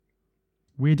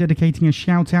we're dedicating a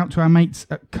shout out to our mates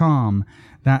at Calm.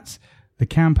 That's the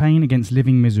Campaign Against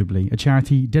Living Miserably, a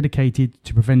charity dedicated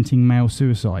to preventing male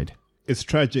suicide. It's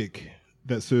tragic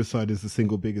that suicide is the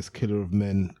single biggest killer of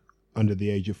men under the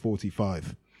age of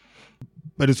 45.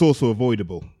 But it's also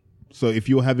avoidable. So if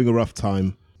you're having a rough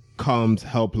time, Calm's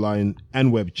helpline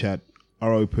and web chat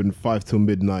are open 5 till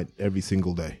midnight every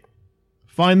single day.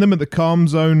 Find them at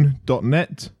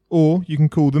thecalmzone.net, or you can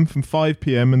call them from 5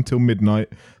 p.m. until midnight,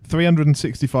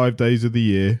 365 days of the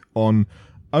year on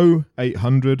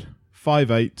 0800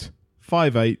 58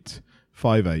 58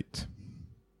 58.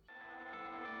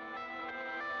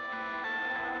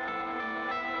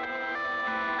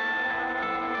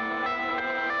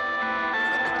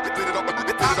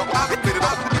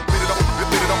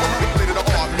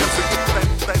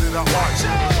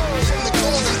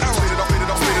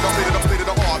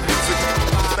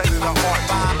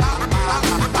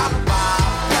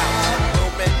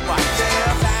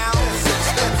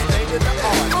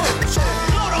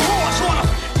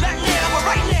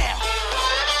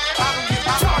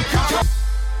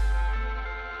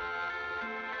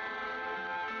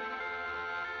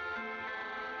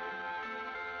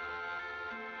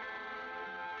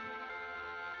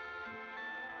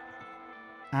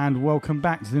 And welcome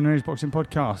back to the No Names Boxing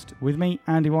Podcast with me,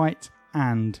 Andy White,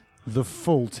 and the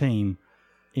full team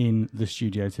in the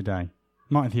studio today.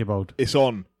 Martin Theobald. It's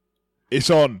on. It's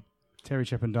on. Terry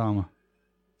Chepandama.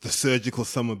 The surgical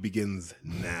summer begins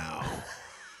now.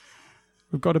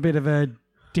 We've got a bit of a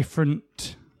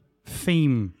different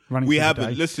theme running We through haven't.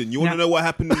 today. Listen, you want to Now- know what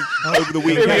happened over the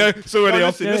weekend? Here we go. So already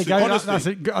off. There we go.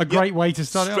 honestly, That's a great way to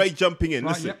start it off. straight jumping in.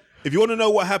 Right, Listen, yep. if you want to know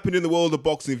what happened in the world of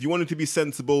boxing, if you wanted to be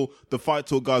sensible, the Fight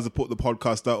Talk guys have put the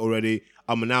podcast out already.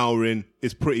 I'm an hour in.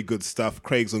 It's pretty good stuff.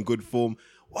 Craig's on good form.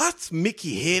 What's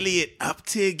Mickey Elliott up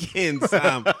to again,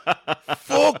 Sam?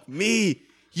 Fuck me.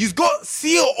 You've got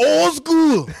Sia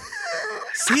Ozgool.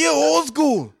 Sia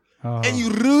Ozgool. And you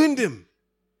ruined him.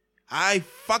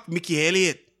 Fuck Mickey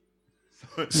Elliott.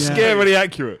 Scarily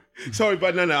accurate. Sorry,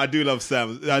 but no, I do love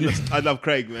Sam. I love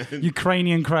Craig, man.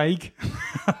 Ukrainian Craig.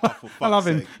 I love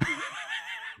him.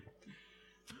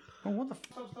 Oh, what the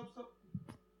Stop.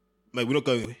 Mate, we're not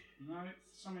going. No,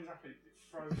 something's happened. It's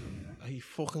frozen. Hey,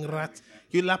 fucking rat.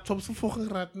 Your laptop's a fucking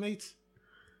rat, mate.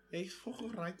 Hey,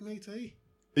 fucking right, mate, hey.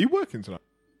 Are you working tonight?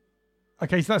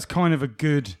 Okay, so that's kind of a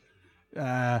good,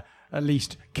 at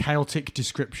least chaotic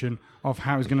description of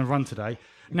how it's going to run today.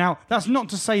 Now, that's not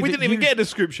to say We that didn't even get a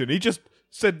description. He just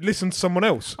said, listen to someone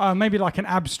else. maybe like an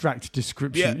abstract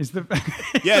description Yeah. is the.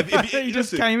 Yeah, if he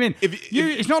just listen, came in. if-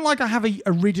 It's not like I have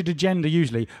a rigid agenda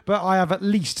usually, but I have at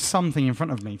least something in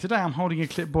front of me. Today, I'm holding a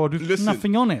clipboard with Listen.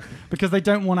 nothing on it because they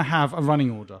don't want to have a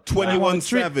running order. 21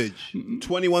 Tri- Savage.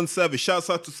 21 Savage. Shouts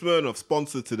out to Smirnoff,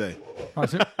 sponsor today. Right,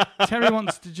 so Terry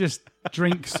wants to just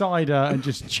drink cider and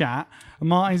just chat. And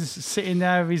Martin's sitting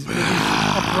there with his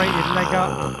operated leg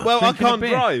up. Well, I drinking a can't beer.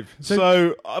 drive.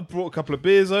 So I brought a couple of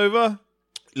beers over.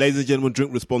 Ladies and gentlemen,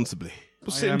 drink responsibly.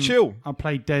 We'll sit and chill. I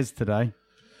played Des today.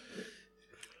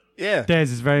 Yeah. Des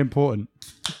is very important.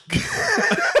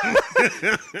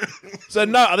 So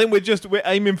no, I think we're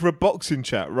aiming for a boxing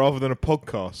chat rather than a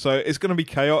podcast. So it's going to be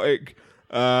chaotic.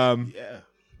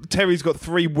 Terry's got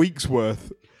 3 weeks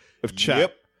worth of chat.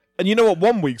 Yep. And you know what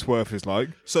 1 week's worth is like?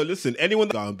 So listen, anyone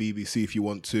go on BBC if you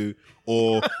want to,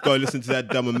 or go listen to that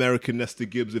dumb American Nestor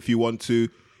Gibbs if you want to.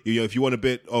 You know, if you want a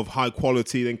bit of high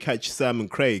quality, then catch Sam and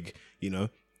Craig, you know.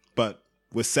 But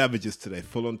we're savages today,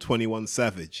 full on 21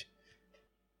 Savage.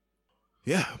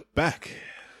 Yeah, back.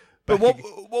 But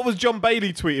what was John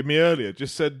Bailey tweeted me earlier?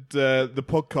 Just said the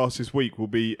podcast this week will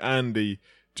be Andy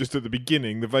just at the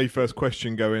beginning, the very first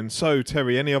question going, so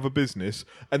Terry, any other business?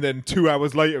 And then 2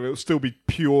 hours later, it'll still be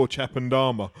pure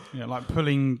Chapandama. Yeah, like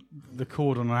pulling the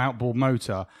cord on an outboard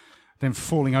motor, then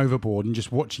falling overboard and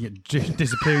just watching it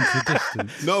disappear into the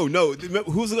distance. No.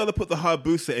 Who's the guy that put the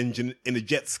Hayabusa engine in a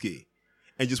jet ski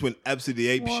and just went absolutely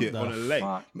ape What shit the on a lake?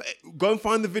 fuck? Go and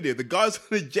find the video. The guy's on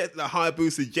the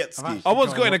Hayabusa jet ski. actually- I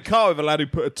once got in a car with a lad who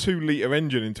put a 2-litre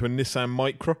engine into a Nissan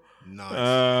Micra.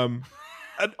 Nice.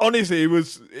 And honestly, it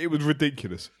was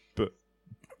ridiculous. But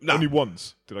No. only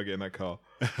once did I get in that car.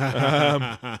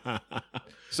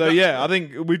 So yeah, I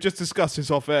think we've just discussed this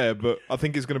off air, but I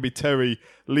think it's going to be Terry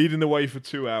leading the way for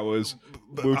 2 hours.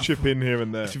 We'll chip in here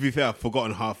and there. To be fair, I've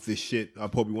forgotten half this shit I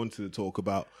probably wanted to talk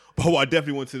about. But what I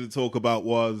definitely wanted to talk about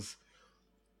was,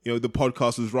 you know, the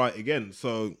podcast was right again.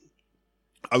 So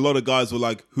a lot of guys were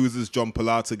like, who's this John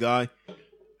Pilata guy?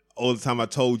 All the time I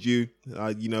told you,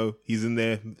 you know, he's in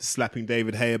there slapping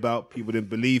David Hay about. People didn't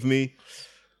believe me.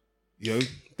 You know,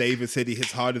 David said he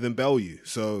hits harder than Bellew.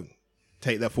 So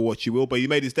take that for what you will. But he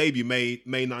made his debut May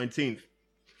 19th.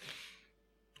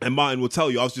 And Martin will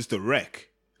tell you I was just a wreck.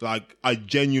 Like, I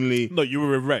genuinely... No, you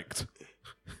were erect.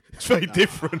 It's very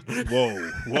different.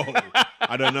 Whoa.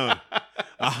 I don't know.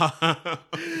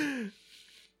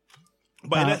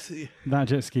 But that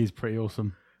jet ski is pretty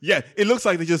awesome. yeah, it looks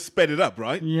like they just sped it up,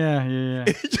 right? Yeah.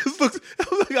 It just looks... I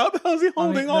was like, how the hell is he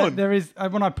holding on? There is...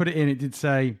 When I put it in, it did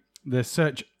say the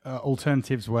search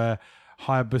alternatives were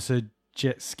Hayabusa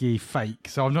jet ski fake.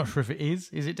 So I'm not sure if it is.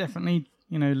 Is it definitely,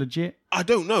 legit? I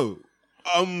don't know.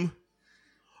 I'm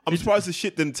surprised the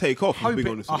shit didn't take off. I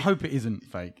hope it isn't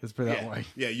fake. Let's put it that way.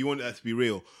 Yeah, you want that to be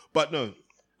real. But no.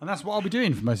 And that's what I'll be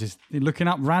doing for most, is looking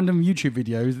up random YouTube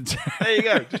videos. There you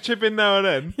go. Just chip in now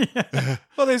and then. Yeah.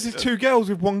 Well, there's these two girls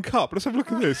with one cup. Let's have a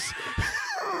look at this.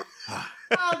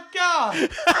 Oh, God.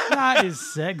 That is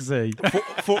sexy.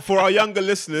 For our younger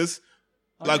listeners,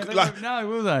 No,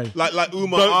 will they? like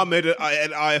Umar Ahmed at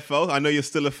IFL. I know you're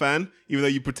still a fan, even though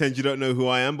you pretend you don't know who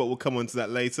I am, but we'll come on to that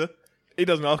later. He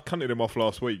doesn't. I cunted him off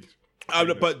last week.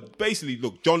 But basically,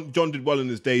 look, John did well in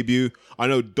his debut. I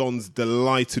know Don's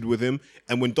delighted with him.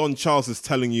 And when Don Charles is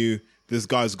telling you this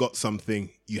guy's got something,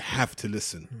 you have to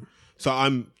listen. So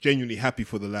I'm genuinely happy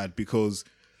for the lad because,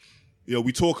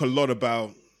 we talk a lot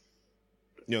about,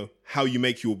 how you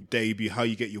make your debut, how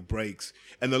you get your breaks.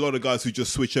 And a lot of guys who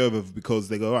just switch over because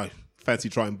they go, all right, fancy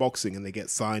trying boxing, and they get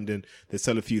signed and they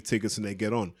sell a few tickets and they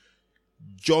get on.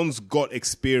 John's got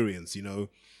experience,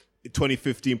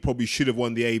 2015 probably should have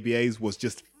won the ABAs, was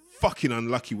just fucking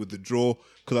unlucky with the draw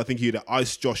because I think he had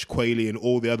iced Josh Quayle and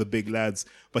all the other big lads,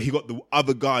 but he got the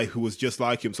other guy who was just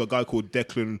like him, so a guy called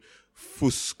Declan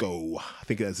Fusco, I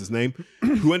think that's his name,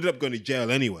 who ended up going to jail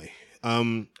anyway.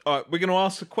 All right, we're going to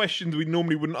ask the questions we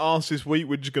normally wouldn't ask this week.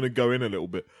 We're just going to go in a little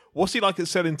bit. What's he like at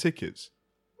selling tickets?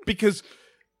 Because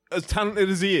as talented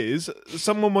as he is,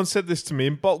 someone once said this to me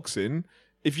in boxing,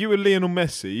 if you were Lionel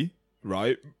Messi,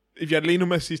 right, if you had Lionel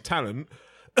Messi's talent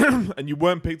and you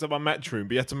weren't picked up by Matchroom,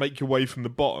 but you had to make your way from the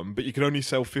bottom, but you could only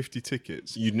sell 50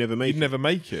 tickets, You'd never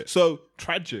make it. So,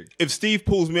 tragic. If Steve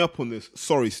pulls me up on this,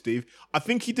 sorry, Steve, I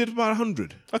think he did about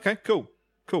 100. Okay, cool.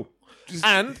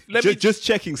 Just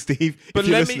checking, Steve, if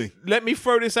you're listening. Let me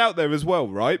throw this out there as well,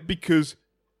 right? Because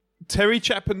Terry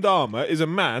Chapandama is a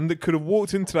man that could have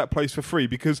walked into that place for free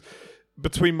because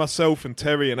between myself and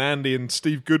Terry and Andy and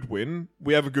Steve Goodwin,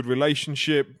 we have a good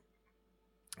relationship.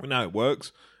 We know it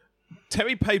works.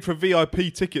 Terry paid for a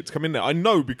VIP ticket to come in there. I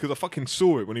know because I fucking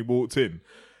saw it when he walked in.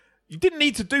 You didn't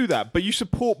need to do that, but you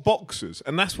support boxers,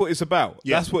 and that's what it's about.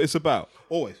 Yeah. That's what it's about.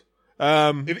 Always.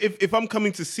 If I'm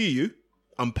coming to see you,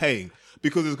 I'm paying.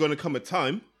 Because there's going to come a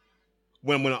time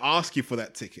when I'm going to ask you for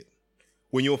that ticket.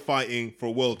 When you're fighting for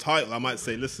a world title, I might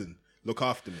say, listen, look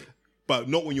after me. But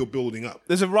not when you're building up.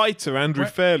 There's a writer, Andrew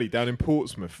Fairley, down in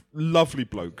Portsmouth. Lovely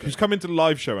bloke. Who's come into the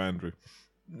live show, Andrew.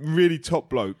 Really top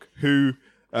bloke who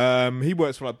he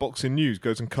works for like Boxing News,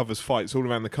 goes and covers fights all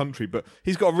around the country, but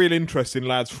he's got a real interest in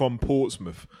lads from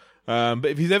Portsmouth. But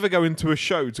if he's ever going to a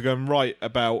show to go and write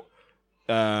about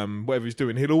whatever he's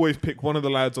doing, he'll always pick one of the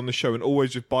lads on the show and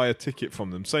always just buy a ticket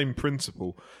from them. Same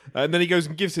principle. And then he goes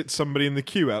and gives it to somebody in the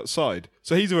queue outside.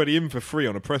 So he's already in for free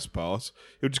on a press pass.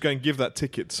 He'll just go and give that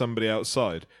ticket to somebody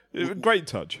outside. Great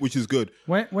touch. Which is good.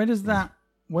 Where does that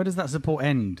support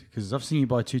end? Because I've seen you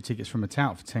buy 2 tickets from a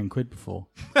tout for 10 quid before.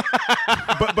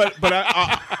 but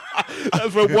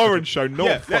that's for a Warren show,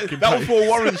 not fucking that was for a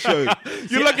Warren show.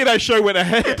 You're lucky that show went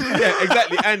ahead. Yeah,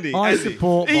 exactly, Andy. I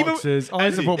support boxers.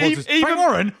 Frank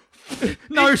Warren.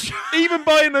 No, even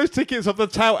buying those tickets off the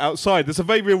tout outside, there's a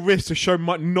very real risk the show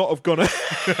might not have gone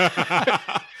ahead.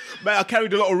 Man, I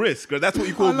carried a lot of risk. That's what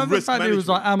you call risk management. The fact it was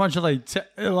like, how much are they?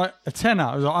 Like a tenner.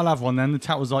 I was like, I'll have one then. The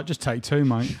tout was like, just take 2,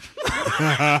 mate.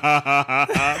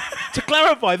 To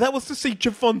clarify, that was to see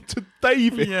Javonta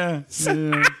Davis. Yeah.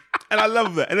 And I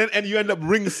love that. And you end up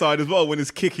ringside as well when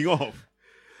it's kicking off.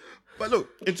 But look,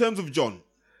 in terms of John,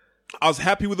 I was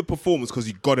happy with the performance because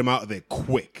he got him out of there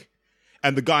quick.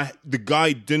 And the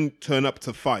guy didn't turn up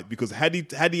to fight because had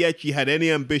he actually had any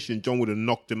ambition, John would have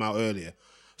knocked him out earlier.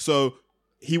 So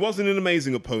he wasn't an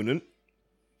amazing opponent.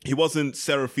 He wasn't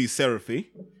Seraphy,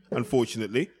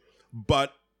 unfortunately.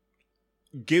 But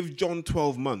give John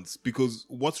 12 months because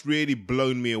what's really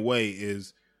blown me away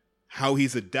is how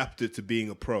he's adapted to being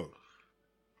a pro.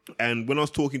 And when I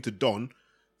was talking to Don,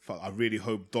 I really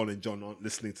hope Don and John aren't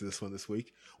listening to this one this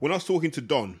week. When I was talking to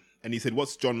Don and he said,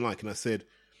 what's John like? And I said,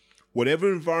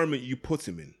 whatever environment you put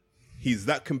him in, he's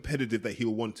that competitive that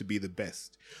he'll want to be the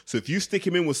best. So if you stick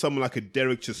him in with someone like a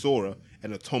Derek Chisora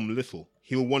and a Tom Little,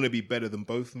 he'll want to be better than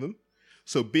both of them.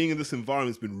 So being in this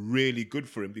environment has been really good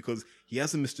for him because he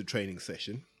hasn't missed a training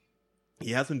session.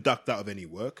 He hasn't ducked out of any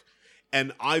work.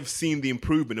 And I've seen the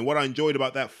improvement. And what I enjoyed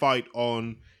about that fight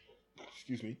on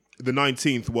excuse me, the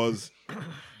 19th was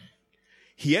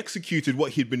he executed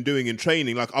what he'd been doing in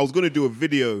training. Like, I was going to do a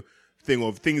video thing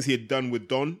of things he had done with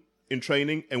Don in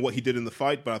training and what he did in the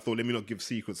fight, but I thought, let me not give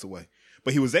secrets away.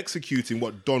 But he was executing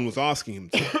what Don was asking him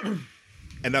to.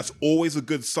 And that's always a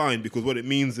good sign, because what it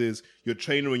means is your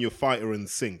trainer and your fighter are in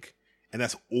sync. And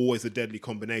that's always a deadly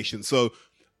combination. So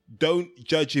don't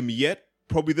judge him yet.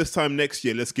 Probably this time next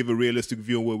year, let's give a realistic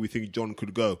view on where we think John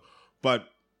could go. But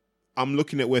I'm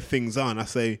looking at where things are, and I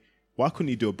say, why couldn't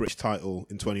he do a British title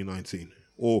in 2019?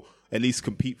 Or at least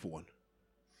compete for one?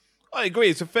 I agree.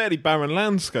 It's a fairly barren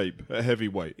landscape at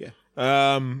heavyweight. Yeah.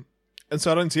 And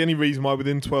so I don't see any reason why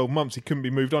within 12 months he couldn't be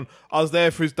moved on. I was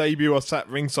there for his debut. I sat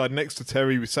ringside next to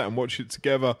Terry. We sat and watched it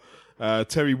together.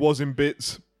 Terry was in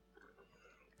bits.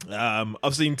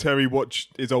 I've seen Terry watch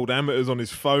his old amateurs on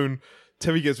his phone.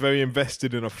 Terry gets very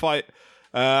invested in a fight.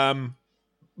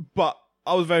 But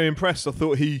I was very impressed. I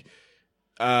thought he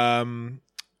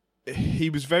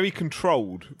was very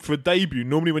controlled. For a debut,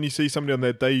 normally when you see somebody on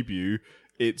their debut,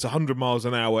 it's 100 miles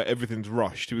an hour, everything's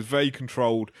rushed. He was very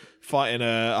controlled, fighting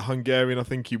a Hungarian, I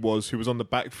think he was, who was on the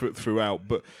back foot throughout.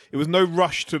 But it was no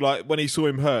rush to, like, when he saw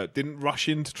him hurt, didn't rush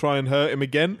in to try and hurt him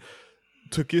again.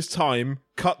 Took his time,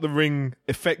 cut the ring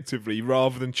effectively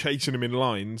rather than chasing him in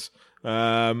lines.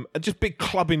 And just big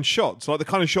clubbing shots, like the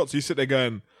kind of shots you sit there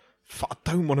going, I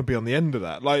don't want to be on the end of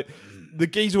that. Like, the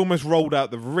geezer almost rolled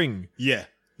out the ring. Yeah.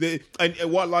 And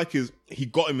what I like is he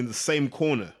got him in the same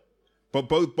corner. But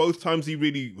both times he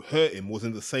really hurt him was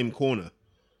in the same corner.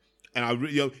 And I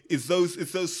really, it's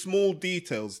those small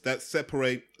details that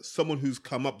separate someone who's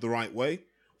come up the right way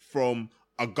from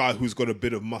a guy who's got a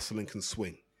bit of muscle and can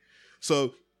swing.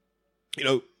 So,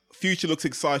 future looks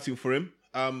exciting for him.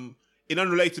 In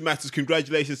unrelated matters,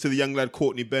 congratulations to the young lad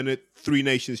Courtney Bennett, Three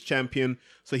Nations champion.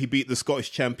 So he beat the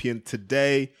Scottish champion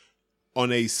today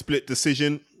on a split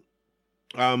decision.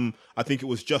 I think it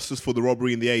was justice for the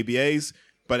robbery in the ABAs.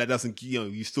 But that doesn't,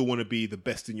 you still want to be the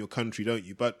best in your country, don't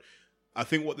you? But I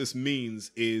think what this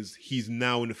means is he's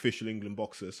now an official England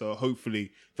boxer. So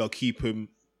hopefully they'll keep him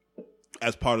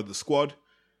as part of the squad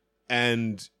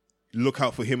and look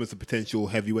out for him as a potential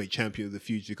heavyweight champion of the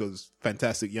future, because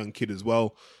fantastic young kid as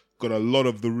well. Got a lot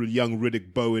of the young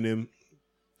Riddick Bowe in him.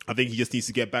 I think he just needs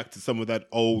to get back to some of that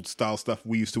old style stuff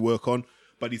we used to work on,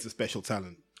 but he's a special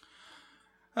talent.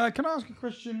 Can I ask a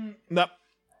question? No.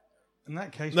 In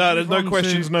that case, no, there's no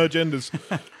questions, no agendas.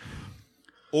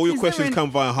 All your questions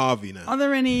come via Harvey now. Are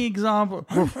there any examples?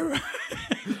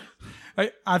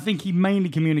 I think he mainly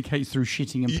communicates through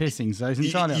shitting and pissing, so it's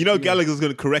entirely Gallagher's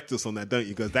going to correct us on that, don't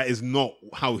you? Because that is not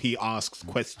how he asks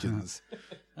questions.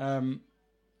 Are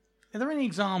there any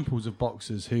examples of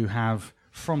boxers who have,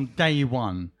 from day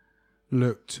one,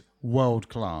 looked world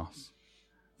class?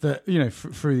 That,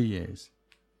 through the years,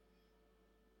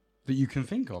 that you can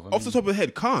think of? Off the top of the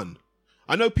head, Khan.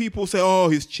 I know people say, oh,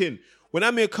 his chin. When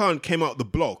Amir Khan came out the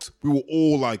blocks, we were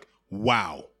all like,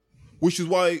 wow. Which is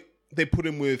why they put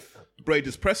him with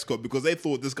Bradis Prescott, because they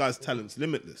thought this guy's talent's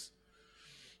limitless.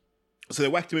 So they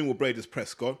whacked him in with Bradis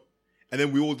Prescott, and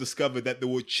then we all discovered that there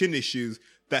were chin issues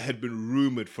that had been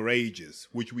rumoured for ages,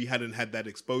 which we hadn't had that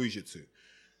exposure to.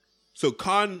 So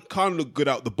Khan looked good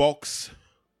out the box.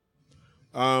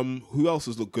 Who else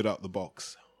has looked good out the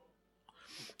box?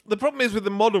 The problem is with the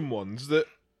modern ones that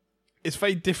it's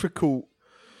very difficult.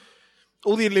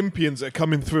 All the Olympians that are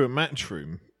coming through at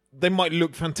Matchroom, they might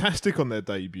look fantastic on their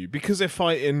debut because they're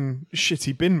fighting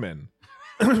shitty bin men.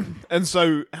 And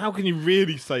so how can you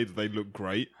really say that they look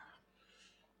great?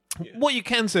 Yeah. What you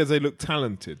can say is they look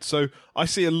talented. So I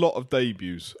see a lot of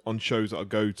debuts on shows that I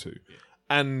go to,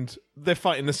 and they're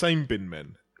fighting the same bin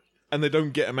men, and they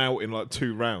don't get them out in like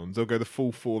 2 rounds. They'll go the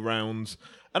full 4 rounds.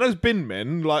 And those bin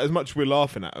men, like, as much as we're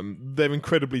laughing at them, they're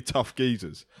incredibly tough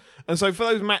geezers. And so for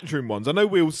those Matchroom ones, I know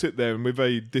we all sit there and we're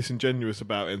very disingenuous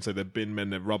about it and say they're bin men,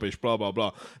 they're rubbish, blah, blah,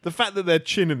 blah. The fact that they're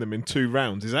chinning them in 2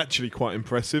 rounds is actually quite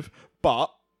impressive. But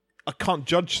I can't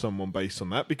judge someone based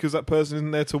on that because that person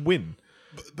isn't there to win.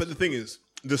 But the thing is,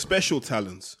 the special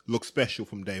talents look special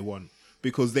from day one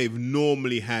because they've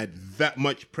normally had that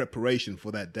much preparation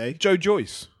for that day. Joe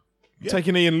Joyce,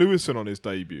 taking Ian Lewison on his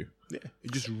debut. Yeah,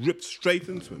 it just ripped straight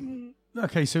into him.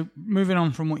 Okay, so moving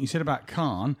on from what you said about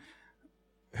Khan,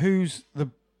 who's the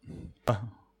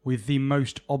with the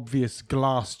most obvious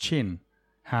glass chin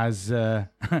has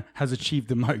achieved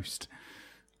the most?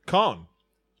 Khan.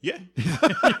 Yeah.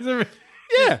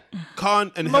 Yeah.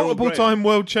 Khan and multiple-time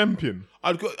world champion.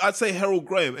 I'd say Harold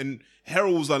Graham, and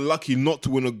Harold was unlucky not to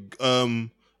win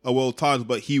a world title,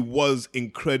 but he was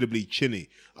incredibly chinny.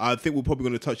 I think we're probably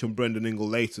going to touch on Brendan Ingle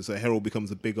later, so Herald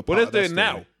becomes a bigger part Well, of let's that do it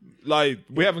story. now. Like,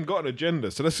 we haven't got an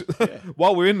agenda, so let's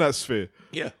while we're in that sphere.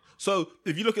 Yeah. So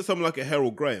if you look at someone like a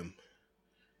Harold Graham,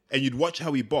 and you'd watch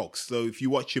how he boxed, so if you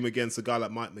watch him against a guy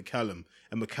like Mike McCallum,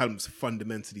 and McCallum's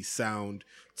fundamentally sound,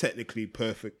 technically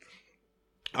perfect.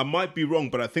 I might be wrong,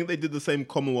 but I think they did the same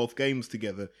Commonwealth Games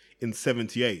together in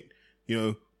 '78. You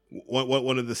know,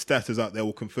 one of the statters out there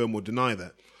will confirm or deny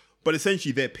that. But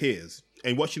essentially, they're peers.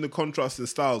 And watching the contrast in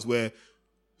styles where,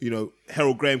 you know,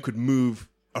 Harold Graham could move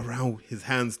around his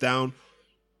hands down,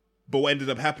 but what ended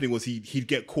up happening was he'd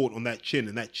get caught on that chin,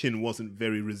 and that chin wasn't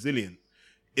very resilient.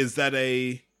 Is that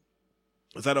a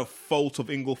fault of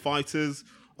Ingle fighters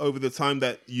over the time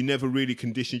that you never really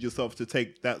conditioned yourself to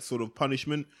take that sort of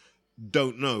punishment?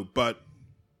 Don't know, but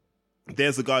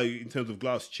there's a guy in terms of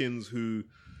glass chins who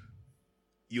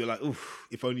you're like, oof,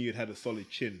 if only you'd had a solid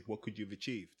chin, what could you have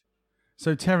achieved?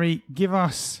 So, Terry, give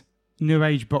us New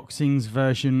Age Boxing's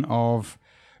version of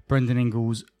Brendan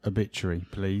Ingle's obituary,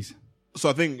 please. So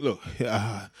I think, look,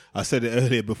 I said it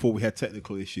earlier before we had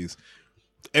technical issues.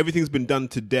 Everything's been done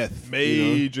to death.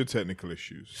 Major technical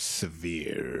issues.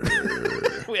 Severe.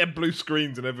 We had blue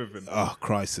screens and everything. Oh,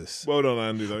 crisis. Well done,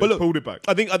 Andy, though. But look, Pulled it back.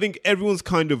 I think everyone's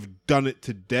kind of done it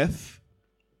to death.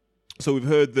 So we've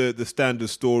heard the standard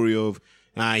story of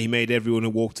he made everyone who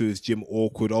walked to his gym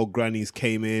awkward. Old grannies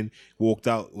came in, walked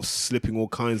out, was slipping all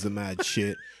kinds of mad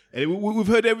shit. And we've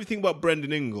heard everything about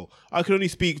Brendan Ingle. I can only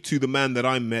speak to the man that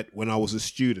I met when I was a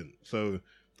student, so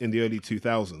in the early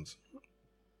 2000s.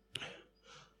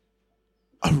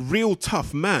 A real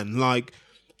tough man. Like,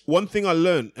 one thing I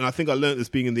learned, and I think I learned this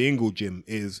being in the Ingle gym,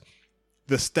 is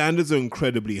the standards are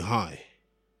incredibly high.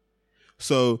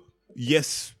 So,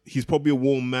 yes, he's probably a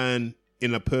warm man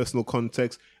in a personal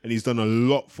context, and he's done a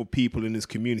lot for people in his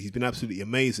community. He's been absolutely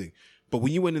amazing. But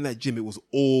when you went in that gym, it was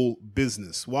all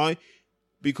business. Why?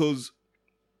 Because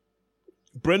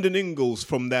Brendan Ingle's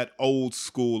from that old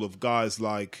school of guys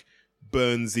like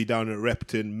Burnsy down at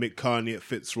Repton, Mick Carney at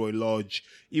Fitzroy Lodge,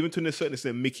 even to a certain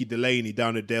extent Mickey Delaney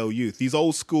down at Dale Youth. These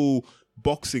old school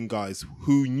boxing guys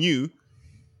who knew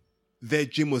their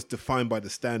gym was defined by the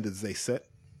standards they set.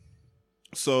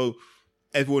 So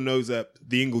everyone knows that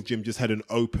the Ingle gym just had an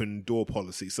open door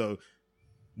policy. So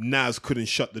Naz couldn't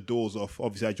shut the doors off.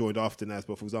 Obviously, I joined after Naz,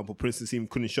 but for example, Prince Nassim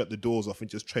couldn't shut the doors off and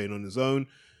just train on his own.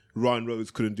 Ryan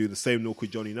Rhodes couldn't do the same, nor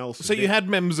could Johnny Nelson. So you had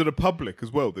members of the public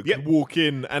as well that could walk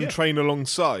in and train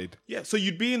alongside. Yeah, so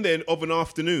you'd be in there of an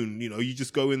afternoon, you know, you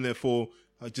just go in there for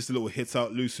just a little hits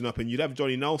out, loosen up, and you'd have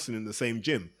Johnny Nelson in the same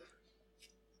gym.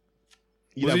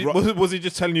 Was he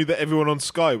just telling you that everyone on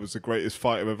Sky was the greatest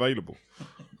fighter available?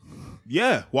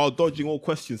 Yeah, while dodging all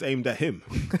questions aimed at him.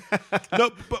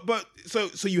 No, but so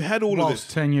you had all of Whilst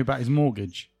this. telling you about his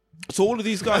mortgage. So all of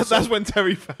these guys. That's when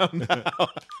Terry found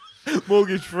out.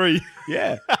 Mortgage free.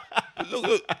 Yeah.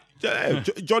 Look,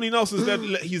 Johnny Nelson's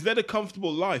led a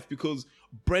comfortable life because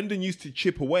Brendan used to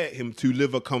chip away at him to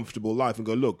live a comfortable life and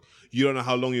go, look, you don't know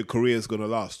how long your career is going to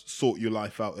last. Sort your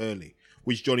life out early,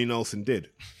 which Johnny Nelson did.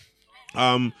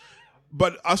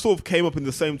 But I sort of came up in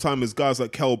the same time as guys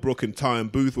like Kell Brook and Ty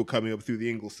and Booth were coming up through the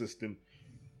Ingle system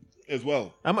as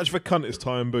well. How much of a cunt is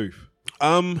Ty and Booth?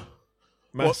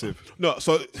 Massive. No,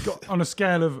 so On a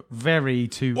scale of very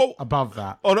to above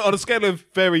that. On a scale of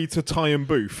very to Ty and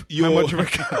Booth, how much of a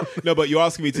cunt? No, but you're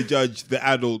asking me to judge the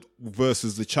adult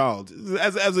versus the child.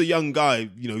 As a young guy,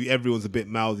 you know, everyone's a bit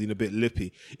mouthy and a bit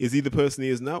lippy. Is he the person he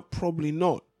is now? Probably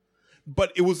not.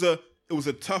 But it was a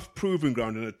tough proving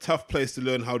ground and a tough place to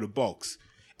learn how to box.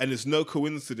 And it's no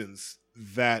coincidence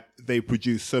that they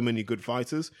produced so many good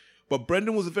fighters. But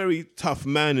Brendan was a very tough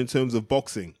man in terms of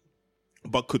boxing,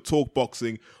 but could talk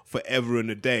boxing forever and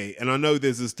a day. And I know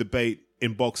there's this debate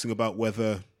in boxing about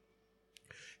whether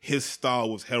his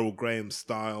style was Harold Graham's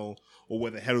style or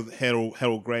whether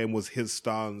Harold Graham was his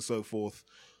style and so forth.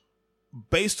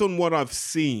 Based on what I've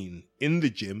seen in the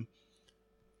gym,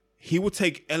 he would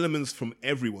take elements from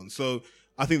everyone. So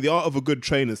I think the art of a good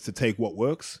trainer is to take what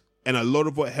works. And a lot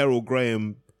of what Harold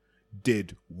Graham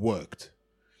did worked.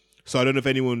 So I don't know if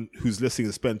anyone who's listening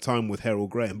has spent time with Harold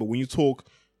Graham, but when you talk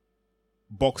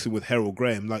boxing with Harold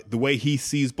Graham, like the way he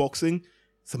sees boxing,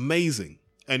 it's amazing.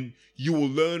 And you will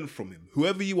learn from him.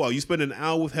 Whoever you are, you spend an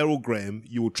hour with Harold Graham,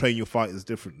 you will train your fighters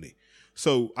differently.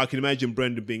 So I can imagine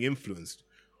Brendan being influenced.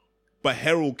 But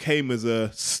Harold came as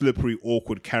a slippery,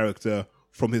 awkward character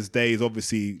from his days,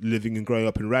 obviously living and growing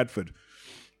up in Radford.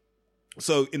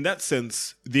 So in that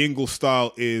sense, the Ingle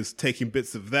style is taking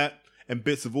bits of that and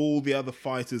bits of all the other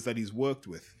fighters that he's worked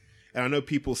with. And I know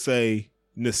people say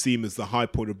Nassim is the high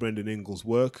point of Brendan Ingle's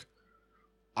work.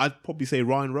 I'd probably say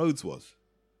Ryan Rhodes was.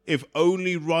 if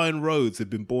only Ryan Rhodes had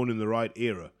been born in the right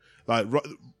era. Like,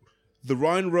 the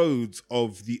Ryan Rhodes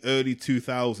of the early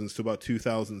 2000s to about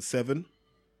 2007,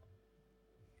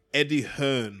 Eddie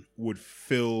Hearn would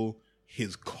fill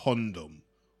his condom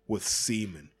with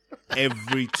semen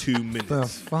every 2 minutes. The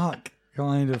fuck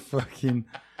kind of fucking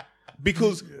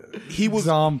Because he was...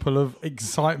 example of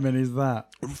excitement is that?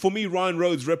 For me, Ryan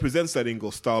Rhodes represents that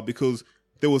Ingle style because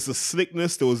there was the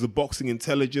slickness, there was the boxing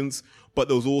intelligence, but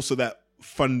there was also that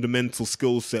fundamental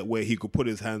skill set where he could put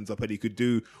his hands up and he could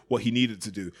do what he needed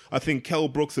to do. I think Kell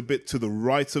Brook's a bit to the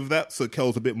right of that, so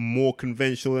Kell's a bit more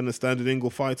conventional than a standard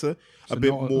Ingle fighter, So a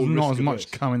bit not, more not as risk much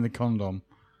averse. cum in the condom.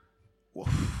 Or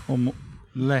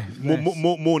less.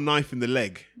 More knife in the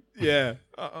leg. Yeah.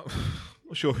 Not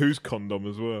sure whose condom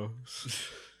as well.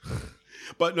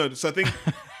 But no, so I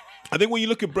think when you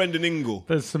look at Brendan Ingle,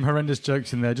 There's some horrendous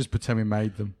jokes in there. Just pretend we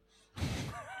made them.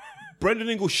 Brendan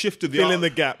Ingle shifted the Fill art, in the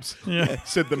gaps,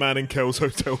 said the man in Kell's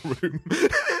hotel room.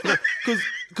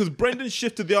 because Brendan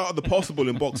shifted the art of the possible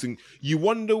in boxing. You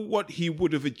wonder what he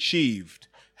would have achieved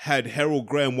had Harold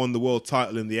Graham won the world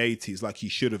title in the 80s like he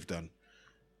should have done.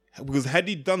 Because had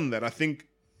he done that, I think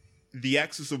the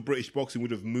axis of British boxing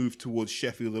would have moved towards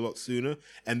Sheffield a lot sooner.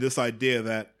 And this idea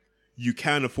that you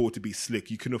can afford to be slick,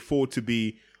 you can afford to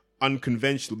be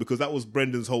unconventional, because that was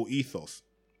Brendan's whole ethos.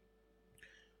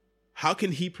 How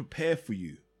can he prepare for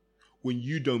you when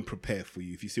you don't prepare for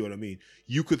you, if you see what I mean?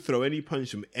 You could throw any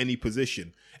punch from any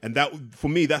position. And that, for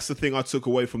me, that's the thing I took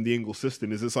away from the Ingle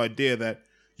system, is this idea that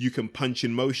you can punch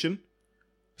in motion.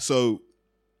 So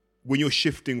when you're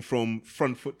shifting from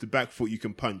front foot to back foot, you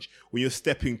can punch. When you're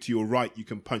stepping to your right, you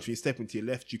can punch. When you're stepping to your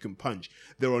left, you can punch.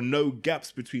 There are no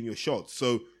gaps between your shots.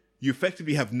 So you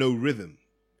effectively have no rhythm.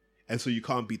 And so you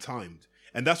can't be timed.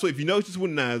 And that's what, if you notice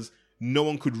with Naz, no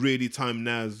one could really time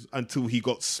Naz until he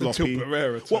got sloppy. Until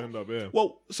Barrera turned up, yeah.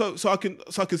 Well, so I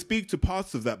can speak to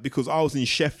parts of that because I was in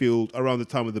Sheffield around the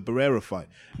time of the Barrera fight.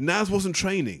 Naz wasn't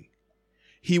training.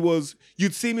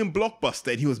 You'd see him in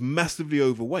Blockbuster and he was massively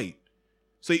overweight.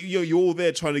 So you're all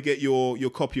there trying to get your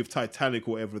copy of Titanic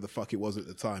or whatever the fuck it was at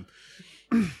the time.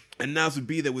 And Naz would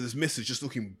be there with his missus just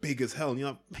looking big as hell. And you're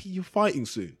like, hey, you're fighting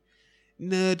soon.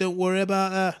 No, don't worry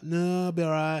about that. No, I'll be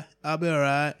all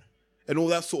right. And all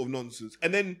that sort of nonsense.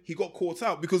 And then he got caught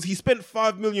out because he spent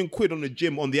 £5 million on a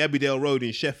gym on the Abbeydale Road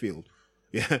in Sheffield,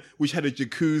 which had a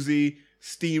jacuzzi,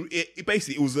 steam.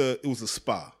 Basically, it was a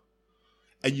spa.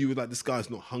 And you were like, this guy's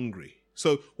not hungry.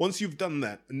 So once you've done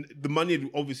that, and the money had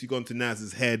obviously gone to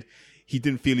Naz's head, he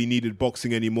didn't feel he needed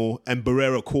boxing anymore, and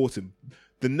Barrera caught him.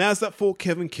 The Naz that fought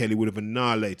Kevin Kelly would have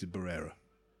annihilated Barrera.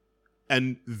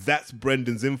 And that's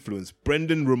Brendan's influence.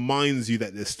 Brendan reminds you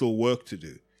that there's still work to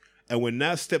do. And when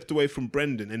Naz stepped away from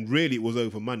Brendan, and really it was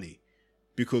over money,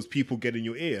 because people get in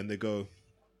your ear and they go,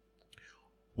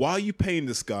 why are you paying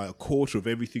this guy a quarter of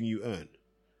everything you earn?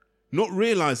 Not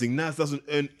realizing Naz doesn't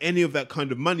earn any of that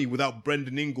kind of money without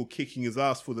Brendan Ingle kicking his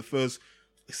ass for the first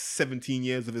 17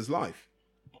 years of his life.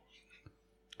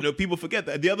 You know, people forget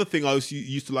that. The other thing I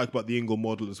used to like about the Ingle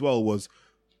model as well was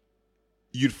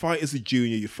you'd fight as a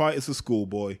junior, you'd fight as a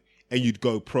schoolboy, and you'd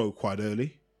go pro quite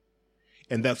early.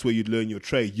 And that's where you'd learn your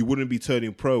trade. You wouldn't be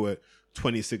turning pro at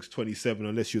 26, 27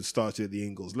 unless you'd started at the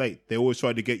Ingles late. They always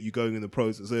try to get you going in the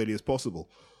pros as early as possible,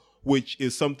 which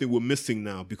is something we're missing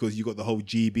now because you got the whole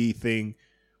GB thing.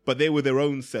 But they were their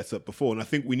own setup before. And I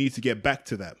think we need to get back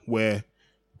to that, where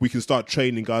we can start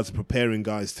training guys and preparing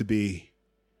guys to be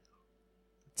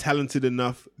talented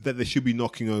enough that they should be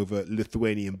knocking over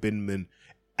Lithuanian binmen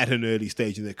at an early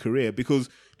stage in their career. Because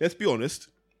let's be honest,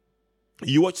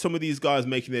 you watch some of these guys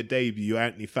making their debut, your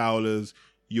Anthony Fowlers,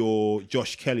 your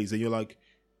Josh Kellys, and you're like,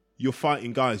 you're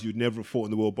fighting guys you'd never have fought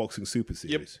in the World Boxing Super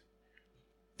Series.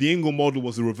 Yep. The Ingle model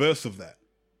was the reverse of that.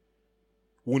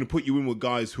 We're going to put you in with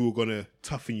guys who are going to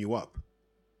toughen you up.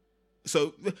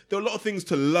 So there are a lot of things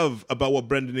to love about what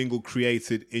Brendan Ingle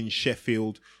created in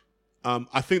Sheffield.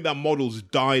 I think that model's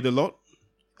died a lot.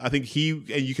 I think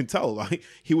and you can tell, right?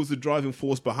 He was the driving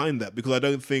force behind that, because I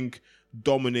don't think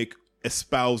Dominic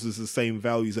espouses the same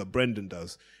values that Brendan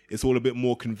does. It's all a bit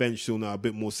more conventional now, a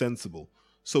bit more sensible.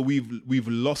 So we've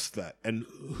lost that. And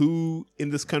who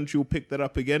in this country will pick that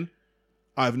up again?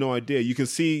 I have no idea. You can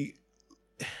see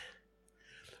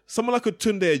someone like a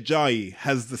Tunde Ajayi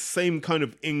has the same kind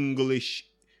of English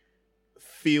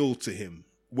feel to him,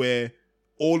 where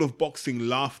all of boxing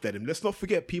laughed at him. Let's not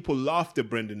forget, people laughed at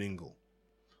Brendan Ingle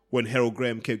when Harold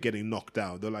Graham kept getting knocked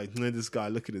out. They're like, this guy,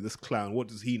 look at it, this clown, what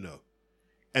does he know?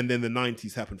 And then the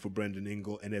 90s happened for Brendan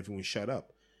Ingle and everyone shut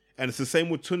up. And it's the same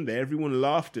with Tunde. Everyone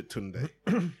laughed at Tunde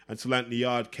until Anthony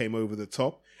Yard came over the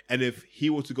top. And if he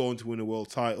were to go on to win a world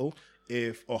title,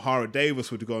 If O'Hara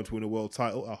Davis were to go on to win a world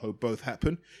title, I hope both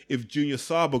happen. If Junior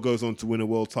Sabo goes on to win a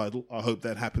world title, I hope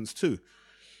that happens too.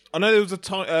 I know there was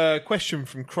a question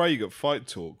from Craig at Fight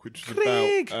Talk, which was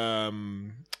about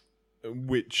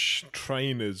which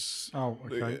trainers. Oh,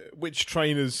 okay. Which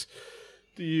trainers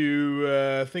do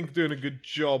you think are doing a good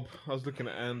job? I was looking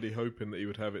at Andy, hoping that he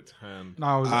would have it to hand.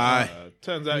 No,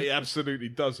 Turns out he absolutely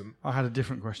doesn't. I had a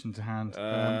different question to hand.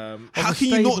 How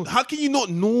can you not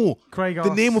know Craig the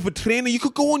asks, name of a trainer? You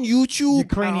could go on YouTube.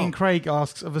 Ukrainian Craig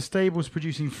asks, of the stables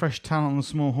producing fresh talent on the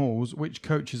small halls, which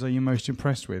coaches are you most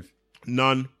impressed with?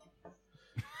 None.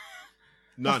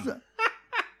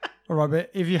 All right,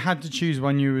 but if you had to choose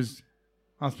one,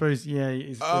 I suppose,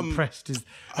 impressed is.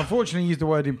 Unfortunately, use the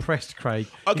word impressed, Craig.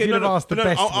 Okay, if you'd have asked the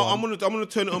best one. I'm gonna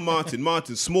turn it on Martin.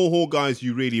 Martin, small hall guys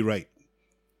you really rate.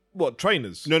 What,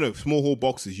 trainers? No, small hall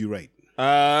boxers you rate.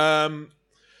 Linus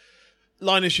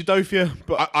Udofia,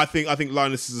 but I think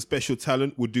Linus is a special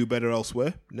talent. Would do better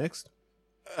elsewhere. Next.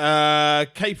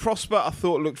 Kay Prosper, I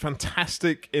thought looked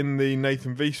fantastic in the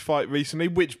Nathan Weiss fight recently,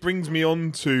 which brings me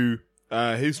on to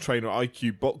his trainer at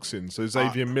IQ Boxing, so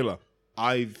Xavier Miller.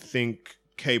 I think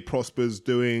Kay Prosper's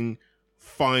doing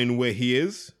fine where he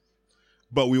is,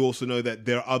 but we also know that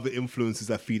there are other influences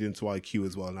that feed into IQ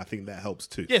as well, and I think that helps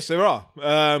too. Yes, there are.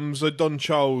 So Don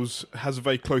Charles has a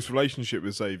very close relationship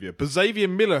with Xavier, but Xavier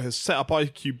Miller has set up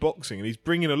IQ Boxing, and he's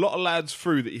bringing a lot of lads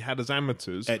through that he had as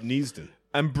amateurs At Neasden.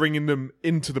 and bringing them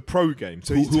into the pro game.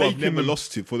 So Who I've never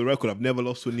lost to, for the record. I've never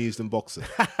lost to a Neasden boxer.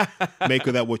 Make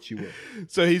of that what you will.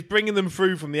 So he's bringing them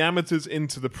through from the amateurs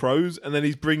into the pros, and then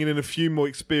he's bringing in a few more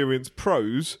experienced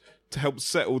pros to help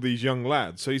settle these young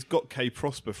lads. So he's got Kay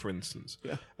Prosper, for instance.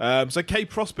 Yeah. So Kay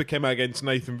Prosper came out against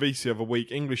Nathan Weiss the other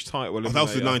week, English title eliminator. That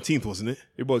was the 19th, wasn't it?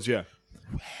 It was, yeah.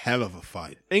 Hell of a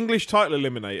fight. English title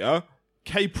eliminator.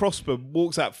 Kay Prosper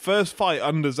walks out first fight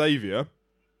under Xavier.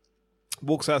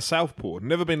 Walks out southpaw.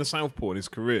 Never been a southpaw in his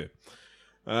career.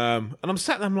 And I'm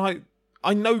sat there, I'm like,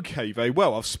 I know Kay very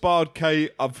well. I've sparred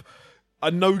Kay. I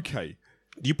know Kay.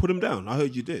 You put him down. I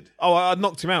heard you did. Oh, I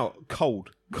knocked him out cold.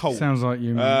 Sounds like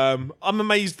you. I'm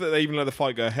amazed that they even let the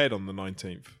fight go ahead on the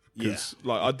 19th. Because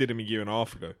I did him a year and a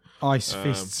half ago. Ice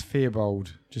Fists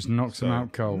Theobald just knocks him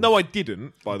out cold. No, I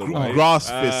didn't, by the way. Grass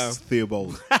fists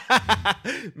Theobald.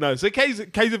 No, so Kay's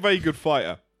a very good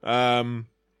fighter.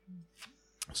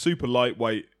 Super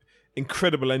lightweight,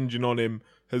 incredible engine on him,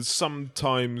 has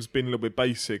sometimes been a little bit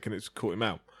basic and it's caught him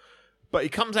out. But he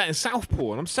comes out in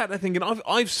southpaw and I'm sat there thinking,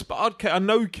 I've sparred Kay, I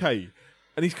know Kay,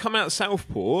 and he's come out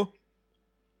southpaw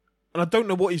and I don't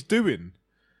know what he's doing.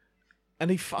 And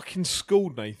he fucking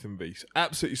schooled Nathan Weiss.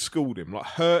 Absolutely schooled him. Like,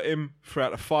 hurt him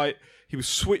throughout the fight. He was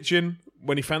switching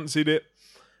when he fancied it,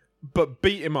 but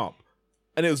beat him up.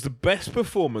 And it was the best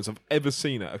performance I've ever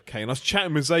seen out of Kay. And I was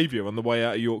chatting with Xavier on the way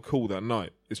out of York Hall that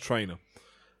night, his trainer.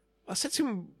 I said to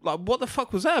him, like, what the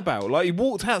fuck was that about? Like, he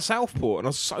walked out Southport and I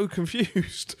was so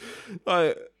confused.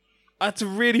 Like, I had to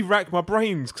really rack my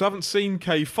brains because I haven't seen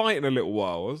Kay fight in a little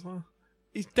while. I was like,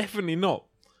 he's definitely not.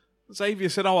 Xavier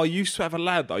said, I used to have a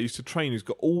lad that I used to train who's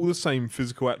got all the same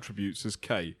physical attributes as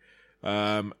Kay.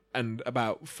 And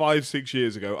about 5-6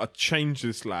 years ago, I changed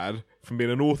this lad from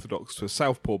being an orthodox to a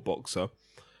southpaw boxer.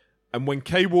 And when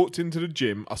Kay walked into the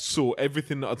gym, I saw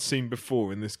everything that I'd seen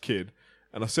before in this kid.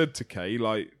 And I said to Kay,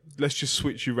 like, let's just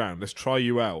switch you around. Let's try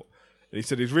you out. And he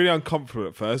said he was really uncomfortable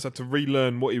at first. I had to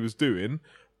relearn what he was doing.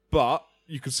 But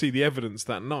you could see the evidence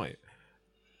that night.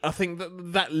 I think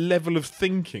that level of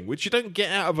thinking, which you don't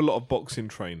get out of a lot of boxing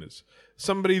trainers,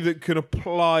 somebody that can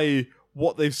apply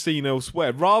what they've seen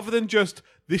elsewhere, rather than just,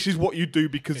 this is what you do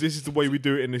because this is the way we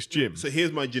do it in this gym. So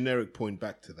here's my generic point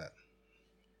back to that.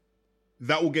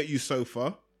 That will get you so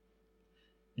far.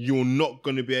 You're not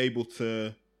going to be able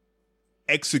to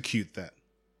execute that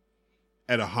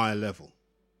at a higher level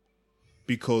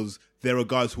because there are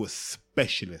guys who are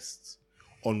specialists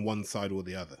on one side or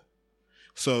the other.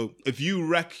 So if you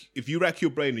rack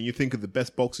your brain and you think of the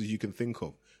best boxers you can think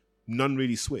of, none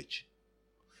really switch.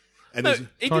 And no,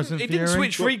 he didn't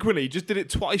switch frequently. He just did it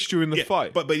twice during the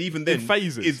fight. But even then, in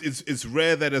phases. It's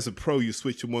rare that as a pro you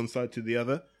switch from one side to the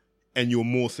other and you're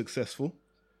more successful.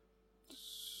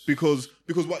 Because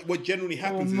what generally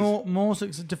happens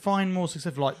is define more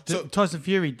successful. Like Tyson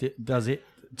Fury does it.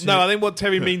 No, I think what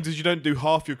Terry means is you don't do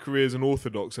half your career as an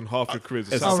orthodox and half your career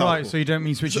as a southpaw. Oh, right. So you don't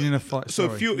mean switching in a fight. So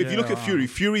if you look at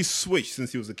Fury's switched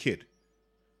since he was a kid.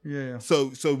 Yeah.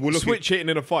 So we're looking. Switch hitting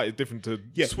in a fight is different to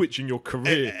switching your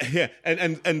career.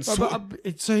 And sorry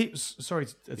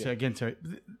to say again, Terry.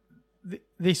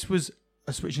 This was a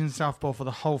a switch in southpaw for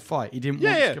the whole fight. He didn't Yeah,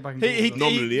 want yeah. to go back into He, orthodox.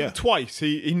 Nominally, yeah. Twice.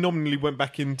 He nominally went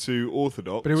back into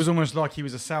orthodox. But it was almost like he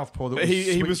was a southpaw that But was he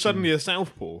was switching. suddenly a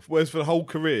southpaw, whereas for the whole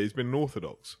career he's been an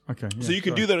orthodox. Okay. Yeah, So you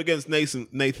can do that against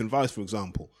Nathan Weiss, for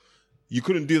example. You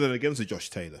couldn't do that against a Josh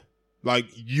Taylor. Like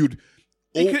you'd.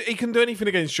 He can do anything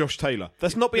against Josh Taylor.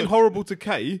 That's not being horrible to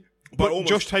Kay, but almost-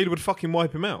 Josh Taylor would fucking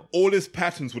wipe him out. All his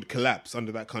patterns would collapse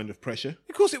under that kind of pressure.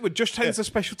 Of course it would. Josh Taylor's a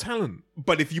special talent.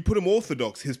 But if you put him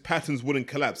orthodox, his patterns wouldn't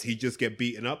collapse. He'd just get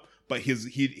beaten up, but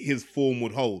his form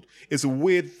would hold. It's a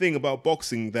weird thing about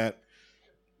boxing that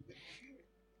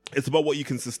it's about what you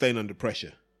can sustain under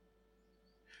pressure.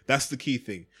 That's the key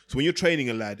thing. So when you're training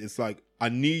a lad, it's like, I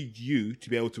need you to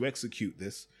be able to execute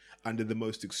this under the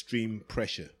most extreme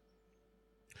pressure.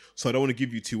 So I don't want to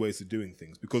give you two ways of doing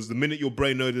things, because the minute your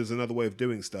brain knows there's another way of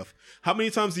doing stuff, how many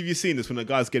times have you seen this when a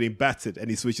guy's getting battered and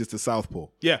he switches to southpaw?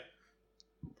 Yeah.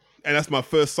 And that's my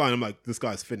first sign. I'm like, this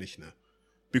guy's finished now.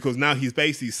 Because now he's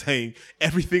basically saying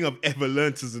everything I've ever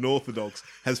learnt as an orthodox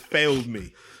has failed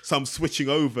me. So I'm switching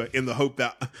over in the hope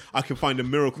that I can find a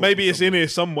miracle. Maybe it's in here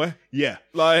somewhere. Yeah.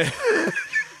 Like,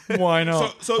 Why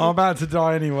not? So- I'm about to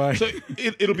die anyway. So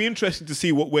it'll be interesting to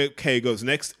see where Kay goes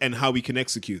next and how we can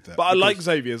execute that. but I like Because-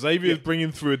 Xavier. Xavier's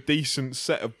bringing through a decent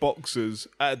set of boxers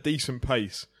at a decent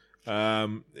pace.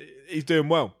 He's doing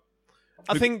well.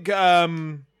 I think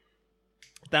down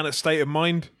at State of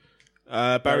Mind,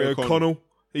 Barry O'Connell,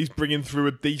 he's bringing through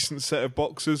a decent set of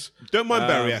boxers. Don't mind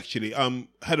Barry, actually.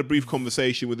 Had a brief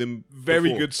conversation with him. Very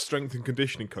before. good strength and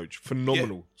conditioning coach.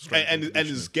 Phenomenal strength And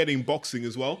conditioning. is getting boxing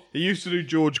as well. He used to do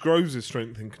George Groves'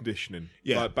 strength and conditioning,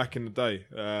 Yeah. like back in the day.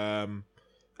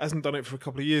 Hasn't done it for a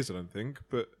couple of years, I don't think,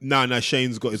 but No,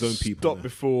 Shane's got his own people. stopped now.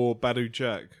 before Badu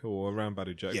Jack or around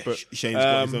Badu Jack. Yeah, but Shane's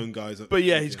got his own guys. But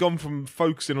yeah, he's gone from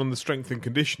focusing on the strength and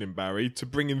conditioning, Barry, to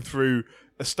bringing through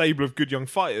a stable of good young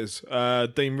fighters.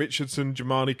 Dean Richardson,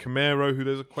 Jamani Camaro, who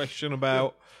there's a question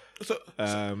about. So,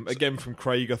 Again from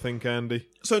Craig, I think, Andy.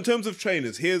 So in terms of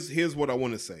trainers, here's what I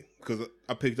want to say, because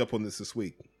I picked up on this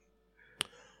week.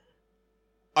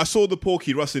 I saw the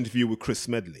Porky Russ interview with Chris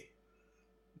Smedley.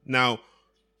 Now,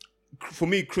 for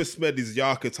me, Chris Smedley's the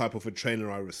archetype of a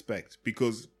trainer I respect,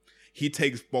 because he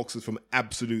takes boxers from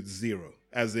absolute zero,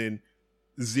 as in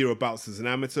 0 bouts as an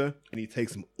amateur, and he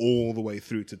takes them all the way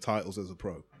through to titles as a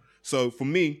pro. So for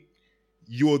me,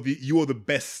 you're the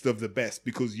best of the best,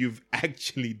 because you've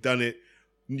actually done it.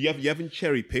 You haven't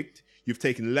cherry picked. You've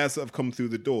taken lads that have come through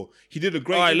the door. He did a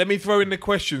great. All right, let me throw in the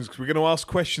questions, because we're going to ask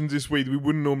questions this week that we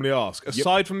wouldn't normally ask.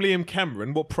 Aside from Liam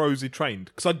Cameron, what pros he trained?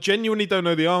 Because I genuinely don't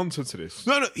know the answer to this.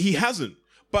 No, he hasn't.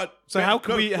 But So how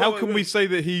can we say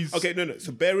that he's... Okay, no.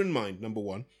 So bear in mind, number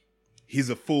one,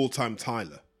 he's a full-time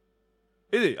Tyler.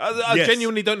 Is he? I Yes.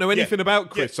 genuinely don't know anything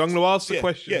about Chris, Yeah. so I'm going to ask the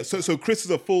question. Yeah, so Chris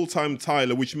is a full-time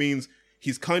Tyler, which means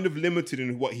he's kind of limited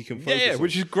in what he can focus Yeah, on.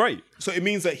 which is great. So it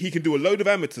means that he can do a load of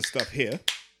amateur stuff here.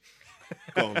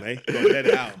 Go on, mate. Go on, let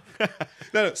it out.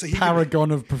 No. So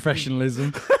Paragon of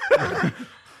professionalism.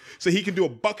 he can do a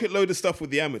bucket load of stuff with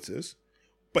the amateurs,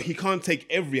 but he can't take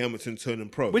every amateur and turn them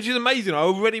pro. Which is amazing. I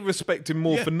already respect him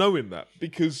more Yeah. for knowing that,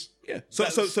 because... So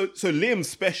Liam's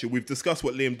special. We've discussed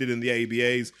what Liam did in the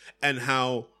ABAs and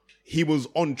how he was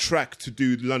on track to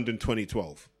do London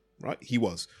 2012. Right, he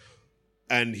was,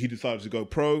 and he decided to go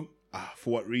pro. For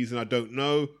what reason, I don't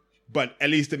know. But at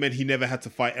least it meant he never had to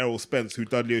fight Errol Spence, who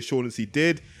Dudley O'Shaughnessy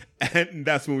did, and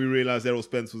that's when we realized Errol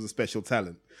Spence was a special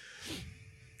talent.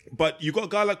 But you got a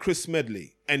guy like Chris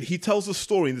Smedley, and he tells a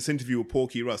story in this interview with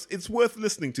Porky Russ. It's worth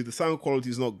listening to. The sound quality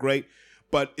is not great,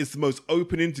 but it's the most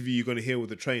open interview you're going to hear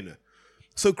with a trainer.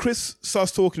 So Chris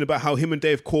starts talking about how him and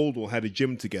Dave Caldwell had a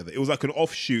gym together. It was like an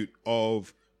offshoot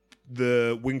of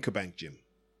the Winkerbank gym.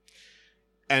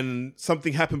 And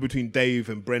something happened between Dave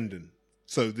and Brendan.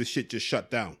 So this shit just shut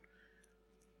down.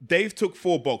 Dave took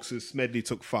 4 boxers, Smedley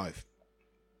took 5.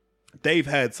 Dave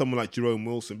had someone like Jerome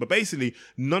Wilson, but basically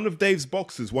none of Dave's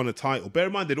boxers won a title. Bear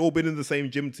in mind, they'd all been in the same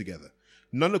gym together.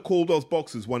 None of Caldwell's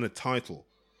boxers won a title.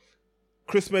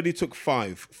 Chris Smedley took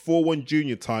 5, 4 won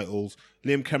junior titles.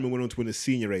 Liam Cameron went on to win a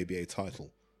senior ABA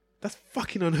title. That's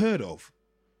fucking unheard of.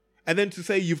 And then to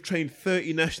say you've trained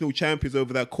 30 national champions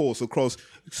over that course across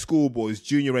schoolboys,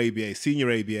 junior ABA, senior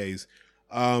ABAs,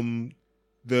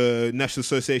 the National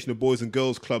Association of Boys and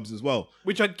Girls Clubs as well.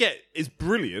 Which I get is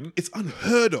brilliant. It's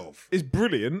unheard of. It's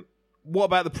brilliant. What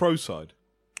about the pro side?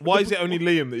 Why is it only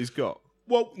Liam that he's got?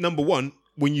 Well, number one,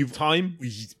 when you've... Time?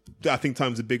 I think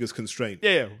time's the biggest constraint.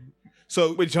 Yeah.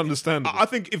 So Which understandable. I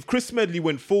think if Chris Smedley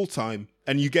went full-time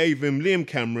and you gave him Liam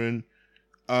Cameron,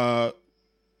 the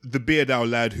Beardow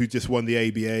lad who just won the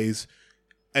ABAs,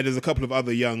 and there's a couple of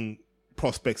other young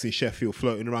prospects in Sheffield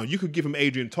floating around. You could give him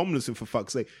Adrian Tomlinson, for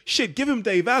fuck's sake. Shit, give him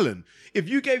Dave Allen. If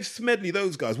you gave Smedley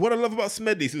those guys, what I love about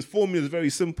Smedley is his formula is very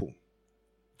simple.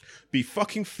 Be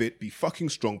fucking fit, be fucking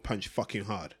strong, punch fucking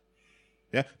hard.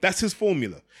 Yeah, that's his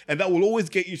formula. And that will always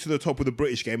get you to the top of the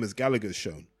British game, as Gallagher's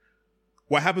shown.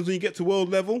 What happens when you get to world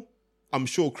level? I'm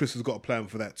sure Chris has got a plan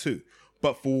for that too.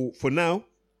 But for now,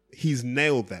 he's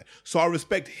nailed that. So I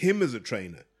respect him as a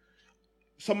trainer.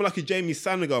 Someone like a Jamie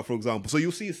Sanagar, for example. So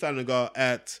you'll see Sanagar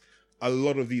at a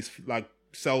lot of these, like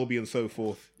Selby and so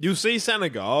forth. You'll see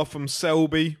Sanagar from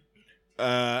Selby,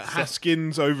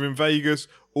 Haskins over in Vegas,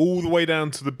 all the way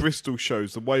down to the Bristol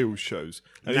shows, the Wales shows.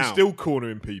 And he's still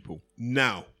cornering people.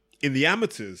 Now, in the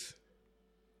amateurs,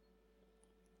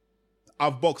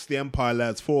 I've boxed the Empire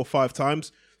lads 4 or 5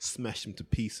 times, smashed them to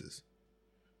pieces.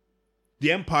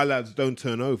 The Empire lads don't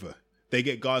turn over. They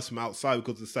get guys from outside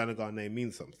because the Sanagar name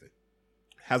means something.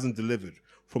 Hasn't delivered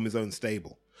from his own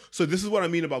stable. So this is what I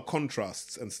mean about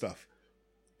contrasts and stuff.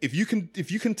 If you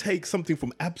can take something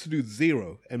from absolute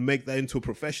zero and make that into a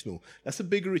professional, that's a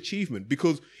bigger achievement,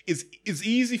 because it's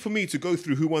easy for me to go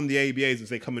through who won the ABAs and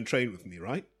say, come and train with me,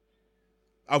 right?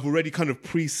 I've already kind of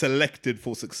pre-selected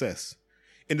for success.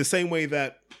 In the same way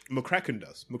that McCracken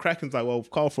does. McCracken's like, well,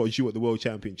 Carl Frost, you at the World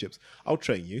Championships, I'll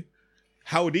train you.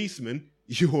 Howard Eastman,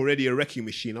 you're already a wrecking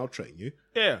machine, I'll train you.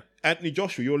 Yeah. Anthony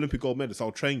Joshua, you're Olympic gold medalist,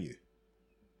 I'll train you.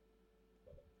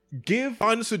 Give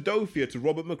Ines Adofia to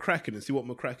Robert McCracken and see what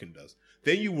McCracken does.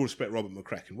 Then you will respect Robert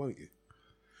McCracken, won't you?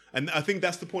 And I think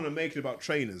that's the point I'm making about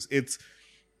trainers. It's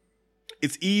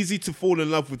easy to fall in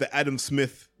love with the Adam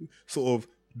Smith sort of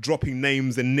dropping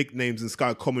names and nicknames in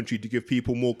Sky commentary to give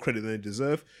people more credit than they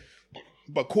deserve.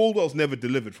 But Caldwell's never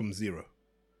delivered from zero.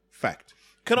 Fact.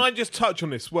 Can I just touch on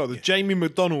this? Well, the Jamie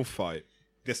McDonnell fight.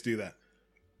 Let's do that.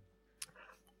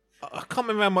 I can't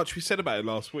remember how much we said about it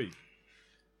last week.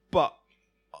 But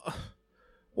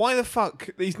why the fuck?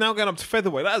 He's now going up to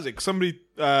featherweight. That is it. 'Cause somebody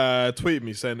tweeted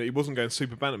me saying that he wasn't going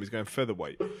super bantam, he's going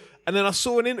featherweight. And then I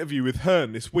saw an interview with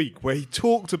Hearn this week where he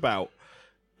talked about,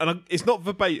 and it's not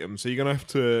verbatim, so you're going to have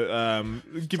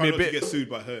to give Try me a not bit. to get sued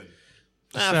by Hearn.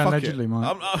 Allegedly,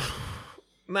 Mike.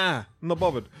 Nah, I'm not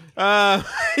bothered.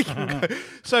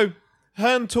 So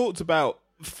Hearn talked about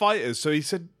fighters. So he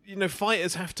said,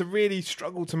 fighters have to really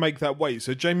struggle to make that weight.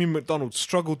 So Jamie McDonnell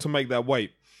struggled to make that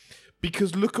weight.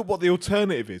 Because look at what the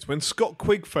alternative is. When Scott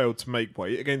Quigg failed to make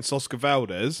weight against Oscar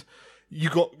Valdez, you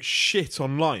got shit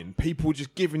online. People were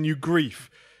just giving you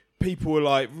grief. People were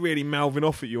like really mouthing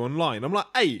off at you online. I'm like,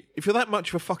 A, if you're that much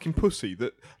of a fucking pussy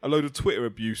that a load of Twitter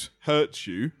abuse hurts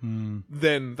you,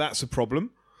 then that's a problem.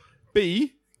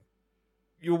 B,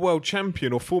 you're a world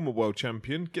champion or former world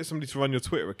champion. Get somebody to run your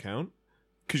Twitter account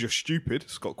because you're stupid,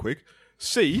 Scott Quigg.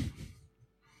 C,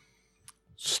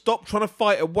 stop trying to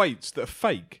fight at weights that are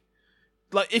fake.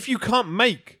 Like, if you can't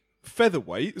make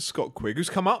featherweight, Scott Quigg, who's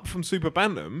come up from super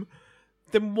bantam,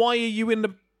 then why are you in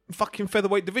the fucking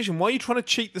featherweight division? Why are you trying to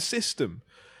cheat the system?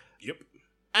 Yep.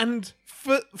 And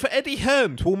for Eddie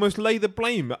Hearn to almost lay the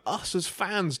blame at us as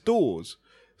fans' doors,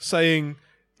 saying,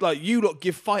 like, you lot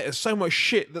give fighters so much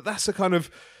shit that's the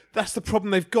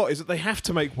problem they've got, is that they have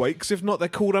to make weight, because if not, they're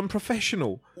called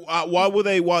unprofessional. Why were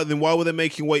they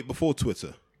making weight before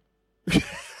Twitter?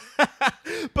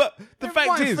 But the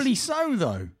fact is, rightfully so,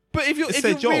 though. but if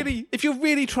you're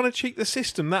really trying to cheat the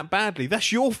system that badly,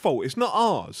 that's your fault. It's not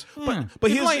ours. Yeah.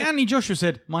 But If, here's like Anthony Joshua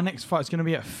said, my next fight's going to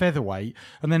be at featherweight,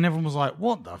 and then everyone was like,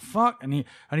 "What the fuck?" And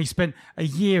he spent a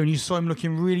year, and you saw him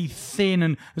looking really thin,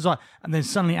 and it was like, and then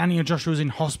suddenly Anthony Joshua was in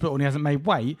hospital and he hasn't made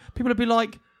weight. People would be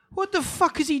like, "What the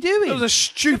fuck is he doing?" That was a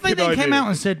stupid If they then came idea. out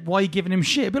and said, "Why are you giving him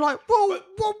shit?" It'd be like, "Well,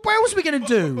 what else are we going to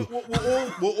do?"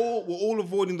 We're all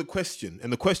avoiding the question,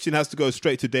 and the question has to go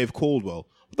straight to Dave Caldwell.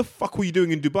 What the fuck were you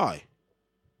doing in Dubai?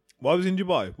 Why was he in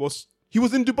Dubai? He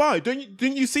was in Dubai.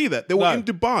 Didn't you see that? They were No. in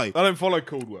Dubai. I don't follow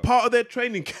Caldwell. Part of their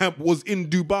training camp was in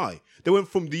Dubai. They went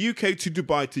from the UK to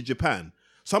Dubai to Japan.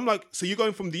 So I'm like, so you're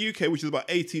going from the UK, which is about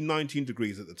 18, 19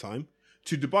 degrees at the time,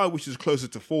 to Dubai, which is closer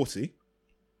to 40.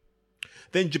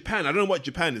 Then Japan, I don't know what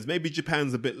Japan is. Maybe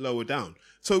Japan's a bit lower down.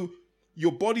 So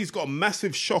your body's got a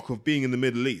massive shock of being in the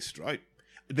Middle East, right?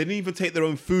 They didn't even take their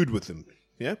own food with them.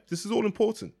 Yeah? This is all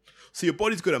important. So your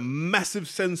body's got a massive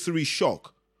sensory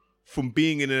shock from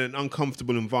being in an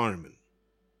uncomfortable environment.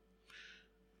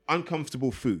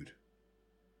 Uncomfortable food.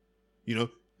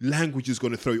 Language is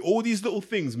going to throw you. All these little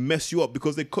things mess you up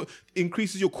because they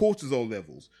increases your cortisol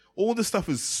levels. All this stuff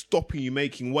is stopping you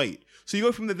making weight. So you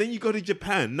go from there, then you go to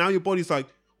Japan. Now your body's like,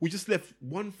 we just left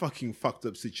one fucking fucked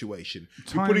up situation.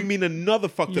 You're putting me in another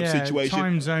fucked up situation.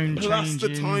 Time zone plus the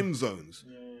changing. time zones.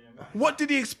 What did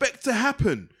he expect to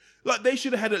happen? Like, they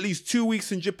should have had at least 2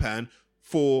 weeks in Japan,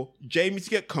 for Jamie to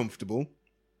get comfortable,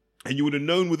 and you would have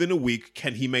known within a week,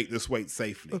 can he make this weight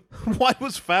safely? Why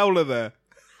was Fowler there?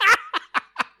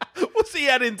 What's he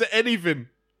adding to anything?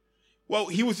 Well,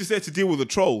 he was just there to deal with the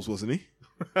trolls, wasn't he?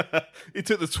 He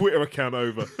took the Twitter account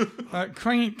over.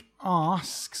 Craig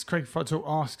Fight Talk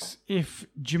asks, if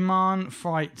Jaman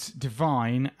fights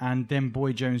Divine and then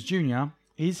Boy Jones Jr.,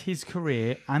 is his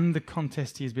career and the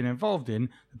contest he has been involved in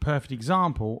the perfect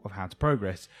example of how to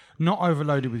progress, not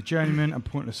overloaded with journeyman and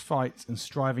pointless fights and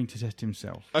striving to test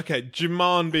himself? Okay,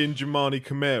 Jaman being Jamani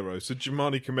Camaro. So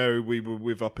Jamani Camaro we were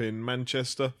with up in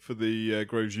Manchester for the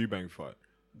Groves Eubank fight.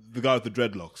 The guy with the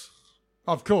dreadlocks.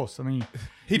 Of course, I mean,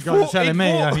 He'd you guys are fought- telling he'd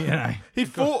me, fought- you know. He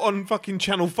fought on fucking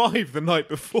Channel 5 the night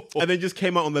before. And then just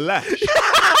came out on the lash.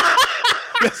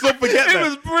 Let's not forget It that.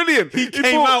 was brilliant. He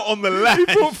came out on the lash. He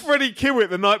fought Freddie Kiwitt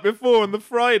the night before on the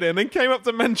Friday and then came up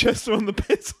to Manchester on the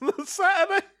piss on the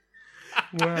Saturday.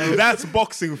 Well, That's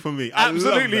boxing for me. I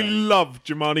Absolutely love love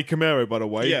Jamani Camaro, by the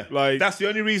way. that. Yeah, Like, that's the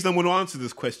only reason I'm going to answer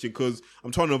this question, because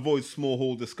I'm trying to avoid small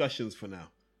hall discussions for now.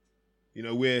 You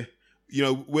know, we're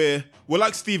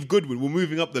like Steve Goodwin. We're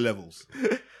moving up the levels.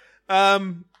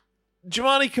 Jamani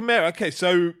Camaro. Okay,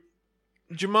 so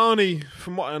Jamani,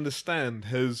 from what I understand,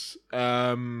 has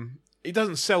he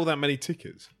doesn't sell that many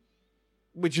tickets,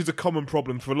 which is a common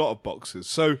problem for a lot of boxers.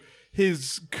 So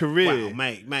his career, Wow,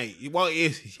 mate. Well, it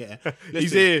is, yeah. he's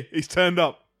Listen, here, he's turned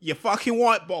up. your fucking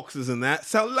white boxers and that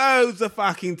sell loads of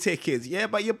fucking tickets, yeah,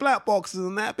 but your black boxers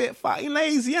and that a bit fucking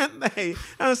lazy, aren't they?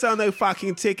 Don't sell no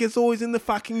fucking tickets, always in the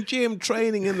fucking gym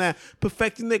training and that,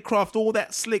 perfecting their craft, all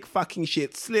that slick fucking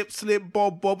shit. Slip,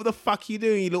 bob, what the fuck you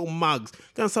doing, you little mugs?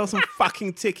 Go and sell some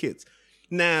fucking tickets.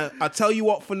 Now, I tell you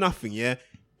what for nothing, yeah?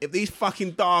 If these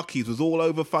fucking darkies was all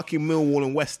over fucking Millwall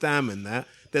and West Ham and that,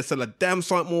 they'd sell a damn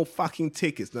sight more fucking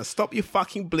tickets. Now stop your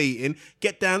fucking bleating,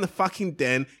 get down the fucking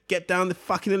den, get down the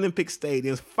fucking Olympic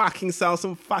stadiums, fucking sell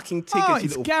some fucking tickets, oh, you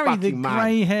it's little Gary, the fucking man.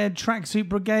 grey-haired tracksuit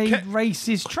brigade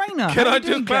racist trainer. Can How I you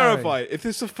doing, just Gary? clarify? If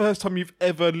this is the first time you've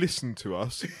ever listened to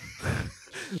us,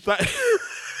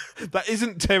 that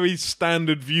isn't Terry's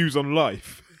standard views on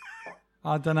life.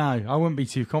 I don't know. I wouldn't be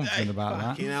too confident about that.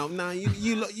 Fucking hell, no,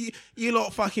 you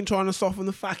lot fucking trying to soften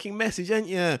the fucking message, ain't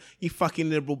you? You fucking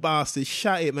liberal bastards.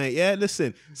 Shut it, mate, yeah?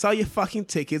 Listen, sell your fucking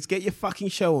tickets, get your fucking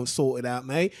show on sorted out,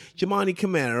 mate. Jamani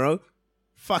Camaro,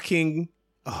 fucking...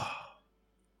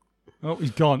 Oh,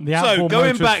 he's gone. The So, outboard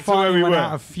going motor back to where finally we went were.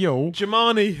 out of fuel.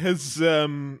 Jamani has,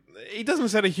 he doesn't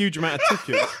sell a huge amount of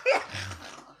tickets.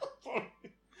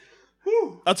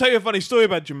 I'll tell you a funny story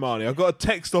about Jamani. I got a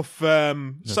text off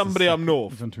somebody up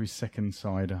north. He's onto his second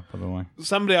cider, by the way.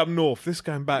 Somebody up north, this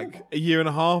going back a year and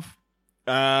a half,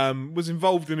 was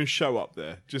involved in a show up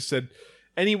there. Just said,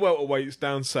 any welterweights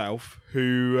down south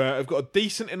who have got a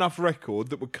decent enough record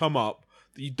that would come up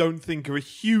that you don't think are a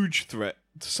huge threat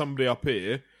to somebody up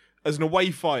here, as an away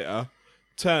fighter,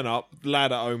 turn up,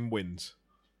 lad at home wins.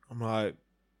 I'm like,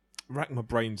 rack my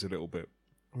brains a little bit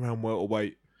around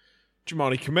welterweight.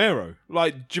 Jamani Camaro.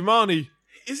 Like, Jamani...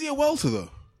 Is he a welter, though?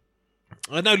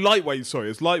 I know lightweight, sorry,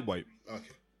 it's lightweight. Okay.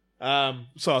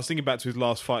 So I was thinking back to his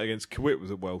last fight against Kiwitt was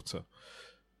at welter.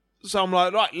 So I'm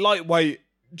like, right, lightweight.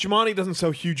 Jamani doesn't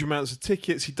sell huge amounts of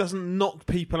tickets. He doesn't knock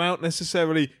people out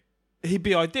necessarily. He'd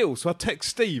be ideal. So I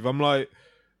text Steve. I'm like,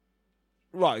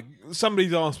 right,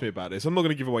 somebody's asked me about this. I'm not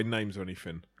going to give away names or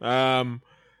anything. Oh,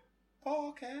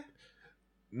 okay.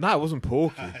 No, it wasn't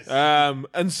Porky.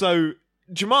 And so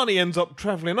Jamani ends up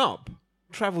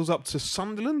travels up to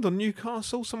Sunderland or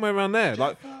Newcastle, somewhere around there.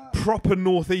 Like, proper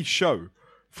northeast show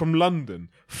from London.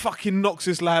 Fucking knocks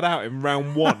this lad out in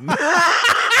round one.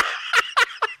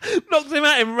 Knocks him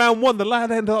out in round one. The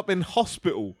lad ended up in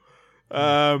hospital.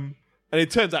 And it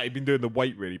turns out he'd been doing the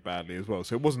weight really badly as well.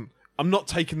 So it wasn't... I'm not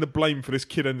taking the blame for this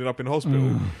kid ending up in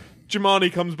hospital.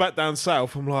 Jamani comes back down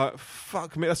south. I'm like,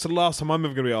 fuck me, that's the last time I'm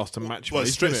ever going to be asked to match Well,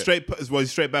 mate,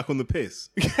 straight back on the piss.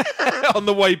 on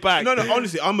the way back. No,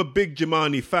 honestly, I'm a big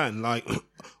Jamani fan. Like,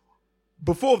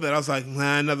 before that, I was like,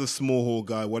 nah, another small hall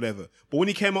guy, whatever. But when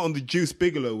he came out on the Juice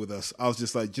Bigelow with us, I was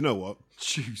just like, do you know what?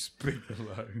 Juice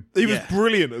Bigelow. He was Yeah.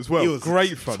 brilliant as well. He was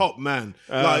Great fun. top man.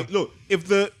 Like, look,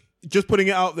 just putting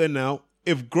it out there now,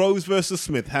 if Groves versus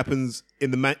Smith happens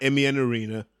in the MEN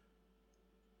Arena,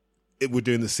 we're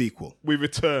doing the sequel. We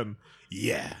return.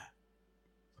 Yeah.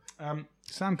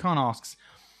 Sam Khan asks,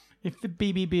 if the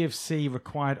BBBFC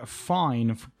required a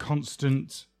fine for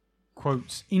constant,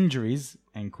 quotes, injuries,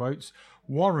 end quotes,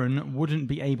 Warren wouldn't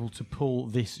be able to pull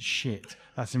this shit.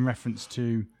 That's in reference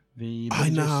to the I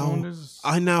Billy Joe now Saunders.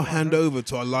 hand over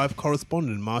to our live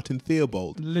correspondent, Martin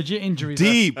Theobald. Legit injuries.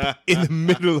 Deep in the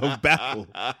middle of battle.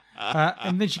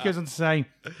 And then she goes on to say,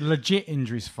 legit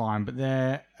injuries fine, but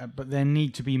there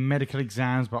need to be medical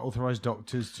exams by authorised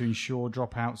doctors to ensure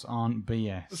dropouts aren't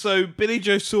BS. So Billy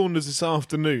Joe Saunders this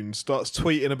afternoon starts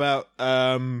tweeting about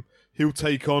he'll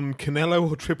take on Canelo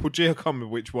or Triple G. I can't remember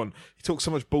which one. He talks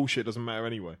so much bullshit, doesn't matter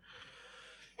anyway.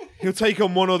 He'll take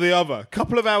on one or the other. A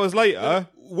couple of hours later...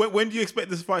 When do you expect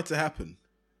this fight to happen?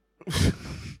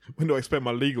 When do I expect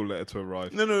my legal letter to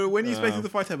arrive? No. When are you expecting the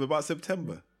fight to happen? About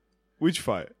September? Which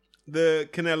fight? The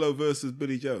Canelo versus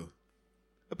Billy Joe.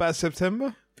 About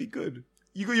September? Be good.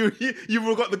 You've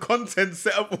all got the content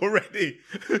set up already.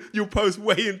 Your post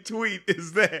weigh-in tweet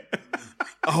is there.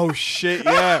 Oh, shit,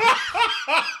 yeah.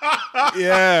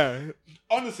 Yeah.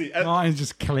 Honestly, Martin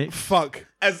just clicked. Fuck.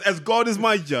 as God is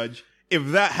my judge, if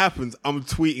that happens, I'm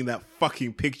tweeting that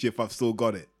fucking picture if I've still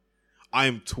got it. I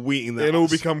am tweeting that. It'll all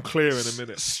become clear in a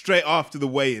minute. Straight after the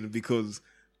weigh-in because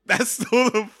that's still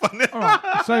the fun. All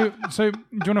right. So do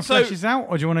you want to flesh this out,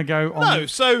 or do you want to go on? No,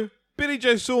 so Billy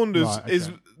Joe Saunders Right, okay.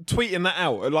 is tweeting that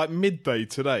out at like midday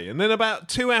today, and then about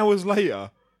 2 hours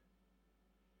later,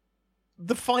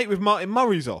 the fight with Martin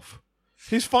Murray's off.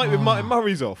 His fight with Martin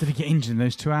Murray's off. Did he get injured in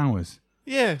those 2 hours?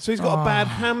 Yeah, so he's got a bad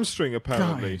hamstring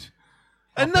apparently. God.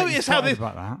 And I bet notice you how started this.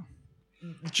 about that.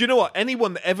 Do you know what?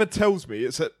 Anyone that ever tells me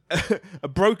it's a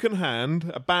broken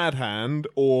hand, a bad hand,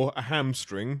 or a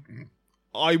hamstring,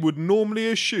 I would normally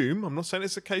assume, I'm not saying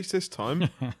it's the case this time,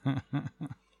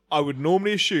 I would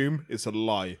normally assume it's a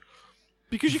lie.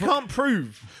 Because you can't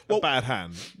prove a bad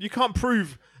hand. You can't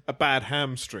prove a bad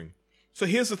hamstring. So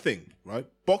here's the thing, right?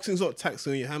 Boxing's not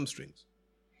taxing on your hamstrings.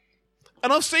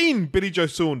 And I've seen Billy Joe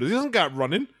Saunders. He doesn't go out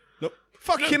running. Nope.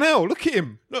 Fucking hell, look at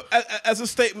him. No, as a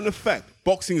statement of fact,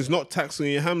 boxing is not taxing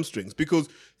on your hamstrings because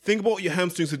think about what your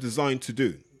hamstrings are designed to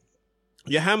do.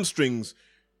 Your hamstrings,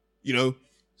 you know...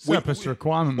 Surplus to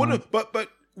requirement. Well, no, Mike. but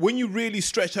when you really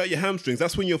stretch out your hamstrings,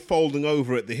 that's when you're folding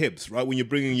over at the hips, right? When you're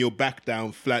bringing your back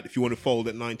down flat, if you want to fold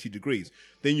at 90 degrees,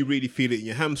 then you really feel it in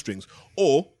your hamstrings.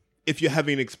 Or if you're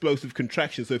having an explosive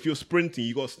contraction, so if you're sprinting,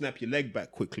 you got to snap your leg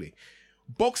back quickly.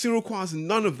 Boxing requires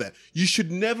none of that. You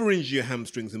should never injure your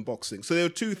hamstrings in boxing. So there are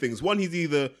two things. One, he's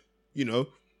either, you know,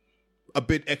 a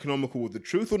bit economical with the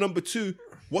truth, or number two,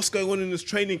 what's going on in this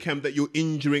training camp that you're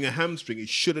injuring a hamstring? It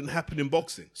shouldn't happen in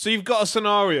boxing. So you've got a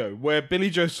scenario where Billy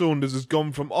Joe Saunders has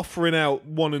gone from offering out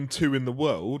 1 and 2 in the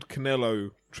world,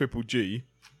 Canelo, Triple G,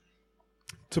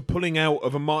 to pulling out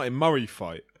of a Martin Murray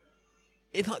fight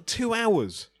in like 2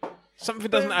 hours.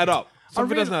 Something doesn't add up.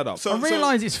 Something doesn't add up. So- I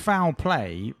realise it's foul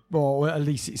play, or at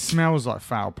least it smells like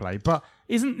foul play, but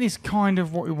isn't this kind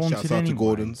of what we wanted Shouts out anyway? to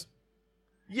Gordon's.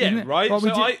 yeah, isn't it? right? Well, we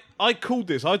so did- I called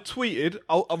this. I tweeted.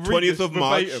 I'll read 20th this of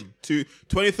March verbatim. to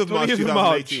 20th of March 20th of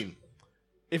 2018.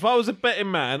 If I was a betting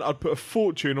man, I'd put a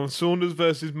fortune on Saunders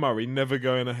versus Murray never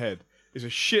going ahead. It's a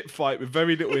shit fight with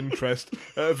very little interest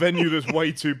at a venue that's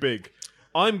way too big.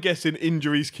 I'm guessing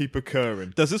injuries keep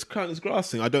occurring. Does this count as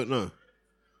grassing? I don't know.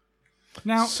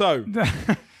 Now, So,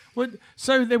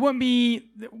 so there won't be.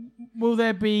 Will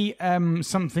there be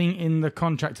something in the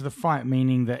contract of the fight,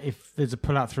 meaning that if there's a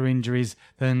pull-out through injuries,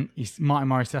 then Martin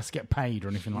Morris has to get paid or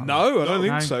anything like that? no, I don't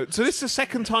think No. so. So this is the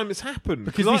second time it's happened.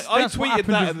 Because Because I that's what tweeted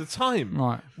happened that at with- the time.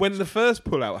 Right. When the first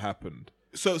pullout happened.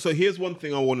 So here's one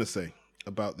thing I want to say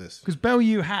about this. Because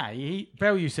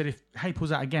Bellew said if Hay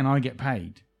pulls out again, I get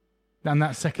paid. And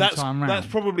that second time round. That's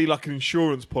probably like an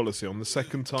insurance policy on the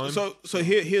second time. So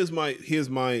here's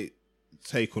my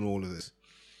take on all of this.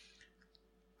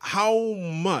 How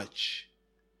much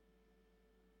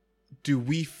do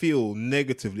we feel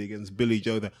negatively against Billy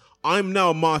Joe that I'm now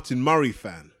a Martin Murray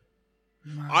fan?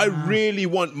 I really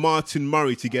want Martin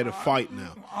Murray to get a fight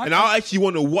now. And I actually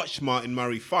want to watch Martin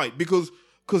Murray fight because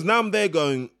now I'm there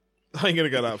going, I ain't going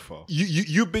to go that far.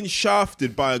 you've been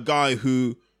shafted by a guy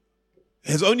who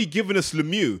has only given us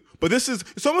Lemieux. But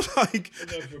it's almost like,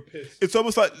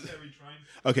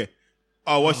 okay.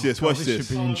 Oh, watch this. This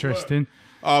should be interesting.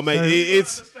 Oh, mate,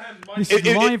 it's... This is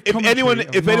live If commentary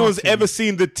of anyone's Martin. ever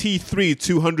seen the T3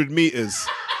 200 meters,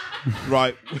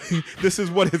 right, this is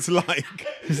what it's like.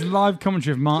 This is live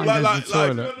commentary of Martin goes to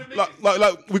the toilet.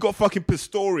 Like we got fucking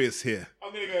Pistorius here.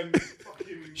 I'm going to go and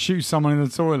fucking... Shoot someone in the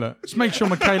toilet. Just make sure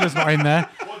Michaela's not in there.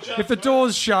 If the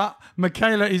door's shut,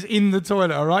 Michaela is in the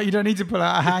toilet, all right? You don't need to pull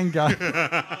out a handgun.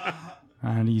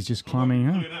 And he's just climbing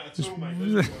up. Just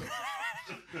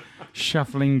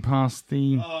shuffling past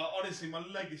the honestly, my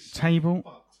leg is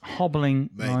table, hobbling.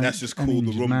 Mate, like that's just an cooled the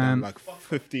injured room man. down like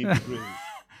 15 degrees.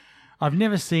 I've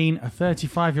never seen a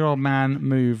 35-year-old man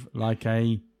move like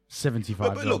a But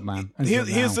 75-year-old look, man.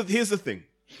 here's the thing.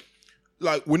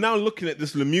 like we're now looking at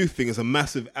this Lemieux thing as a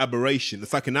massive aberration.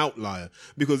 It's like an outlier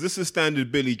because this is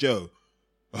standard Billy Joe.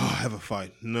 Oh, have a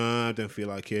fight? Nah, I don't feel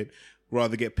like it.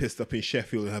 Rather get pissed up in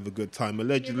Sheffield and have a good time.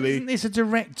 Allegedly, Isn't this a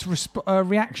direct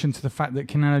reaction to the fact that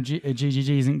Canelo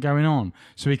GGG isn't going on,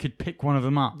 so he could pick one of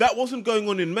them up? that wasn't going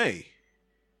on in May.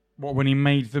 What, when he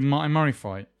made the Martin Murray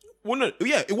fight? Well, no,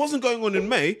 yeah, it wasn't going on in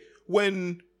May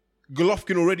when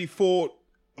Golovkin already fought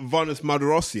Vanes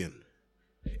Martirosyan.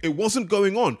 It wasn't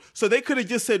going on. So they could have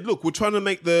just said, look, we're trying to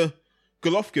make the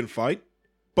Golovkin fight,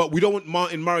 but we don't want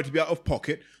Martin Murray to be out of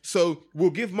pocket. So we'll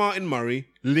give Martin Murray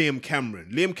Liam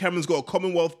Cameron. Liam Cameron's got a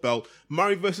Commonwealth belt.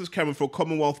 Murray versus Cameron for a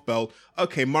Commonwealth belt.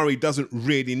 Okay, Murray doesn't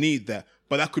really need that,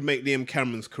 but that could make Liam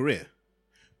Cameron's career.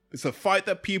 It's a fight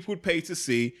that people would pay to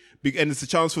see, and it's a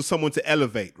chance for someone to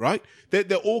elevate, right? There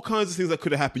are all kinds of things that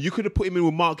could have happened. You could have put him in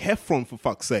with Mark Heffron, for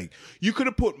fuck's sake. You could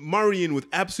have put Murray in with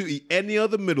absolutely any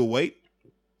other middleweight,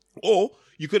 or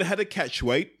you could have had a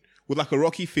catchweight with like a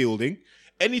Rocky Fielding.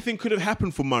 Anything could have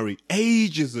happened for Murray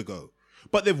ages ago.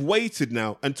 But they've waited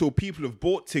now until people have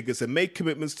bought tickets and made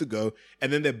commitments to go,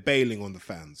 and then they're bailing on the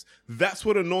fans. That's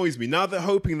what annoys me. Now they're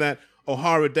hoping that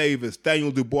O'Hara Davis,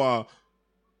 Daniel Dubois,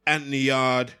 Anthony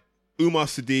Yard, Umar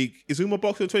Sadiq, is Umar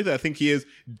boxing on 23? I think he is.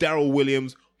 Daryl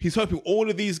Williams. He's hoping all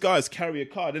of these guys carry a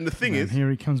card. And the thing is... Here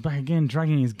he comes back again,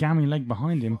 dragging his gammy leg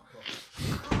behind him.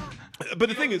 But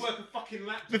the thing is...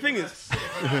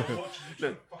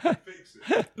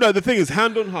 No, the thing is,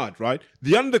 hand on heart, right?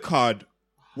 The undercard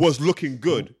was looking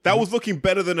good. That was looking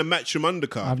better than a Matchroom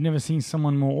undercard. I've never seen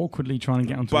someone more awkwardly trying to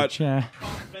get onto a chair.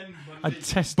 A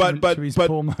testament to his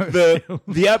poor motor.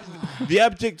 The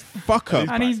abject fuck up.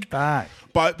 And he's back.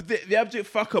 But the abject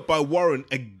fuck up by Warren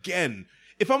again.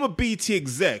 If I'm a BT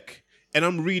exec and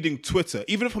I'm reading Twitter,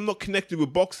 even if I'm not connected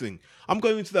with boxing, I'm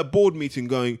going into that board meeting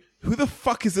going, who the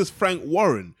fuck is this Frank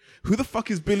Warren? Who the fuck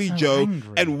is Billy Joe?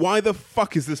 angry. And why the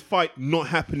fuck is this fight not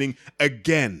happening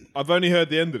again? I've only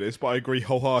heard the end of this, but I agree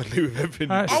wholeheartedly with everything.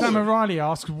 Sam O'Reilly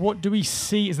asks, what do we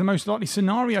see as the most likely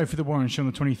scenario for the Warren show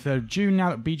on the 23rd of June now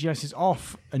that BGS is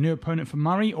off? A new opponent for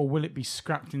Murray, or will it be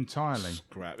scrapped entirely?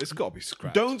 Scrap. It's got to be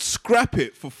scrapped. Don't scrap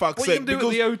it, for fuck's What are you sake. going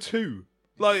to do at the O2?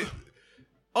 Like,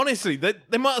 honestly,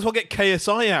 they might as well get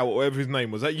KSI out, or whatever his name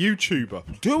was, that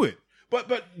YouTuber. Do it.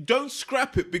 But don't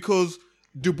scrap it because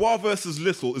Dubois versus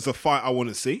Little is a fight I want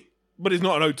to see. But it's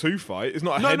not an O2 fight. It's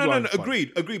not a No, headline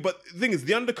fight. Agreed. But the thing is,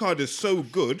 the undercard is so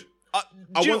good. I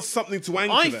do you- want something to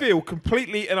anchor I that. feel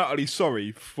completely and utterly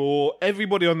sorry for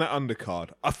everybody on that undercard.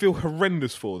 I feel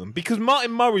horrendous for them because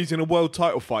Martin Murray's in a world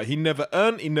title fight. He never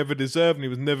earned, he never deserved, and he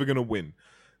was never going to win.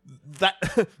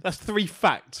 That's 3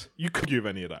 facts. You could give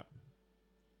any of that.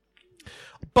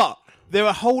 But there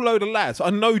are a whole load of lads. I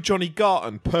know Johnny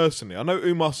Garton personally. I know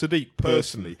Umar Sadiq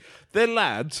personally. They're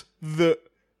lads that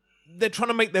they're trying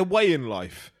to make their way in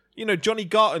life. You know, Johnny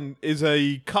Garton is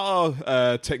a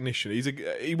car technician.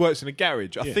 He works in a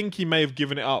garage. I think he may have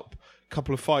given it up a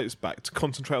couple of fights back to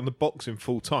concentrate on the boxing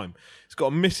full time. He's got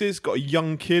a missus, got a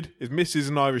young kid. His missus is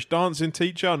an Irish dancing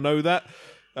teacher. I know that.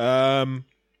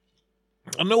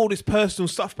 I know all this personal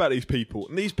stuff about these people.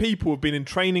 And these people have been in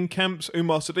training camps.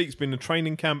 Umar Sadiq's been in a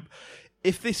training camp.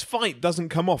 If this fight doesn't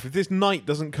come off, if this night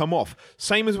doesn't come off,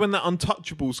 same as when that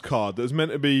Untouchables card that was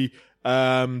meant to be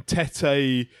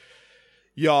Tete,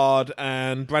 Yard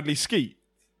and Bradley Skeet,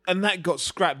 and that got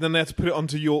scrapped, then they had to put it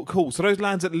onto York Hall. So those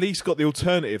lads at least got the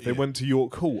alternative. They went to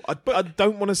York Hall. I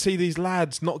don't want to see these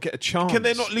lads not get a chance. Can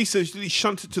they not at least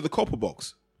shunt it to the copper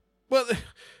box? Well,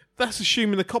 that's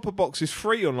assuming the copper box is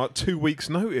free on like 2 weeks'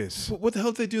 notice. What the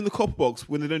hell do they do in the copper box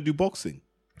when they don't do boxing?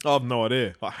 I have no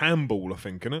idea. Like handball, I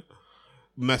think, innit?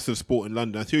 Massive sport in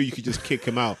London. I feel you could just kick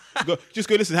him out. Just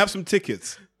go listen, have some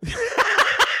tickets.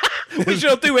 Which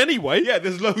I'll do anyway. Yeah,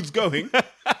 there's loads going.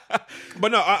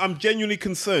 But no, I'm genuinely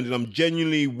concerned and I'm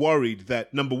genuinely worried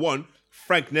that, number one,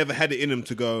 Frank never had it in him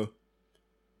to go,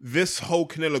 this whole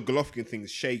Canelo Golovkin thing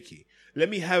is shaky. Let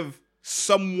me have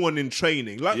someone in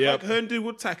training, like Hearn did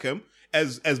with Takam,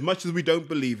 as much as we don't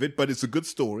believe it, but it's a good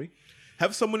story.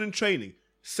 Have someone in training.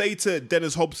 Say to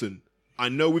Dennis Hobson, I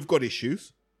know we've got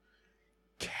issues.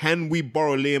 Can we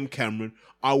borrow Liam Cameron?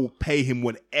 I will pay him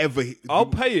whatever. I'll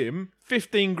pay him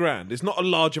 15 grand. It's not a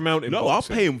large amount in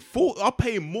boxing. I'll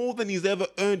pay him more than he's ever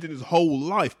earned in his whole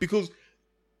life because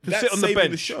that's sit on the saving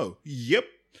bench. the show. Yep.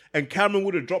 And Cameron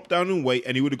would have dropped down in weight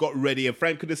and he would have got ready. And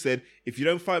Frank could have said, if you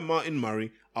don't fight Martin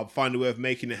Murray, I'll find a way of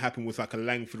making it happen with like a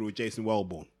Langford or a Jason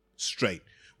Wellborn. Straight.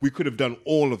 We could have done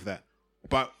all of that.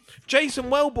 But Jason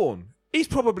Wellborn, he's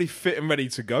probably fit and ready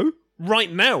to go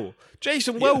right now.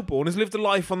 Jason Wellborn has lived a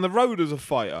life on the road as a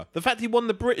fighter. The fact he won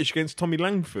the British against Tommy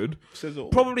Langford says it all.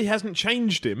 probably hasn't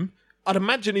changed him. I'd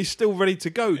imagine he's still ready to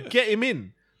go. Get him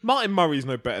in. Martin Murray's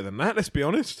no better than that, let's be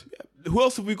honest. Who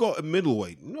else have we got at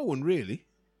middleweight? No one really.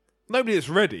 Nobody that's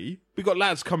ready. We got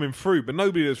lads coming through, but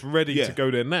nobody that's ready Yeah. to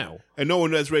go there now. And no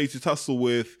one that's ready to tussle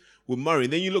with Murray.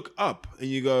 And then you look up and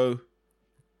you go,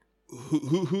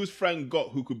 who's Frank got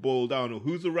who could boil down, or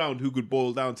who's around who could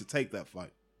boil down to take that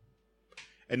fight?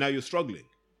 And now you're struggling.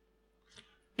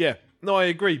 Yeah, no, I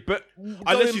agree. But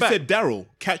Unless you said Daryl,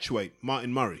 catchweight,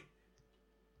 Martin Murray.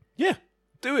 yeah,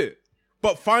 do it.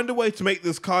 But find a way to make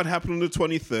this card happen on the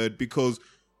 23rd, because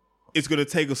it's going to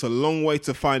take us a long way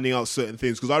to finding out certain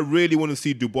things, because I really want to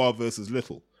see Dubois versus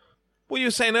Little. What you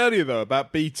were saying earlier, though,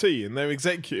 about BT and their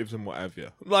executives and what have you.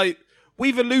 Like,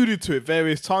 we've alluded to it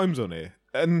various times on here,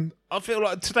 and I feel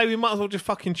like today we might as well just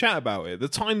fucking chat about it. The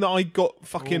time that I got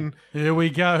fucking... Here we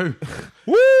go.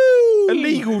 Woo! A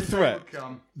legal threat.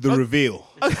 The reveal.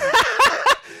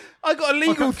 I got a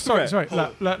legal threat. Sorry.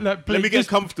 Look, Let me get just-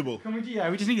 comfortable. Can we,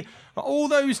 we just need all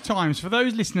those times for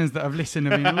those listeners that have listened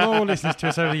and been loyal listeners to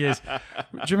us over the years.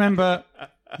 Do you remember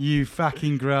you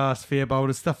fucking grass,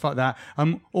 Theobald, stuff like that?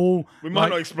 All We might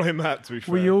not explain that, to be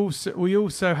fair. we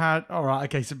also had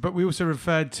but we also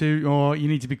referred to, or you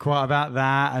need to be quiet about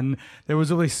that, and there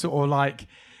was all this sort of like,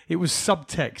 it was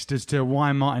subtext as to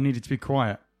why Martin needed to be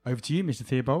quiet. Over to you, Mr.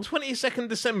 Theobald. 22nd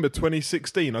December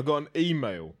 2016, I got an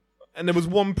email, and there was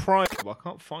one prior. I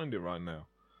can't find it right now.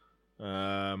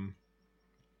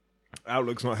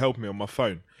 Outlook's not helping me on my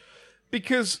phone,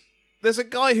 because there's a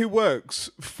guy who works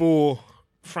for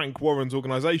Frank Warren's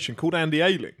organisation called Andy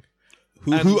Ayling.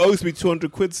 Who owes me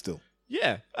 200 quid still?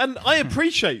 Yeah, and I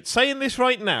appreciate saying this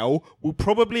right now will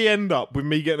probably end up with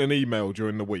me getting an email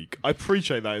during the week. I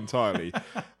appreciate that entirely.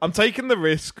 I'm taking the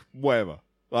risk, whatever.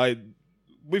 Like,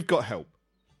 we've got help.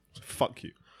 So fuck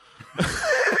you.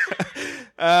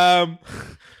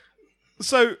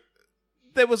 So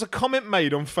there was a comment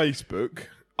made on Facebook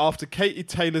after Katie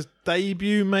Taylor's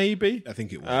debut, maybe. I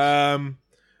think it was.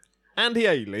 Andy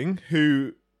Ayling,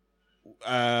 who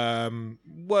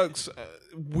works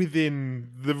within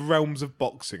the realms of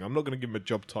boxing. I'm not going to give him a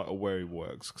job title where he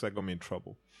works, because that got me in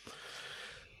trouble.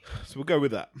 So we'll go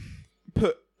with that.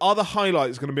 Are the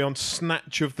highlights going to be on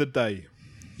Snatch of the Day?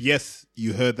 Yes,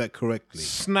 you heard that correctly.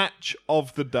 Snatch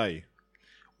of the Day.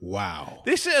 Wow.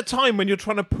 This is a time when you're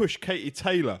trying to push Katie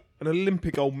Taylor, an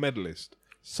Olympic gold medalist,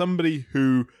 somebody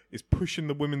who is pushing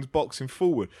the women's boxing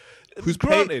forward. Who's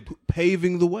granted,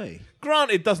 paving the way?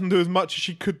 Granted, doesn't do as much as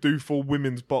she could do for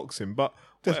women's boxing, but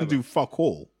Doesn't whatever. do fuck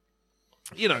all.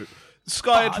 You know,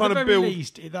 Sky are trying to build.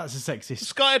 Least, that's a sexist.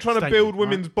 Sky are trying to statement, build right?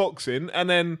 women's boxing, and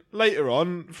then later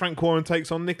on, Frank Warren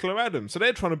takes on Nicola Adams. So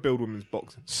they're trying to build women's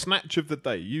boxing. Snatch of the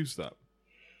Day, use that.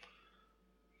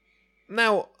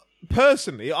 Now,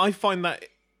 personally, I find that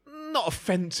not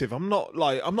offensive. I'm not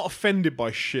offended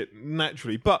by shit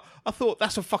naturally, but I thought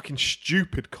that's a fucking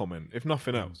stupid comment, if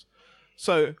nothing else.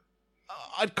 So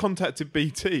I'd contacted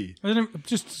BT. I don't know,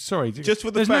 just for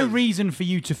the there's fans. no reason for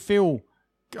you to feel.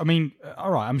 I mean,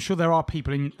 all right, I'm sure there are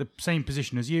people in the same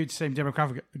position as you, the same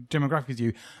demographic as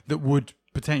you, that would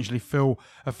potentially feel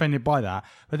offended by that.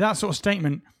 But that sort of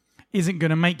statement isn't going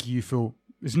to make you feel.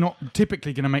 It's not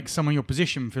typically going to make someone in your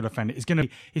position feel offended.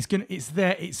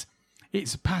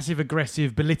 It's passive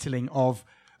aggressive belittling of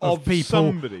people,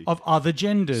 somebody. of other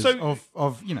genders, So,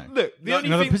 of you know, Look,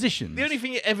 in other positions. The only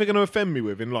thing you're ever going to offend me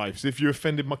with in life is if you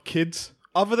offended my kids.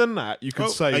 Other than that, you could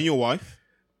say And your wife?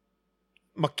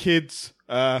 my kids.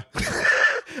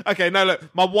 Okay, no,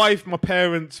 look, my wife, my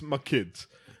parents, my kids.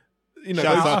 You know,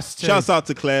 Shouts out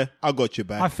to Claire. I got your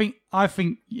back. I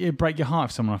think it'd break your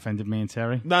heart if someone offended me and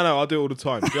Terry. No, I do it all the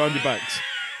time behind your backs.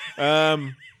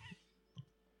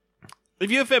 If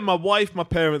you offend my wife, my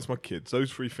parents, my kids,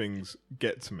 those three things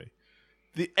get to me.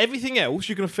 Everything else,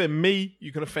 you can offend me,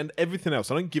 you can offend everything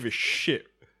else. I don't give a shit.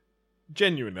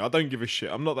 Genuinely, I don't give a shit.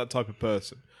 I'm not that type of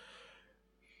person.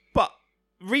 But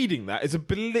reading that is a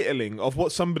belittling of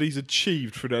what somebody's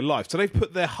achieved through their life. So they've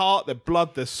put their heart, their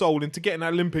blood, their soul into getting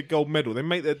that Olympic gold medal. They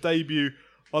make their debut.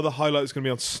 Oh, the highlight's going to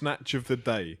be on Snatch of the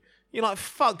Day. You're like,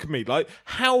 fuck me. Like,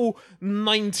 how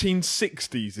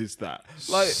 1960s is that?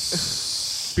 Like,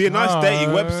 Be a nice dating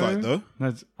website, though.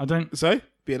 I don't. say?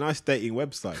 Be a nice dating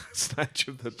website. Snatch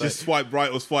of the Day. Just swipe right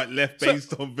or swipe left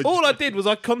based on All I did was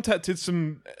I contacted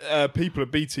some people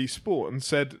at BT Sport and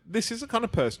said, this is the kind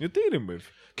of person you're dealing with.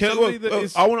 Somebody that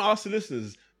is I want to ask the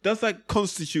listeners, does that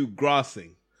constitute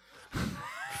grassing?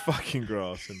 fucking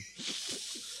grassing.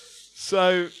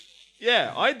 So,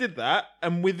 yeah, I did that,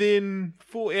 and within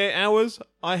 48 hours,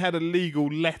 I had a legal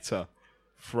letter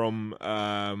from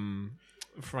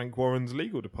Frank Warren's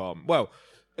legal department. Well,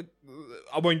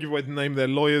 I won't give away the name of their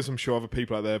lawyers. I'm sure other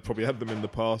people out there probably had them in the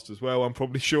past as well. I'm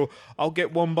probably sure I'll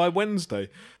get one by Wednesday.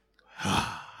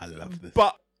 I love this.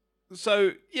 But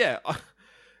so yeah,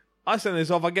 I send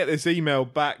this off. I get this email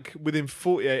back within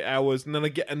 48 hours, and then I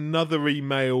get another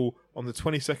email on the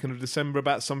 22nd of December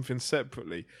about something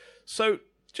separately. So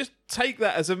just take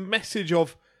that as a message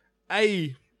of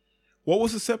what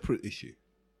was the separate issue?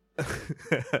 Let's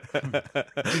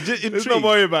not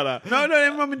worry about that.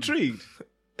 No, I'm intrigued.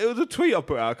 It was a tweet I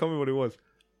put out. I can't remember what it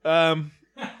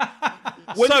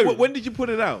was. When did you put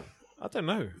it out? I don't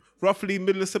know. Roughly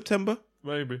middle of September?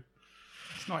 Maybe.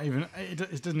 It's not even.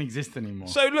 It doesn't exist anymore.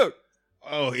 So look,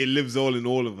 Oh, it lives all in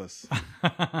all of us.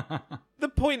 the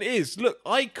point is, look,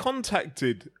 I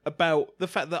contacted about the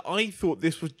fact that I thought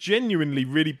this was genuinely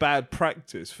really bad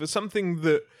practice for something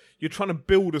that you're trying to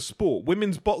build a sport.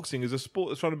 Women's boxing is a sport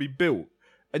that's trying to be built,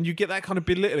 and you get that kind of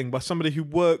belittling by somebody who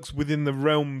works within the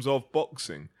realms of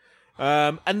boxing.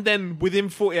 And then within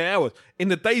 48 hours, in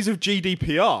the days of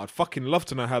GDPR, I'd fucking love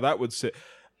to know how that would sit.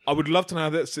 I would love to know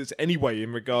how that sits anyway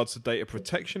in regards to data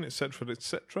protection, etc.,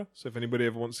 etc. So if anybody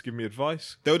ever wants to give me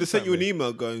advice, They would have sent you an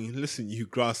email going, listen, you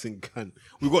grassing cunt,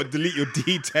 we've got to delete your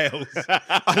details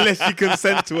unless you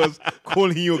consent to us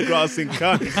calling you a grassing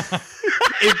cunt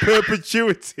in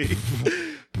perpetuity.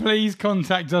 Please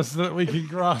contact us so that we can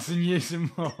grass and use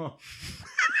some more.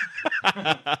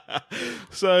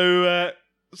 So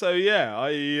yeah,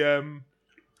 I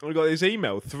got this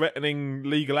email threatening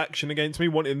legal action against me,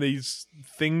 wanting these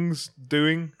things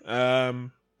doing.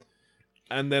 And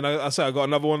then I got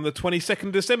another one on the 22nd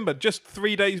of December, just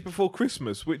 3 days before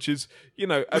Christmas, which is, you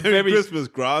know, a Merry Christmas,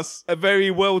 grass. a very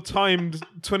well-timed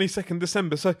 22nd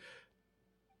December. So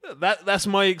that's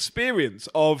my experience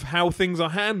of how things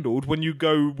are handled when you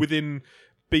go within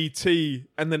BT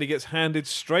and then it gets handed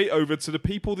straight over to the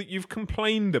people that you've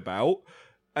complained about,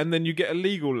 and then you get a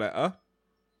legal letter.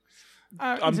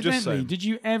 I'm just Incidentally, saying. did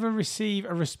you ever receive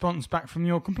a response back from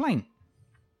your complaint?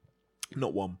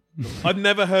 Not one. I've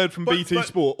never heard from BT but-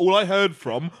 Sport. All I heard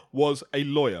from was a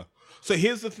lawyer. So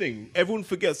here's the thing. Everyone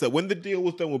forgets that when the deal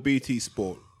was done with BT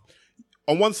Sport,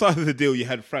 on one side of the deal you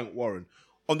had Frank Warren.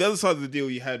 On the other side of the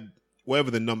deal you had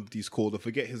whatever the numpty's called, I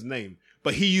forget his name.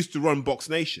 But he used to run Box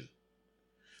Nation.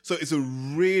 So it's a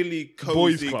really Boys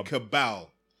cozy club.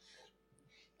 cabal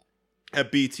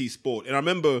at BT Sport. And I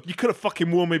remember... You could have fucking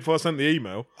warned me before I sent the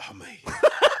email. Oh, mate.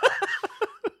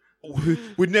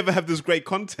 We'd never have this great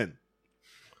content.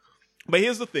 But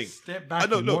here's the thing. Step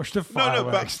back and watch the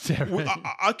fireworks, Terry.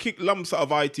 I kick lumps out of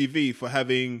ITV for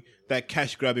having that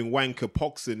cash-grabbing wanker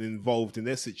Poxon involved in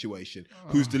their situation,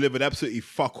 who's delivered absolutely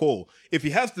fuck all. If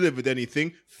he has delivered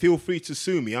anything, feel free to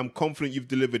sue me. I'm confident you've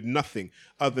delivered nothing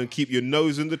other than keep your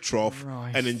nose in the trough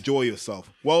and enjoy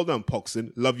yourself. Well done,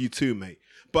 Poxon. Love you too, mate.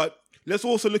 But let's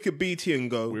also look at BT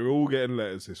and go, We're all getting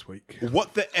letters this week.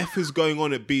 what the F is going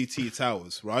on at BT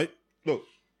Towers, right? Look,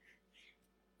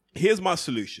 here's my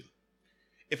solution.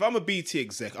 If I'm a BT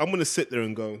exec, I'm going to sit there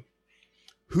and go,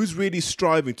 who's really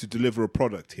striving to deliver a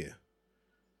product here?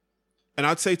 And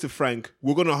I'd say to Frank,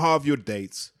 we're going to halve your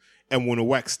dates and we're going to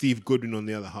whack Steve Goodwin on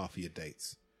the other half of your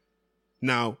dates.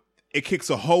 Now, it kicks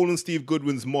a hole in Steve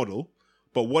Goodwin's model,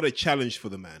 but what a challenge for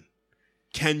the man.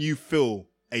 Can you fill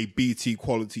a BT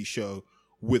quality show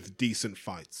with decent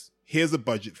fights? Here's a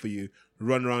budget for you.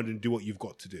 Run around and do what you've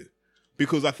got to do.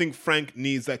 Because I think Frank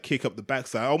needs that kick up the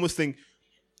backside. I almost think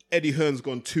Eddie Hearn's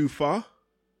gone too far,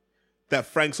 that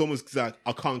Frank's almost like,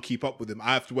 I can't keep up with him.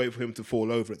 I have to wait for him to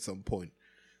fall over at some point.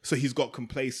 So he's got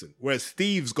complacent. Whereas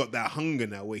Steve's got that hunger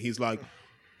now where he's like,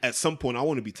 at some point, I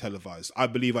want to be televised. I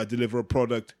believe I deliver a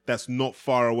product that's not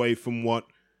far away from what,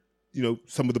 you know,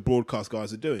 some of the broadcast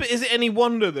guys are doing. But is it any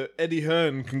wonder that Eddie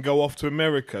Hearn can go off to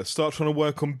America, start trying to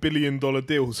work on billion-dollar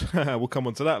deals? We'll come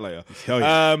on to that later. Hell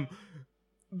yeah.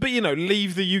 But, you know,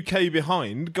 leave the UK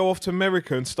behind, go off to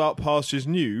America and start Pastures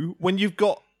New when you've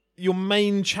got your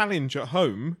main challenge at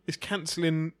home is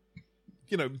cancelling,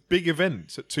 you know, big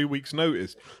events at 2 weeks'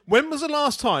 notice. When was the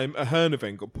last time a Hearn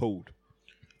event got pulled?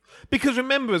 Because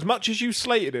remember, as much as you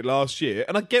slated it last year,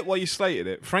 and I get why you slated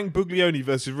it, Frank Buglioni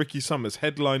versus Ricky Summers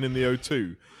headline in the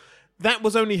O2, that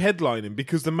was only headlining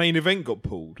because the main event got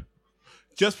pulled.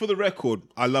 Just for the record,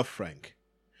 I love Frank.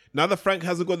 Now that Frank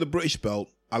hasn't got the British belt,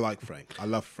 I like Frank. I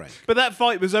love Frank. But that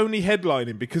fight was only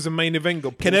headlining because the main event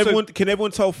got pulled. Can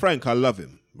everyone tell Frank I love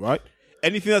him, right?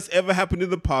 Anything that's ever happened in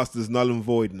the past is null and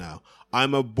void now.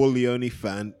 I'm a Buglioni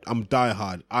fan. I'm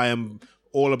diehard. I am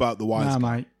all about the wise Nah,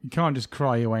 guy. mate. You can't just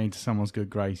cry your way into someone's good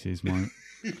graces, mate.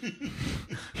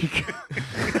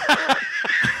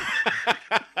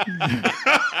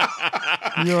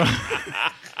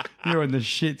 You're in the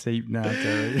shit heap now,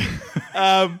 Terry.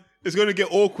 It's going to get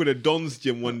awkward at Don's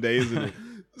gym one day, isn't it?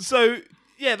 So,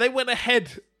 yeah, they went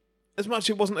ahead as much as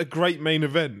it wasn't a great main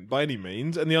event by any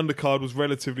means, and the undercard was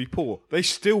relatively poor, they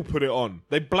still put it on.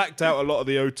 They blacked out a lot of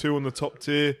the O2 on the top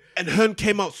tier. And Hearn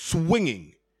came out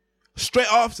swinging.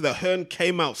 Straight after that, Hearn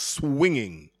came out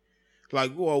swinging.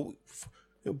 Like, well,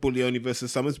 Bullioni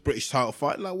versus Summers, British title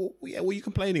fight. Like, well, yeah, what are you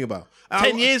complaining about?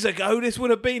 10 years ago, this would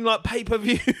have been like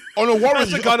pay-per-view. On a Warren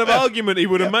That's the kind of argument he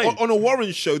would have made. On a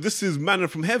Warren show, this is manna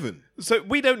from heaven. So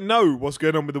we don't know what's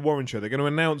going on with the Warren show. They're going to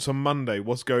announce on Monday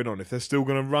what's going on. If they're still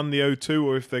going to run the O2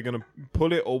 or if they're going to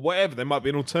pull it or whatever. There might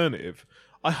be an alternative.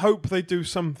 I hope they do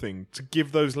something to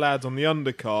give those lads on the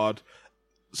undercard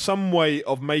some way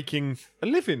of making a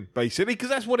living, basically, because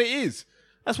that's what it is.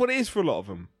 That's what it is for a lot of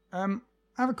them.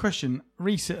 I have a question.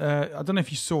 I don't know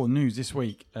if you saw news this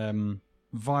week.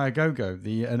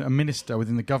 Viagogo, a minister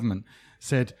within the government,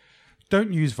 said,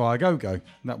 "Don't use Viagogo."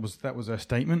 That was her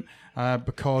statement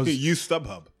because Use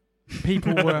StubHub.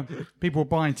 people were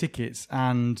buying tickets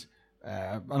and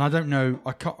I don't know.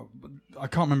 I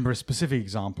can't remember a specific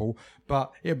example,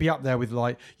 but it'd be up there with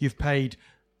like you've paid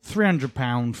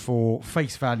 £300 for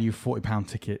face value £40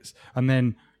 tickets, and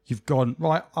then you've gone,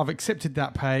 right, I've accepted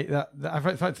that pay.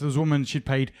 In fact, there was a woman, she'd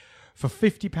paid for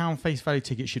 £50 face value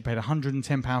tickets, she'd paid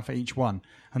 £110 for each one.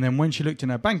 And then when she looked in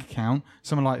her bank account,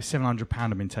 something like £700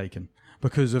 had been taken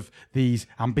because of these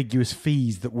ambiguous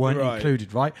fees that weren't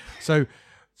included, right? So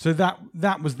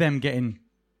that was them getting,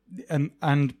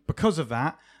 and because of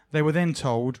that, they were then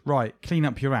told, right, clean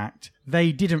up your act.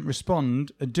 They didn't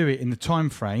respond and do it in the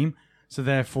time frame, so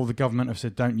therefore the government have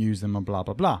said don't use them and blah,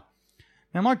 blah, blah.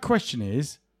 Now my question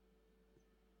is,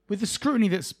 with the scrutiny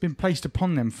that's been placed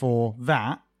upon them for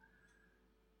that,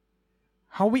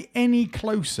 are we any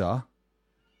closer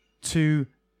to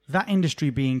that industry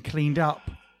being cleaned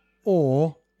up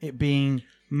or it being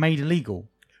made illegal?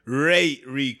 Right,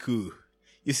 Riku.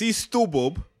 You see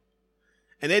Stubub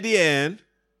and Eddie Hearn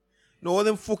and all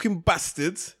them fucking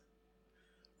bastards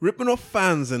ripping off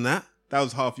fans and that. That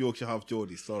was half Yorkshire, half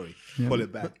Geordie. Sorry. Yeah. Pull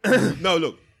it back. No,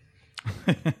 look.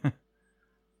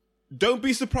 Don't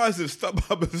be surprised if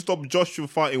StubHub stopped Joshua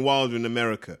fighting Wilder in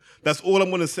America. That's all I'm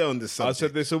going to say on this subject. I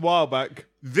said this a while back.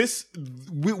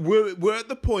 We're at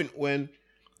the point when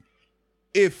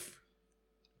if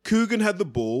Coogan had the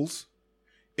balls,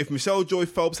 if Michelle Joy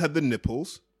Phelps had the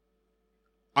nipples,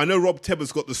 I know Rob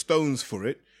Tebber's got the stones for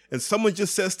it, and someone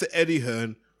just says to Eddie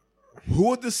Hearn,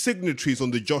 who are the signatories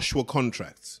on the Joshua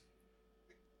contracts?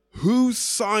 Who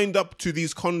signed up to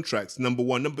these contracts, number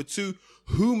one? Number two,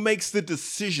 who makes the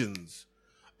decisions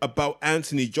about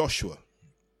Anthony Joshua?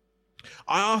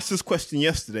 I asked this question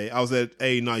yesterday. I was at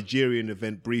a Nigerian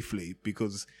event briefly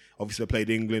because obviously I played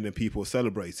England and people were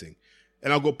celebrating.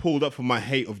 And I got pulled up for my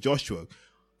hate of Joshua.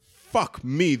 Fuck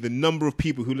me, the number of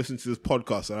people who listen to this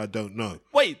podcast that I don't know.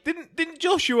 Wait, didn't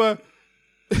Joshua...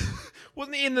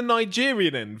 Wasn't he in the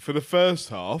Nigerian end for the first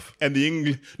half? And the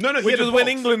England... No, which was when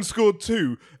England scored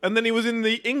 2. And then he was in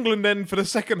the England end for the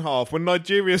second half when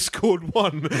Nigeria scored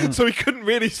 1. So he couldn't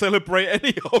really celebrate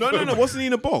any of them. No. Wasn't he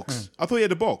in a box? I thought he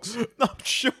had a box. I'm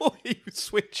sure he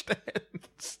switched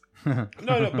ends.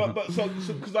 No, but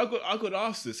because I got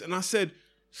asked this, and I said,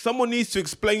 someone needs to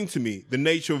explain to me the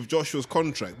nature of Joshua's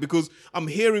contract, because I'm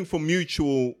hearing from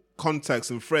mutual contacts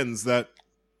and friends that,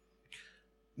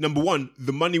 number one,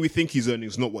 the money we think he's earning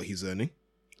is not what he's earning.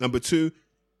 Number two,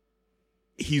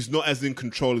 he's not as in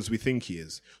control as we think he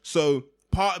is. So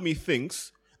part of me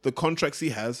thinks the contracts he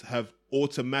has have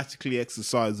automatically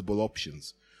exercisable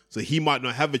options. So he might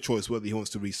not have a choice whether he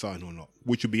wants to re-sign or not,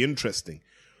 which would be interesting.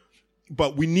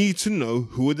 But we need to know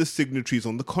who are the signatories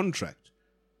on the contract.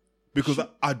 Because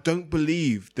I don't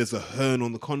believe there's a Hearn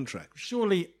on the contract.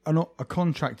 Surely a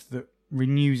contract that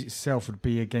renews itself would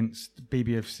be against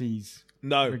BBFC's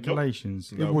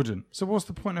regulations. No. It wouldn't. So what's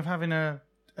the point of having a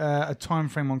time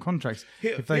frame on contracts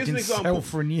if they can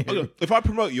self-renew? Look, if I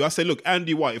promote you, I say, look,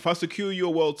 Andy White, if I secure you a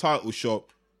world title shot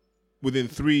within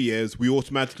 3 years, we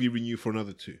automatically renew for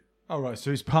another 2. Oh, right.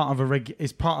 So it's part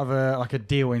of a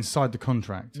deal inside the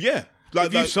contract. Yeah.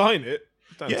 If you sign it,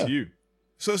 it's down to you.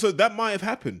 So that might have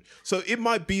happened. So it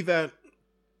might be that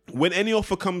when any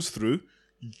offer comes through,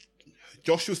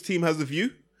 Joshua's team has a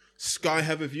view, Sky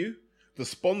have a view, the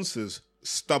sponsors,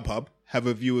 StubHub, have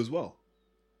a view as well.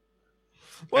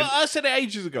 Well, I said it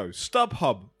ages ago.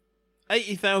 StubHub,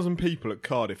 80,000 people at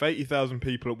Cardiff, 80,000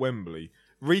 people at Wembley.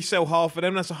 Resell half of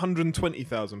them, that's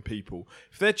 120,000 people.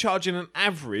 If they're charging an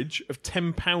average of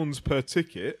 £10 per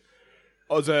ticket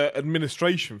as an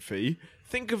administration fee,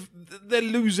 think of they're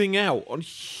losing out on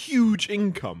huge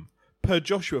income per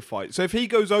Joshua fight. So if he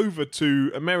goes over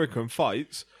to America and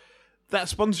fights, that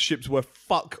sponsorship's worth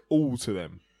fuck all to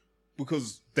them.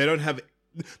 Because they don't have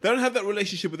They don't have that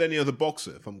relationship with any other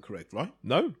boxer, if I'm correct, right?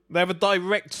 No, they have a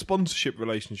direct sponsorship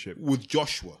relationship. With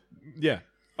Joshua. Yeah,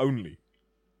 only.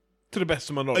 To the best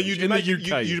of my knowledge. And in the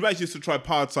UK. You'd imagine this to try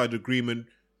part-side agreement,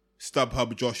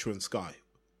 StubHub, Joshua and Sky.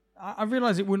 I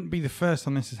realise it wouldn't be the first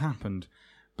time this has happened,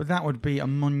 but that would be a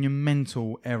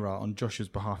monumental error on Joshua's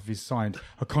behalf if he's signed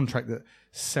a contract that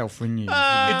self-renews.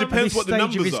 It depends what the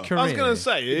numbers are. I was going to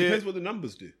say... It depends what the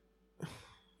numbers do.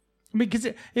 Because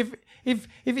if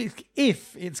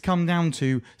it's come down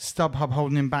to StubHub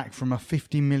holding him back from a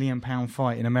 £50 million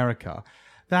fight in America,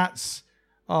 that's,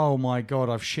 oh my God,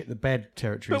 I've shit the bed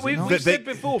territory. But we've said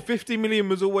before, 50 million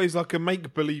was always like a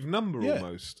make-believe number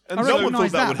almost. And I no one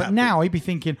recognise thought that would but happen. now he'd be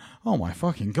thinking, oh my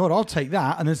fucking God, I'll take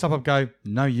that. And then StubHub go,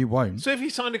 no, you won't. So if he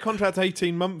signed a contract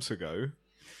 18 months ago,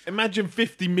 imagine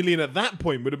 50 million at that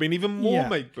point would have been even more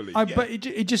make-believe. But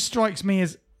it just strikes me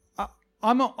as...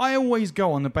 I always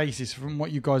go on the basis from what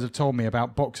you guys have told me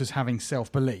about boxers having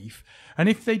self-belief. And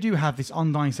if they do have this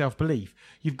undying self-belief,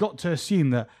 you've got to assume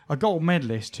that a gold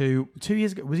medalist who 2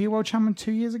 years ago... Was he a world champion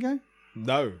 2 years ago?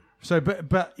 No. So,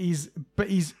 but he's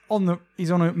on a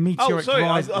meteoric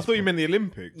rise. I thought you meant the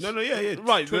Olympics. No, yeah.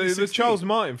 Right, the Charles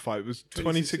Martin fight was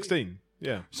 2016.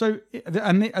 Yeah. So,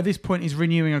 and at this point, he's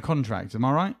renewing a contract. Am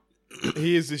I right?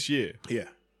 He is this year. Yeah.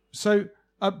 So,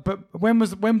 but when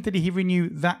did he renew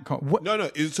that contract? No.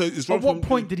 It's run At what from,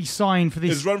 point did he sign for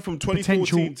this? It's run from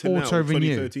 2014 to now,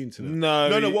 auto-renew? 2013 to now.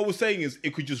 No. No. What we're saying is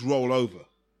it could just roll over.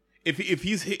 If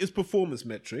he's hit his performance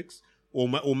metrics,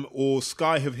 or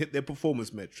Sky have hit their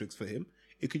performance metrics for him,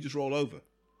 it could just roll over.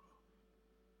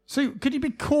 So, could he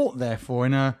be caught therefore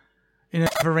in a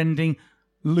never-ending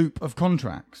loop of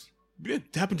contracts?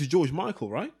 It happened to George Michael,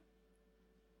 right?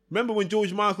 Remember when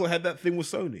George Michael had that thing with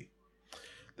Sony?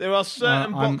 There are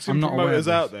certain boxing I'm not aware promoters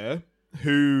of out there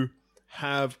who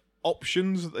have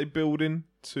options that they build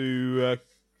into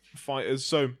fighters.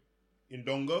 So,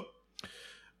 Indongo?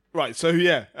 right, so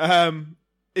yeah.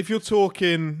 If you're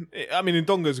talking... I mean,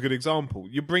 Indongo's a good example.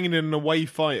 You're bringing in an away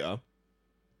fighter.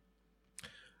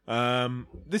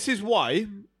 This is why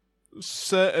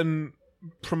certain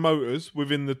promoters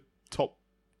within the top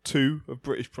 2 of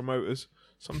British promoters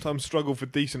sometimes struggle for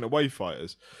decent away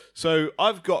fighters. So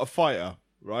I've got a fighter,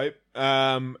 right?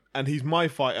 And he's my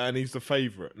fighter and he's the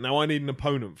favourite. Now I need an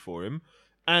opponent for him.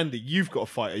 Andy, you've got a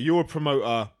fighter. You're a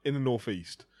promoter in the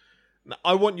Northeast. Now,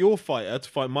 I want your fighter to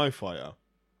fight my fighter.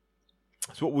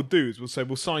 So what we'll do is we'll say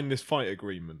we'll sign this fight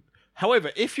agreement.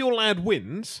 However, if your lad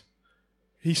wins,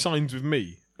 he signs with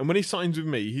me. And when he signs with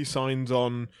me, he signs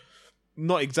on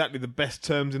not exactly the best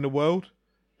terms in the world.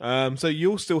 So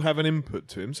you'll still have an input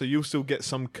to him. So you'll still get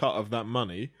some cut of that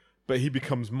money. But he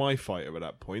becomes my fighter at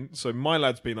that point. So my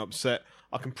lad's been upset.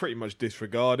 I can pretty much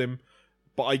disregard him.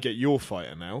 But I get your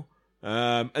fighter now.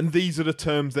 And these are the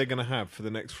terms they're going to have for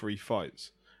the next 3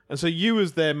 fights. And so you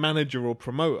as their manager or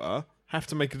promoter have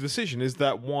to make a decision. Is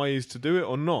that wise to do it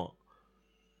or not?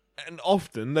 And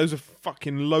often those are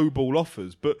fucking lowball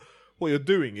offers. But what you're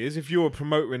doing is, if you're a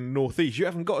promoter in the Northeast, you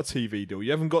haven't got a TV deal.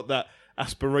 You haven't got that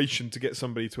aspiration to get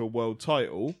somebody to a world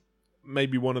title.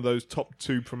 Maybe one of those top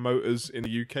 2 promoters in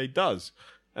the UK does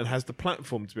and has the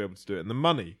platform to be able to do it and the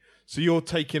money. So you're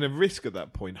taking a risk at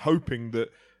that point, hoping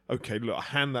that, okay, look, I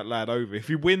hand that lad over. If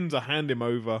he wins, I hand him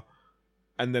over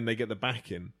and then they get the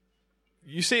back in.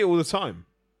 You see it all the time.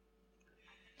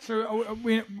 So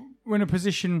we're in a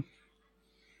position...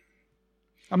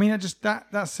 I mean,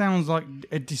 that sounds like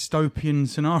a dystopian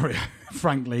scenario,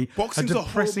 frankly. Boxing's a a horrible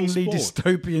depressingly sport.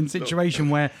 dystopian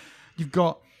situation where you've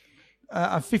got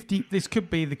a 50... This could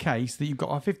be the case that you've got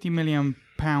a £50 million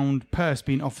purse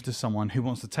being offered to someone who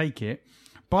wants to take it,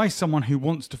 by someone who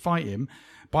wants to fight him,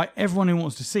 by everyone who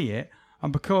wants to see it,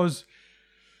 and because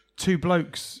 2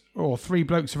 blokes or 3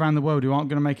 blokes around the world who aren't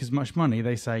going to make as much money,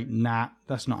 they say, nah,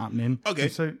 that's not happening. Okay,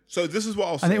 And so this is what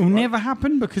I'll say. and it will right? never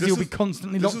happen because This he'll be is-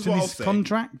 constantly this locked is in what I'll this say.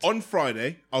 contract. On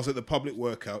Friday, I was at the public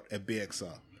workout at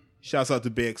BXR. Shouts out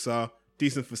to BXR.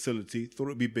 Decent facility. Thought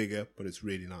it'd be bigger, but it's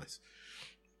really nice.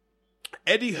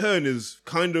 Eddie Hearn is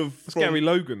kind of... It's Gary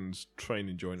Logan's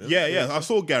training joint. isn't it? Yeah. I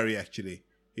saw Gary, actually.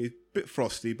 He's a bit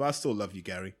frosty, but I still love you,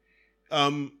 Gary.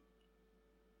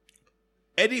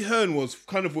 Eddie Hearn was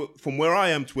kind of from where I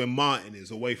am to where Martin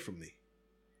is, away from me.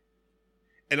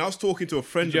 And I was talking to a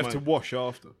friend Did you of have mine. to wash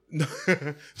after?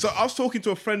 So I was talking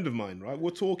to a friend of mine, right?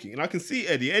 We're talking, and I can see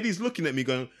Eddie. Eddie's looking at me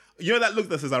going, you know that look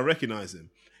that says I recognize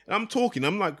him? And I'm talking,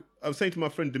 I'm saying to my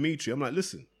friend Dimitri, I'm like,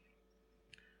 listen,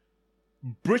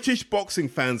 British boxing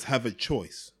fans have a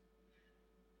choice.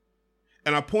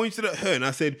 And I pointed at her and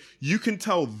I said, you can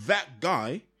tell that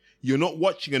guy you're not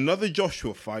watching another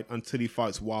Joshua fight until he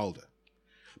fights Wilder.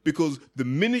 Because the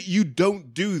minute you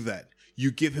don't do that,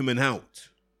 you give him an out.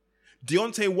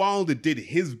 Deontay Wilder did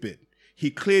his bit.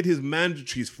 He cleared his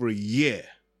mandatories for a year.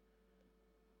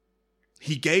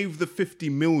 He gave the 50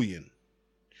 million.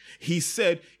 He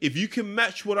said, if you can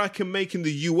match what I can make in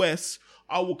the US,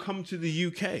 I will come to the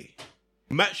UK.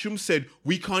 Matchroom said,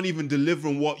 we can't even deliver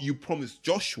on what you promised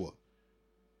Joshua.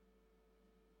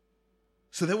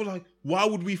 So they were like, why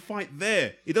would we fight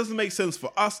there? It doesn't make sense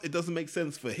for us. It doesn't make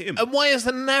sense for him. And why has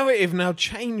the narrative now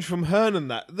changed from Hearn and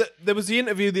that? There was the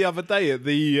interview the other day at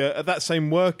that same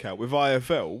workout with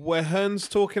IFL where Hearn's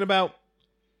talking about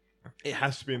it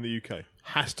has to be in the UK.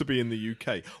 Has to be in the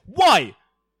UK. Why?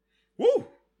 Woo!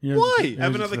 Why?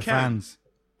 Have another can. Fans.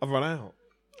 I've run out.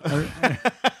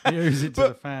 He owes it to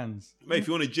the fans. Mate, if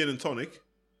you want a gin and tonic.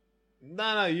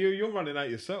 No, you're running out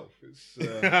yourself.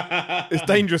 It's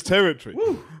dangerous territory.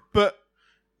 Woo. But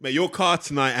Mate, your car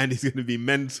tonight, Andy's going to be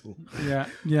mental. Yeah.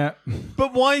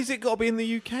 But why has it got to be in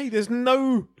the UK? There's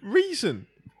no reason.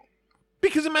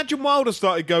 Because imagine Wilder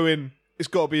started going, it's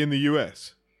got to be in the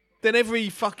US. Then every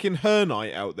fucking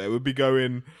Hearnite out there would be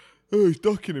going, oh, he's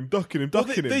ducking him. Well,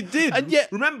 they did. And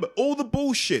yet, remember, all the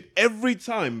bullshit, every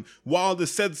time Wilder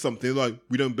said something, like,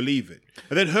 we don't believe it.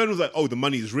 And then Hearn was like, oh, the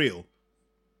money's real.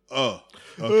 Oh,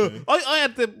 okay. I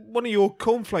had one of your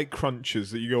cornflake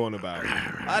crunchers that you go on about.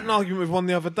 I had an argument with one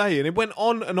the other day, and it went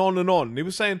on and on and on. He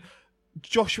was saying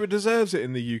Joshua deserves it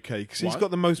in the UK because he's got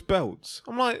the most belts.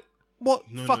 I'm like, what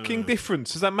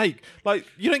difference does that make? Like,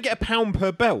 you don't get £1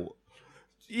 per belt.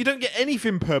 You don't get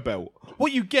anything per belt.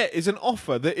 What you get is an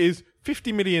offer that is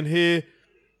 50 million here,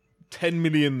 10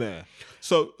 million there.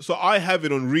 So I have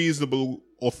it on reasonable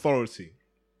authority.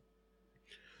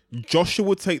 Joshua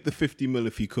would take the 50 mil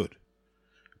if he could.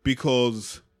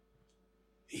 Because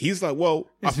he's like, well,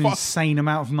 it's an insane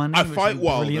amount of money. I fight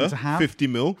Wilder, to have. 50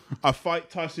 mil. I fight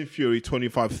Tyson Fury,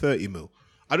 25, 30 mil.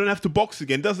 I don't have to box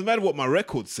again. Doesn't matter what my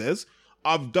record says.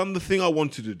 I've done the thing I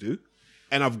wanted to do.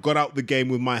 And I've got out the game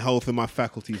with my health and my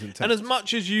faculties intact. And as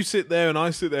much as you sit there and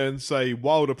I sit there and say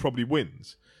Wilder probably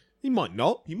wins, he might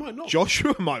not. He might not.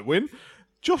 Joshua might win.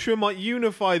 Joshua might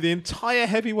unify the entire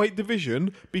heavyweight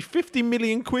division, be 50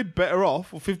 million quid better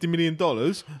off, or $50 million,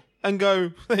 and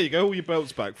go, there you go, all your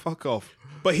belts back, fuck off.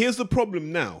 But here's the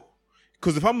problem now.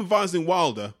 Because if I'm advising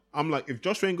Wilder, I'm like, if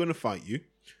Joshua ain't going to fight you,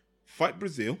 fight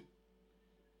Brazil,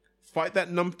 fight that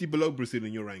numpty below Brazil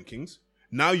in your rankings.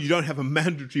 Now you don't have a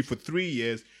mandatory for 3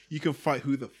 years. You can fight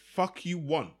who the fuck you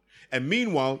want. And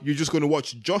meanwhile, you're just going to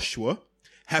watch Joshua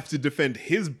have to defend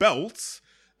his belts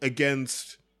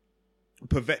against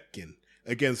Povetkin,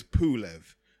 against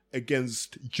Pulev,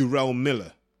 against Jarrell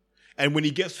Miller. And when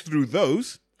he gets through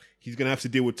those, he's going to have to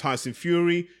deal with Tyson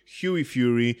Fury, Hughie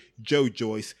Fury, Joe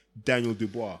Joyce, Daniel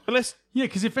Dubois. Yeah,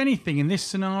 because if anything, in this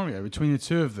scenario, between the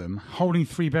two of them, holding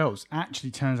 3 belts actually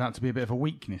turns out to be a bit of a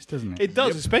weakness, doesn't it? It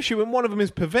does, especially when one of them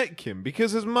is Povetkin,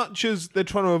 because as much as they're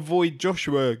trying to avoid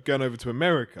Joshua going over to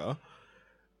America,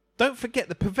 don't forget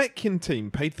the Povetkin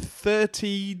team paid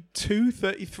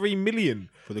 33 million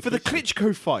for the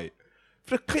Klitschko fight.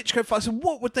 For the Klitschko fight, so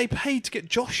what would they pay to get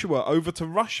Joshua over to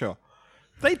Russia?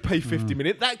 They'd pay 50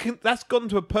 million. That's gone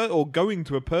to going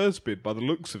to a purse bid by the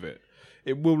looks of it.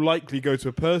 It will likely go to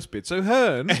a purse bid. So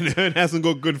Hearn hasn't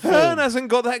got good form. Hearn hasn't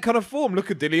got that kind of form.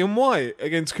 Look at Dillian White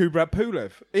against Kubrat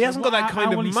Pulev. He hasn't got that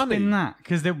kind of money. How will he spin that?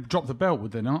 Because they'll drop the belt,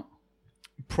 would they not?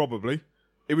 Probably.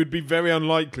 It would be very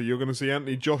unlikely you're going to see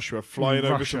Anthony Joshua flying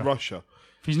over to Russia.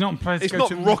 If he's not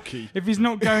Rocky. If he's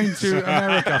not going to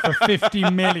America for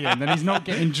 50 million, then he's not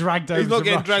getting dragged over to Russia. He's not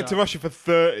getting dragged to Russia for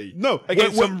 30. No.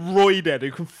 Against some roidhead who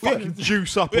can fucking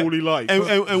juice up all he likes.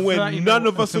 And when none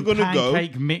of us are going to go...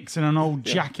 pancake mix and an old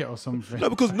jacket or something. No,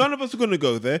 because none of us are going to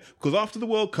go there, because after the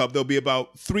World Cup, there'll be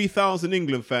about 3,000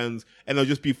 England fans, and they'll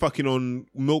just be fucking on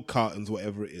milk cartons,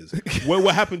 whatever it is.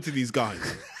 What happened to these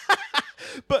guys?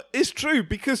 But it's true,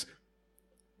 because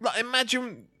like,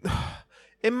 imagine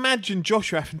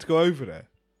Joshua having to go over there.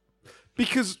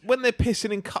 Because when they're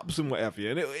pissing in cups and whatever,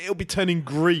 and it'll be turning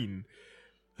green.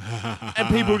 And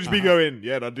people will just be going,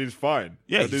 yeah, that is fine.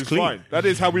 Yeah, that is clean. fine. That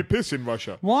is how we piss in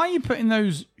Russia. Why are you putting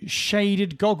those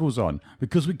shaded goggles on?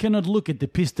 Because we cannot look at the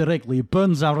piss directly. It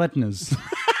burns our retinas.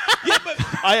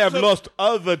 I have lost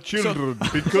other children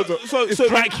because it's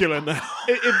Dracula now.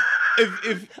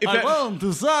 I want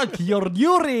to suck your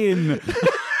urine.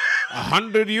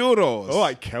 100 euros. All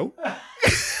right, Kel.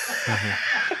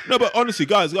 No, but honestly,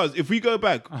 guys, if we go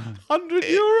back, 100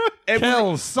 euro?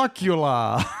 Kel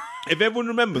succula. If everyone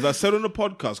remembers, I said on the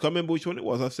podcast, can't remember which one it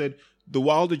was, I said the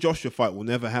Wilder Joshua fight will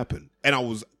never happen. And I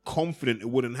was confident it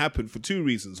wouldn't happen for 2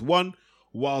 reasons. One,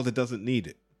 Wilder doesn't need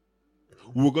it.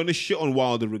 We're going to shit on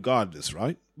Wilder regardless,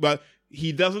 right? But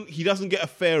he doesn't get a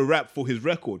fair rap for his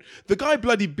record. The guy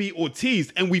bloody beat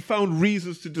Ortiz, and we found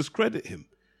reasons to discredit him.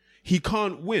 He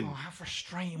can't win. Oh, how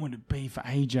frustrating would it be for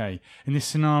AJ in this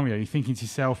scenario? You're thinking to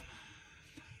yourself,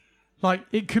 like,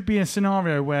 it could be a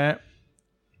scenario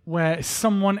where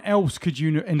someone else could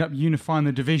end up unifying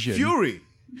the division. Fury.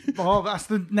 Oh, that's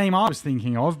the name I was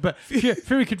thinking of. But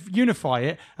Fury could unify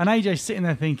it, and AJ's sitting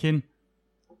there thinking,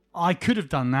 I could have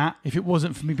done that if it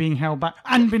wasn't for me being held back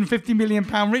and been £50 million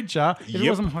richer if it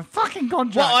wasn't my fucking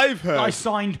contract. What I've heard. I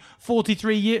signed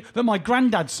 43 years that my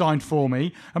granddad signed for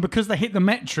me, and because they hit the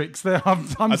metrics, I'm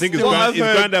I think his still...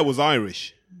 granddad was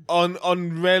Irish.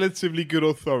 On relatively good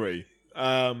authority,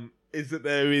 is that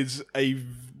there is a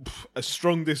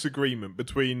strong disagreement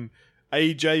between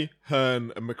AJ,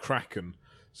 Hearn, and McCracken.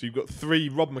 So you've got three.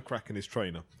 Rob McCracken is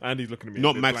trainer, and he's looking at me.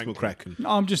 Not Max McCracken. No,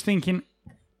 I'm just thinking,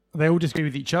 they all disagree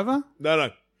with each other?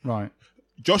 No. Right.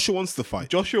 Joshua wants to fight.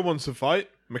 Joshua wants to fight.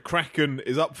 McCracken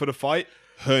is up for the fight.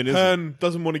 Hearn isn't. Hearn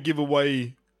doesn't want to give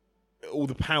away all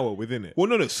the power within it. Well,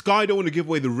 no. Sky don't want to give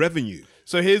away the revenue.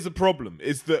 So here's the problem: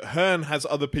 is that Hearn has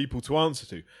other people to answer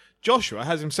to. Joshua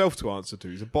has himself to answer to.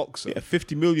 He's a boxer. Yeah,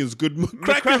 50 million's good.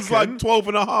 McCracken's like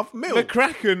 12.5 mil.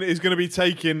 McCracken is going to be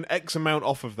taking X amount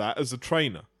off of that as a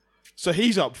trainer. So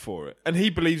he's up for it, and he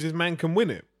believes his man can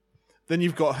win it. Then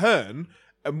you've got Hearn,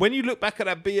 and when you look back at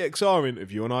that BXR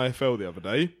interview on IFL the other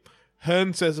day,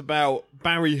 Hearn says about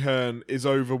Barry Hearn is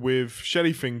over with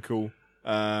Shelley Finkel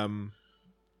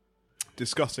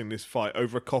discussing this fight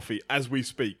over a coffee as we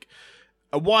speak.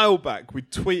 A while back, we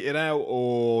tweeted out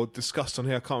or discussed on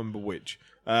here, I can't remember which,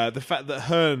 the fact that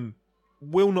Hearn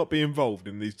will not be involved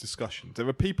in these discussions. There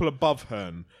are people above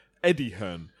Hearn, Eddie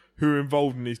Hearn, who are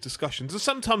involved in these discussions. And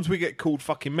sometimes we get called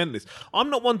fucking mentalists. I'm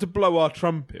not one to blow our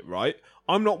trumpet, right?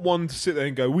 I'm not one to sit there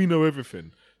and go, we know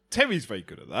everything. Terry's very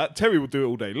good at that. Terry will do it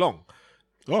all day long.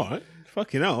 All right.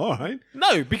 Fucking hell, all right.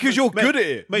 No, because you're good at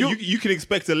it. Mate, you can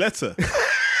expect a letter.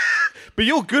 But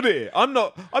you're good at it. I'm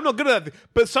not good at that.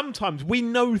 But sometimes we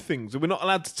know things and we're not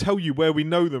allowed to tell you where we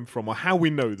know them from or how we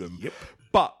know them. Yep.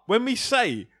 But when we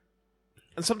say,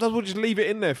 and sometimes we'll just leave it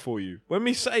in there for you, when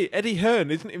we say Eddie Hearn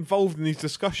isn't involved in these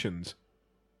discussions,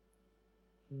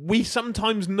 we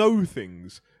sometimes know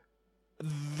things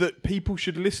that people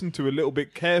should listen to a little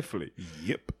bit carefully.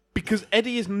 Yep. Because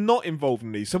Eddie is not involved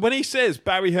in these. So when he says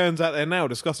Barry Hearn's out there now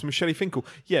discussing with Shelley Finkel,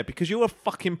 yeah, because you're a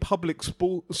fucking public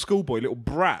schoolboy little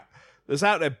brat that's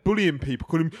out there bullying people,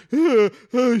 calling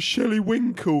him Shelley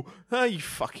Winkle. You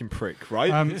fucking prick,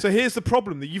 right? So here's the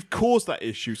problem, that you've caused that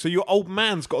issue. So your old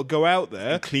man's got to go out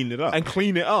there And clean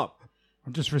it up.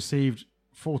 I've just received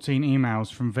 14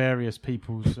 emails from various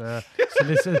people's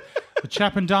solicitors. The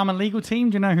Chap and Dharma legal team,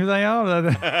 do you know who they are?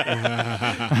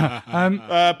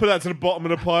 Put that to the bottom of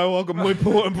the pile. I've got more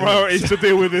important priorities to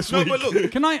deal with this week. But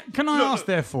look, Can I ask,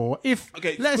 therefore, if...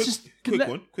 Okay,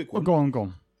 quick one. Go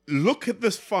on. Look at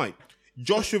this fight.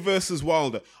 Joshua versus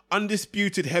Wilder,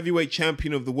 undisputed heavyweight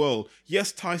champion of the world.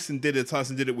 Yes, Tyson did it.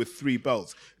 Tyson did it with 3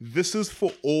 belts. This is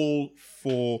for all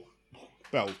 4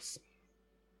 belts.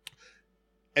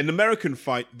 An American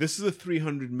fight, this is a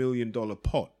 $300 million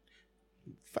pot.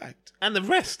 Fact. And the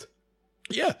rest.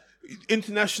 Yeah.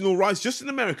 International rights, just in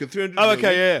America, 300 Oh, million.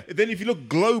 okay, yeah. Then if you look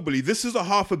globally, this is a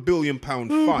 £500 million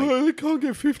fight. They can't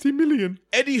get 50 million.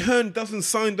 Eddie Hearn doesn't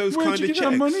sign those Where'd kind you of get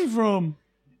checks. that money from?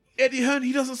 Eddie Hearn,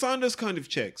 he doesn't sign those kind of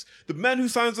checks. The man who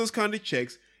signs those kind of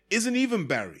checks isn't even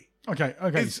Barry. Okay.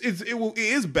 It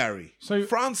is Barry. So-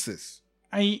 Francis.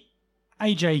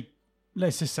 AJ,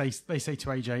 let's just say, they say to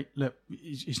AJ, look,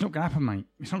 it's not going to happen, mate.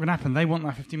 It's not going to happen. They want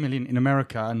that 50 million in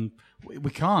America, and we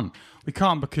can't. We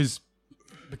can't because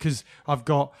I've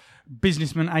got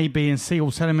businessmen A, B, and C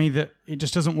all telling me that it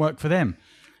just doesn't work for them.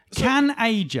 Can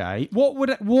AJ?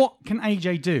 What can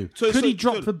AJ do? Could he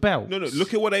drop the belt? No.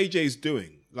 Look at what AJ's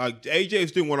doing. Like AJ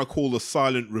is doing what I call the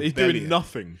silent rebellion. He's doing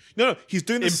nothing. No, he's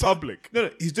doing in public. No,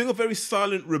 he's doing a very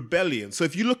silent rebellion. So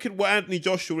if you look at what Anthony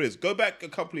Joshua is, go back a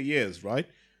couple of years, right?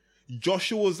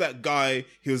 Joshua was that guy.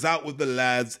 He was out with the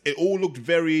lads. It all looked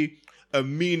very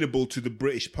amenable to the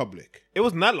British public. It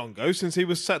wasn't that long ago since he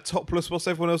was sat topless whilst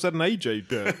everyone else had an AJ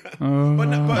there. But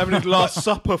Having his last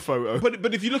supper photo.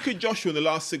 But if you look at Joshua in the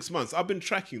last 6 months, I've been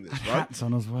tracking this, right? Hats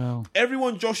on as well.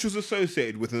 Everyone Joshua's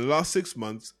associated with in the last 6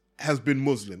 months has been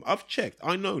Muslim. I've checked.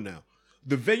 I know now.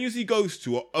 The venues he goes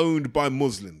to are owned by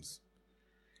Muslims.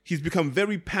 He's become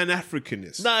very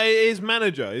Pan-Africanist. No, his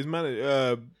manager,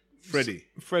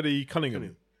 Freddie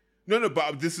Cunningham. No,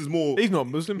 but this is more... He's not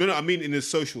Muslim. No, I mean in his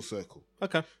social circle.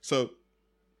 Okay. So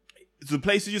the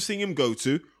places you're seeing him go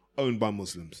to, owned by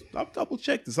Muslims. I've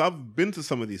double-checked this. I've been to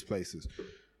some of these places.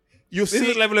 You're This is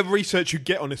seeing... the level of research you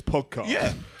get on this podcast.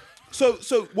 Yeah.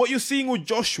 So what you're seeing with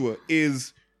Joshua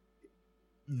is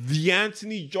the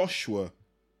Anthony Joshua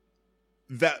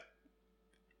that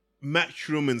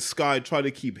Matchroom and Sky try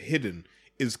to keep hidden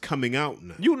is coming out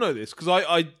now. You'll know this because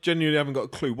I genuinely haven't got a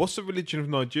clue. What's the religion of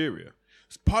Nigeria?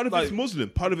 Part of it's Muslim,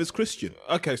 part of it's Christian.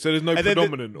 Okay, so there's no And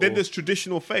predominant. then there's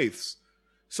traditional faiths.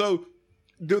 So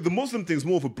the Muslim thing is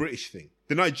more of a British thing.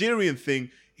 The Nigerian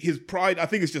thing, his pride, I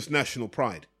think it's just national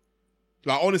pride.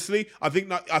 Like, honestly, I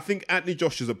think Anthony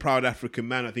Joshua's a proud African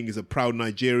man. I think he's a proud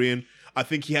Nigerian. I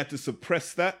think he had to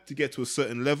suppress that to get to a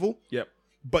certain level. Yep.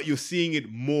 But you're seeing it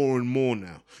more and more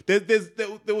now. There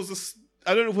was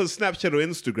I don't know if it was Snapchat or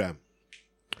Instagram.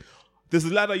 There's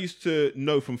a lad I used to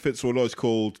know from Fitzroy Lodge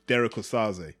called Derek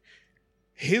Osaze.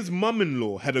 His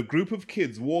mum-in-law had a group of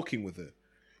kids walking with her.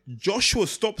 Joshua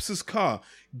stops his car,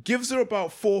 gives her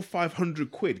about 400 or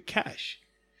 500 quid cash,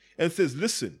 and says,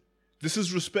 listen, this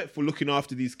is respect for looking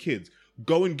after these kids.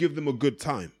 Go and give them a good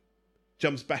time.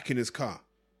 Jumps back in his car.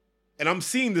 And I'm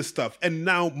seeing this stuff, and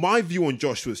now my view on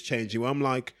Joshua is changing, where I'm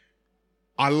like,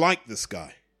 I like this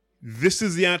guy. This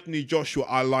is the Anthony Joshua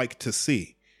I like to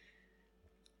see.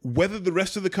 Whether the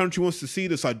rest of the country wants to see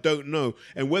this, I don't know.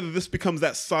 And whether this becomes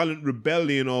that silent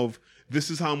rebellion of, this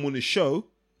is how I'm going to show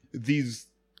these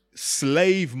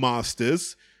slave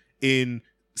masters, in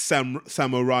Sam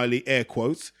O'Reilly air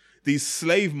quotes, these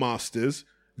slave masters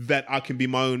that I can be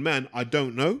my own man, I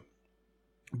don't know.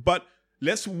 But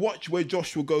let's watch where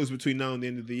Joshua goes between now and the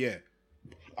end of the year.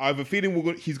 I have a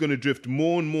feeling he's going to drift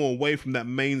more and more away from that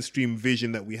mainstream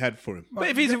vision that we had for him. But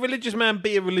if he's a religious man,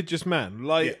 be a religious man.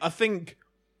 Like, yeah. I think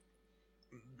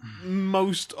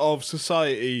most of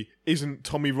society isn't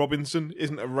Tommy Robinson,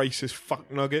 isn't a racist fuck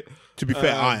nugget. To be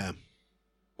fair, I am.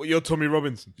 Well, you're Tommy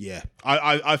Robinson. Yeah.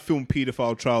 I film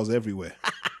paedophile trials everywhere.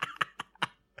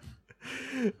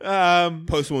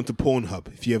 Post one to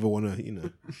Pornhub if you ever want to, you know.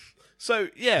 So,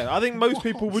 yeah, I think most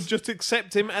people would just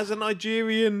accept him as a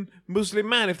Nigerian Muslim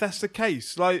man if that's the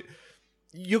case. Like,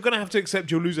 you're going to have to accept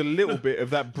you'll lose a little bit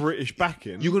of that British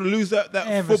backing. You're going to lose that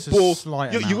football.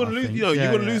 You're going to lose, you're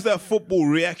going to lose that football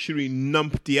reactionary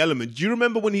numpty element. Do you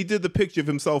remember when he did the picture of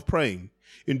himself praying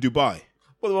in Dubai?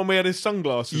 Well, the one where he had his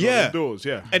sunglasses on indoors,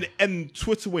 yeah. And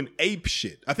Twitter went ape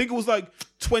shit. I think it was like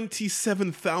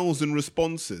 27,000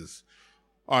 responses.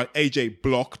 All right, AJ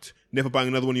blocked. Never buying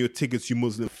another one of your tickets, you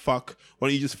Muslim fuck. Why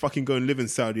don't you just fucking go and live in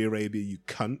Saudi Arabia, you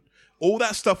cunt? All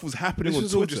that stuff was happening on Twitter.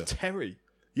 This was all just Terry.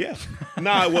 Yeah.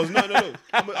 No, it was. No.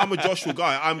 I'm a Joshua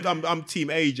guy. I'm team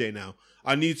AJ now.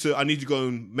 I need to go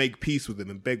and make peace with him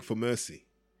and beg for mercy.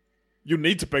 You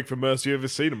need to beg for mercy. You ever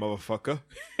seen a motherfucker?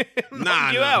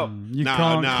 Nah, out. You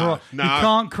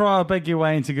can't cry or beg your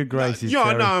way into good graces.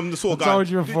 Yeah, no, I'm the sort of guy. I told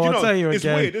you before. I'll tell you it's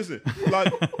again. It's weird, isn't it?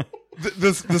 Like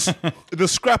the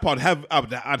scrap, I'd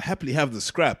happily have the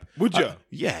scrap. Would you?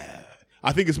 Yeah.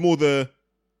 I think it's more the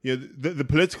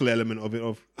political element of it.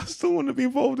 Of I still want to be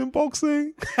involved in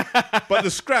boxing, but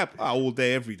the scrap, all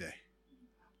day, every day.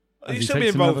 You still be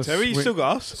involved, Terry. You still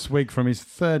got us. Swig from his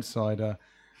third cider,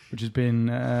 which has been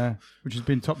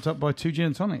topped up by 2 gin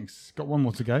and tonics. Got one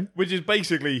more to go. Which is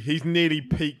basically he's nearly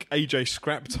peak AJ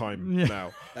scrap time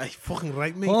now. Hey, fucking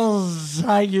right, me. I'll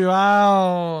take you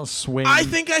out, Swing. I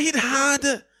think I hit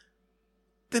harder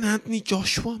than Anthony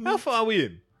Joshua. How far are we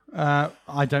in?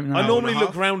 I don't know. I normally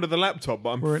look round at the laptop, but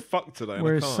I'm fucked today.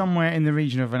 We're somewhere in the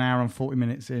region of an hour and 40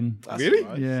 minutes in. That's really?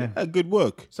 Right. Yeah. Good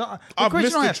work. So I've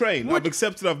missed the train. I've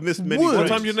accepted I've missed many trains. What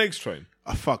time's your next train?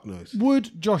 Fuck knows.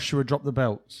 Would Joshua drop the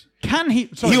belts? Can he?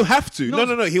 Sorry, he'll have to.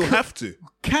 No. He'll have to.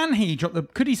 Can he drop the?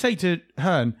 Could he say to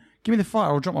Hearn, "Give me the fight,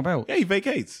 or I'll drop my belt"? Yeah, he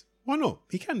vacates. Why not?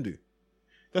 He can do.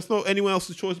 That's not anyone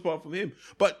else's choice apart from him.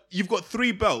 But you've got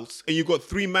 3 belts and you've got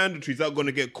 3 mandatories that are going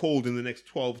to get called in the next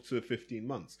 12 to 15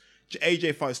 months.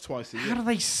 AJ fights twice a year. How do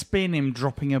they spin him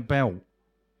dropping a belt?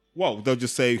 Well, they'll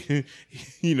just say,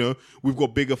 we've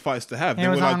got bigger fights to have. It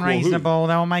was unreasonable.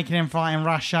 They were making him fight in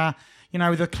Russia.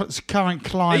 With the current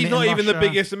climate. He's not even Russia. the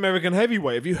biggest American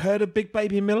heavyweight. Have you heard of Big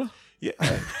Baby Miller? Yeah.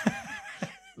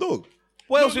 Look.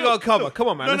 What else we got to cover? Come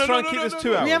on, man. Let's try and keep this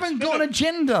 2 hours. We haven't got an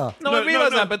agenda. No, I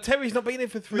realise that, but Terry's not been here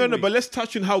for 3 weeks. No, but let's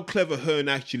touch on how clever Hearn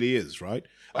actually is, right?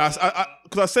 Because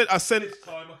I sent. This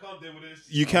time, I can't deal with this.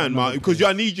 You can, Mark, because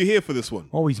I need you here for this one.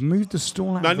 Oh, he's moved the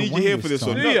stall out. I need you here for this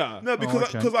one. No,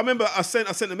 because I remember I sent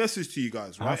a message to you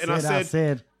guys, right?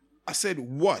 I said,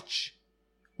 watch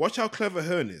how clever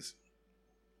Hearn is.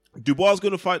 Dubois is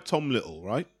going to fight Tom Little,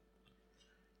 right?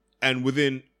 And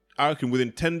I reckon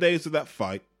within 10 days of that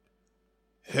fight,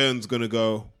 Hearn's going to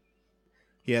go,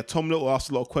 yeah, Tom Little asked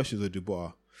a lot of questions of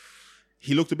Dubois.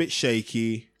 He looked a bit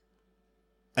shaky.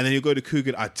 And then he'll go to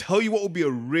Coogan. I tell you what will be a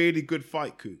really good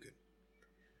fight, Coogan.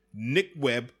 Nick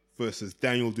Webb versus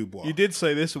Daniel Dubois. You did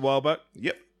say this a while back.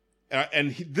 Yep.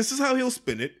 This is how he'll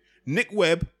spin it. Nick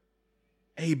Webb,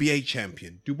 ABA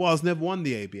champion. Dubois never won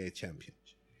the ABA championship.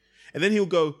 And then he'll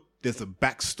go, there's a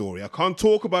backstory. I can't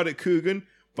talk about it, Coogan,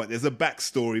 but there's a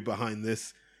backstory behind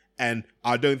this. And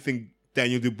I don't think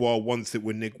Daniel Dubois wants it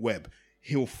with Nick Webb.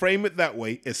 He'll frame it that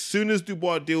way as soon as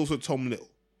Dubois deals with Tom Little.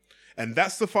 And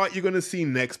that's the fight you're going to see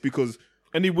next because...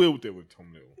 And he will deal with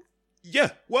Tom Little. Yeah,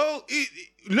 well...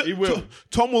 He will.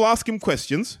 Tom will ask him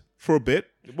questions for a bit.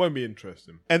 It won't be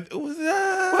interesting. And...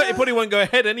 Well, it probably won't go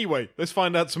ahead anyway. Let's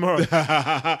find out tomorrow.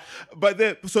 But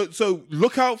then, so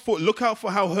look out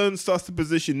for how Hearn starts to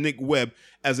position Nick Webb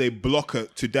as a blocker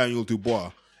to Daniel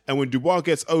Dubois. And when Dubois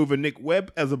gets over Nick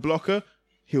Webb as a blocker,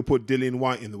 he'll put Dillian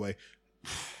White in the way.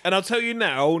 And I'll tell you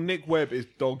now, Nick Webb is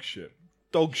dog shit.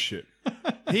 Dog shit.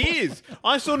 He is.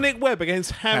 I saw Nick Webb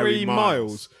against Harry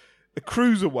Miles, a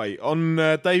cruiserweight on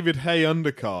David Hay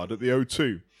undercard at the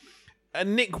O2.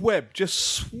 And Nick Webb just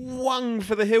swung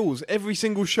for the hills every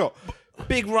single shot.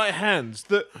 Big right hands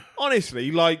that,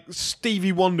 honestly, like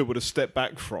Stevie Wonder would have stepped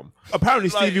back from. Apparently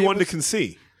Stevie Wonder can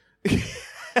see.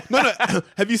 No.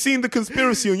 Have you seen the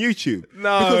conspiracy on YouTube?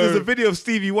 No. Because there's a video of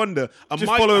Stevie Wonder. Just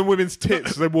following women's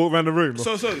tits as they walk around the room.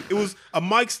 So it was a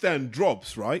mic stand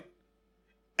drops, right?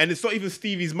 And it's not even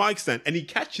Stevie's mic stand. And he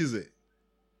catches it.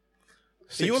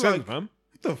 Sixth Sense, man.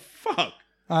 What the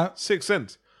fuck? Sixth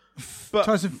Sense. But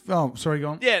sorry, go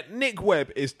on. yeah, Nick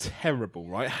Webb is terrible,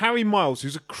 right? Harry Miles,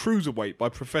 who's a cruiserweight by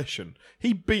profession,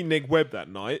 he beat Nick Webb that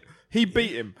night. He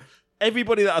beat him.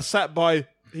 Everybody that I sat by,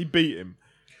 he beat him.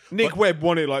 Nick Webb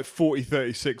won it like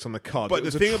 40-36 on the card. But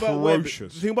the thing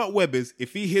about Webb is,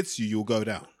 if he hits you, you'll go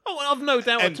down. Oh, I've no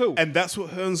doubt at all. And that's what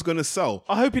Hearn's going to sell.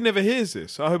 I hope he never hears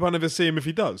this. I hope I never see him if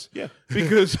he does. Yeah.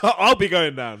 Because I'll be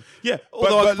going down. Yeah.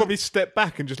 Although I'll probably step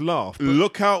back and just laugh. But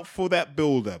Look out for that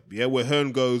build-up, yeah, where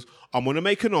Hearn goes, I'm going to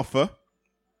make an offer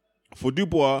for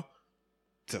Dubois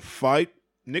to fight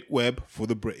Nick Webb for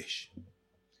the British.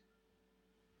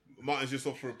 Martin's just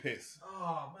off for a piss.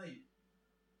 Oh, mate.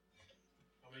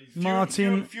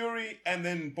 Martin Fury and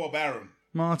then Bob Arum.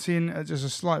 Martin, just a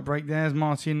slight break there. As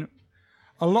Martin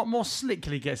a lot more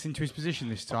slickly gets into his position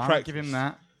this time. I'll give him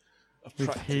that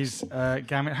with his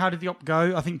gamut. How did the op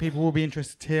go? I think people will be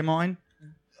interested to hear mine.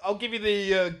 I'll give you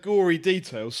the gory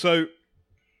details. So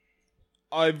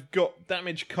I've got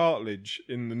damaged cartilage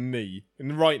in the knee, in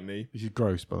the right knee. This is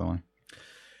gross, by the way.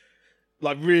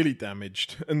 Like really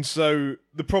damaged. And so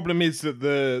the problem is that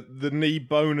the knee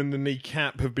bone and the knee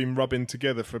cap have been rubbing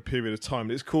together for a period of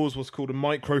time. It's caused what's called a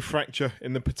microfracture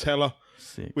in the patella,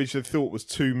 which they thought was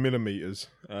 2 millimeters.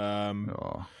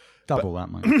 Double that,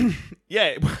 mate.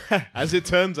 Yeah, as it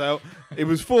turns out, it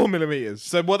was 4 millimeters.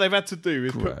 So what they've had to do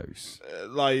is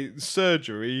put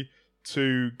surgery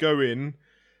to go in,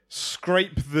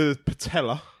 scrape the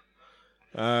patella,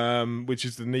 which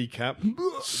is the kneecap,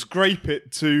 scrape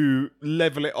it to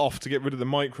level it off to get rid of the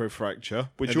microfracture,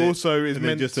 which also is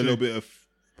meant just a little bit of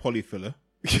polyfiller.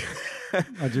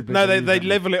 No, they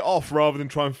level it off rather than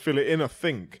try and fill it in, I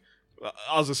think.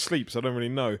 I was asleep, so I don't really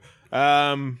know.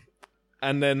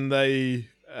 And then they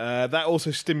that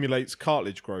also stimulates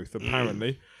cartilage growth,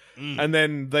 apparently. And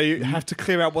then they have to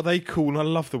clear out what they call, and I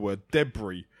love the word,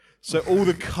 debris. So all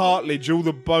the cartilage, all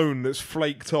the bone that's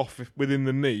flaked off within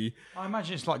the knee. I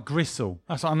imagine it's like gristle.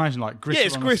 That's what I imagine, like gristle. Yeah,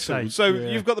 it's gristle. So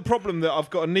you've got the problem that I've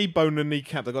got a knee bone and a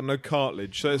kneecap. They've got no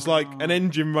cartilage. So it's like an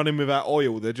engine running without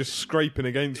oil. They're just scraping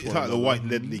against one another. It's like the White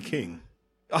Ledley King.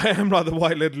 I am like the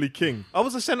White Ledley King. I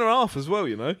was a centre half as well,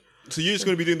 you know. So you're just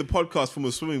going to be doing the podcast from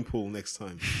a swimming pool next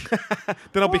time.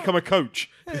 Then I'll become a coach.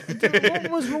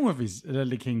 What was wrong with his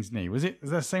Ledley King's knee? Was that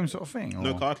the same sort of thing? Or?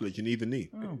 No cartilage in either knee.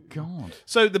 Oh, God.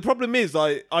 So the problem is,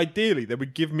 ideally, they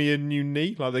would give me a new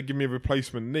knee. Like, they'd give me a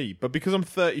replacement knee. But because I'm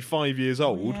 35 years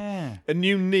old, a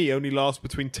new knee only lasts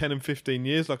between 10 and 15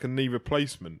 years, like a knee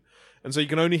replacement. And so you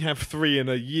can only have 3 in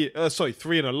a year.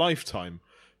 3 in a lifetime.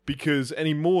 Because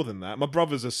any more than that, my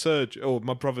brother's a surgeon, or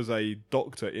my brother's a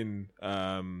doctor in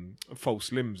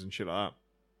false limbs and shit like that.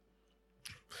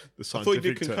 The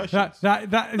scientific term.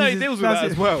 No, he deals with that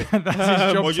as well. That's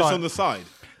his job or just title. on the side.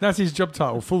 That's his job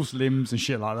title, false limbs and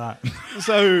shit like that.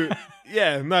 So,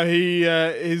 yeah, no, he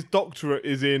his doctorate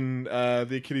is in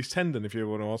the Achilles tendon, if you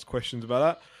ever want to ask questions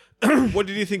about that. What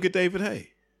did you think of David Hay?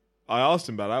 I asked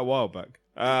him about that a while back.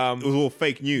 It was all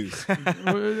fake news.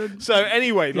 So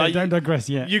anyway, don't digress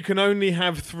yet. You can only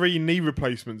have 3 knee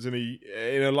replacements in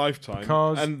a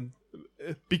lifetime,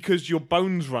 because your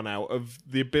bones run out of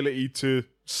the ability to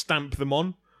stamp them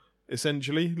on.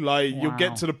 Essentially, you'll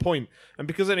get to the point, and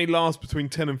because it only lasts between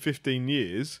 10 and 15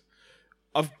 years,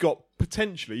 I've got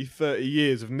potentially 30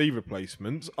 years of knee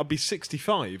replacements. I'd be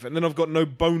 65, and then I've got no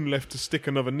bone left to stick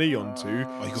another knee onto. you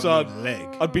got So another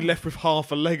leg. I'd be left with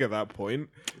half a leg at that point.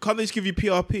 Can't they just give you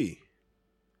PRP?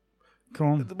 Come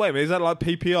on. Wait a minute, is that like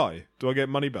PPI? Do I get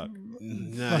money back?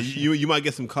 Nah, you might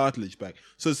get some cartilage back.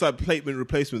 So it's like plate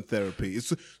replacement therapy.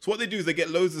 So what they do is they get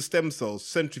loads of stem cells,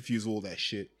 centrifuge all that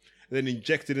shit, and then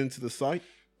inject it into the site.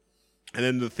 And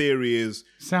then the theory is,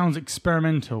 Sounds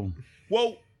experimental.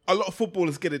 well, a lot of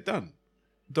footballers get it done.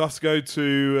 Do I have to go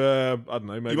to, I don't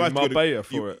know, maybe You might have to go Marbella to,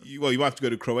 for it? you might have to go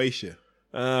to Croatia.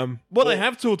 What they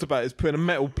have talked about is putting a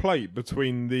metal plate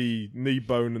between the knee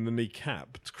bone and the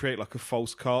kneecap to create like a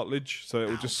false cartilage, so it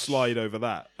will just slide over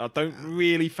that. I don't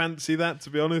really fancy that, to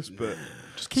be honest, but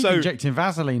Just keep injecting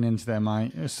Vaseline into there,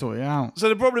 mate. Just sort it out. so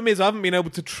the problem is I haven't been able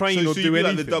to train or So do you'd be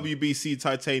anything. like the WBC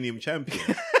titanium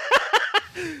champion.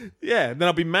 Yeah, then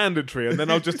I'll be mandatory, and then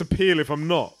I'll just appeal if I'm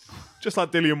not, just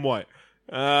like Dillian White.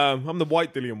 I'm the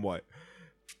white Dillian White.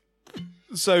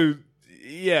 So.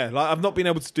 Yeah, like I've not been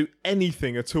able to do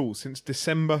anything at all since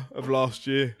December of last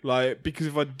year. Like, because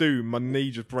if I do, my knee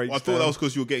just breaks Well, I thought down. that was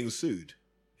because you were getting sued.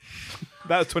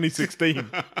 That was 2016.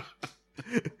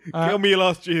 Kill me your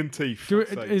last G and teeth.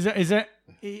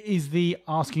 Is the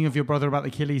asking of your brother about the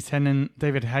Achilles tendon,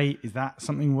 David Hay, is that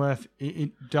something worth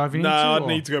diving No, into? I'd or-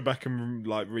 need to go back and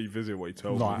like revisit what he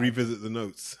told me. Right. Revisit the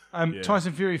notes.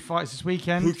 Tyson Fury fights this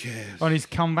weekend. Who cares? On his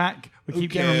comeback. We Who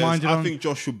keep getting cares? reminded I on think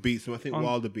Joshua beats him. I think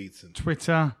Wilder beats him.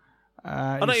 Twitter.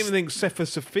 I don't even think Sefa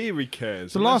Safiri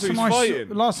cares. The And last that's time, who he's fighting.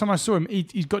 last time I saw him,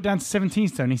 he's got down to 17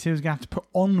 stone. He said he was going to have to put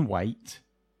on weight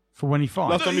for when he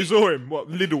fights. Last time you saw him, what,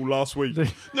 Lidl last week?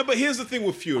 No, but here's the thing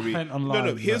with Fury. went online,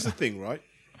 No, here's but- the thing, right?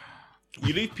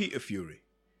 You leave Peter Fury.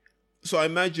 So I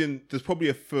imagine there's probably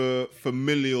a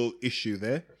familial issue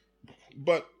there.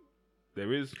 But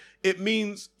There is. it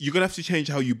means you're going to have to change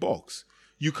how you box.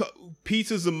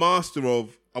 Peter's the master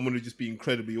of, I'm going to just be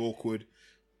incredibly awkward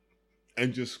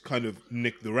and just kind of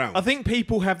nick the round. I think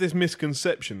people have this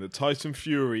misconception that Tyson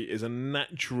Fury is a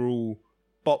natural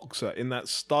boxer in that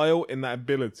style, in that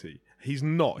ability. He's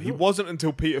not. He wasn't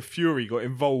until Peter Fury got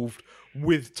involved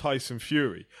with Tyson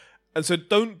Fury. And so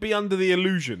don't be under the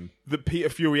illusion that Peter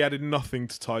Fury added nothing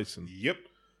to Tyson. Yep.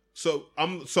 So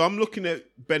I'm looking at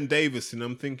Ben Davis and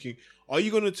I'm thinking, are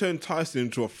you going to turn Tyson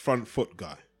into a front foot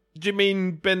guy? Do you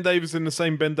mean Ben Davison, the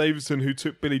same Ben Davison who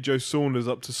took Billy Joe Saunders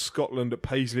up to Scotland at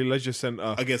Paisley Leisure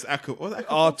Centre? Against Akafov?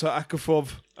 Artur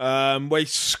Akafov, where he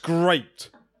scraped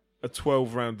a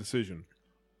 12-round decision.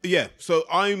 Yeah, so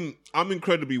I'm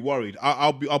incredibly worried.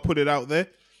 I'll put it out there.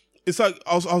 It's like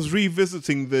I was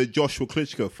revisiting the Joshua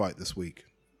Klitschko fight this week,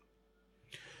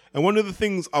 and one of the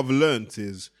things I've learned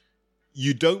is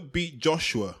you don't beat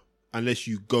Joshua unless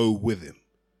you go with him.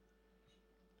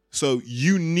 So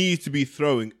you need to be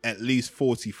throwing at least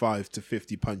 45 to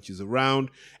 50 punches around,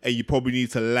 and you probably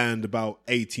need to land about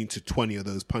 18 to 20 of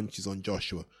those punches on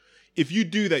Joshua. If you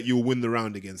do that, you'll win the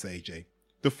round against AJ.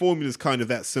 The formula is kind of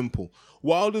that simple.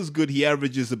 Wilder's good. He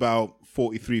averages about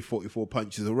 43, 44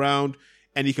 punches around,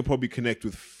 and he can probably connect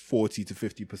with 40 to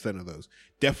 50% of those.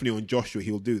 Definitely on Joshua,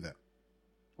 he'll do that.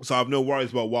 So I have no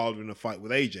worries about Wilder in a fight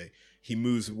with AJ. He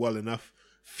moves well enough.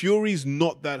 Fury's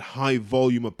not that high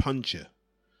volume a puncher.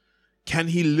 Can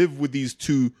he live with these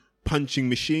two punching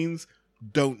machines?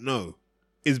 Don't know.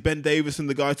 Is Ben Davison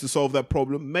the guy to solve that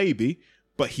problem? Maybe,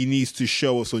 but he needs to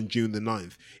show us on June the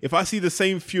 9th. If I see the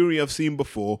same Fury I've seen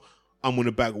before, I'm going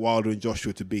to back Wilder and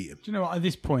Joshua to beat him. Do you know what? At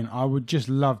this point, I would just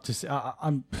love to see.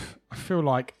 I feel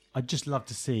like I'd just love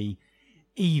to see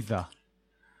either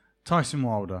Tyson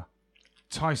Wilder,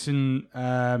 Tyson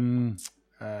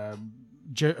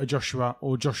Joshua,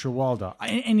 or Joshua Wilder.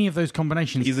 Any of those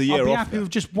combinations. He's a year I'd be off happy that. with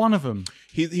just one of them.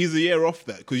 He's a year off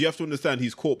that because you have to understand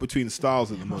he's caught between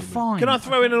styles at the moment. Fine. Can I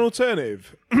throw in an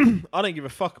alternative? I don't give a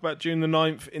fuck about June the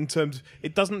 9th in terms...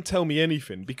 It doesn't tell me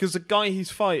anything because the guy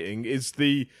he's fighting is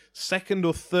the second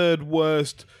or third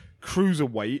worst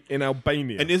cruiserweight in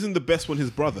Albania. And isn't the best one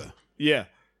his brother? Yeah.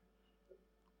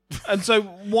 And so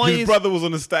why His brother was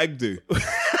on a stag do.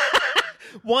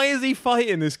 why is he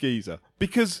fighting this geezer?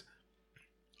 Because,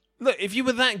 look, if you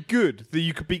were that good that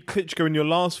you could beat Klitschko in your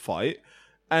last fight,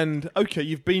 and, okay,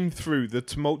 you've been through the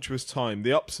tumultuous time,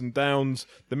 the ups and downs,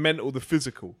 the mental, the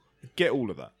physical, I get all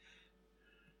of that.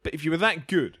 But if you were that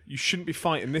good, you shouldn't be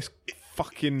fighting this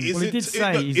fucking... Is Well, he it- did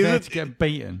say is he's it- there to get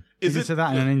beaten. He is did it- say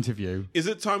that in an interview. Is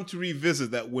it time to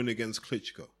revisit that win against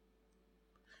Klitschko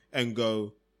and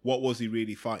go, what was he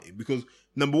really fighting? Because,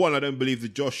 number one, I don't believe the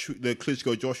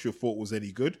Klitschko-Joshua fought was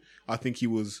any good. I think he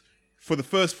was... For the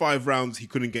first 5 rounds, he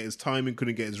couldn't get his timing,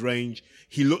 couldn't get his range.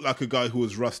 He looked like a guy who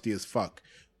was rusty as fuck.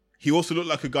 he also looked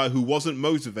like a guy who wasn't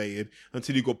motivated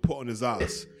until he got put on his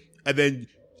ass. And then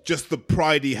just the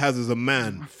pride he has as a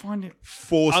man I find it.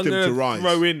 forced I'm him going to rise.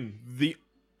 throw in the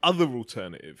other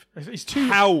alternative. It's too.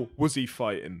 How was he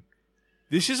fighting?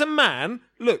 This is a man.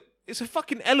 Look, it's a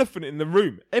fucking elephant in the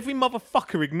room. Every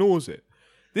motherfucker ignores it.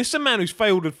 This is a man who's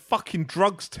failed a fucking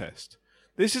drugs test.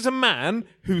 This is a man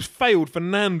who's failed for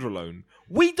nandrolone.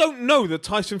 We don't know that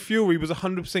Tyson Fury was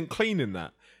 100% clean in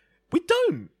that. We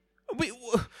don't.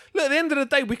 Look, at the end of the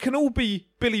day, we can all be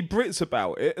Billy Brits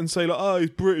about it and say, like, oh, he's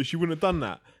British, you wouldn't have done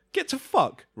that. Get to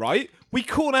fuck, right? We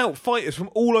call out fighters from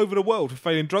all over the world for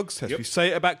failing drugs tests. Yep. We say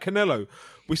it about Canelo.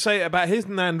 We say it about his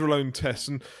nandrolone tests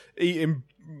and eating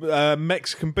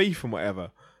Mexican beef and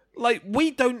whatever. Like,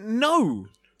 we don't know.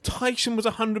 Tyson was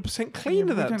 100% clean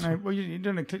Yeah, of that. don't know. Well, you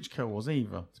don't know Klitschko was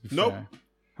either. To be Nope. fair.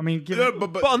 I mean,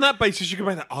 But on that basis, you can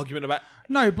make that argument about...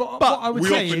 no. But what I would we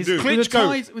say often is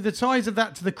do. with the ties of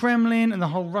that to the Kremlin and the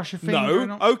whole Russia thing. going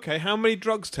No. on, Okay, how many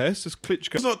drugs tests has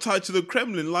Klitschko... It's not tied to the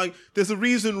Kremlin. Like, there's a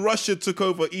reason Russia took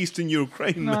over Eastern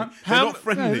Ukraine. No. They're How- not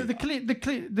friendly. No, the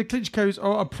Klitschkos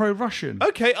are pro-Russian.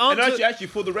 Okay, and answer... actually,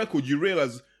 for the record, you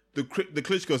realise the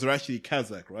Klitschkos are actually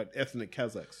Kazakh, right? Ethnic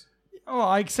Kazakhs. Oh,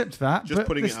 I accept that. Just but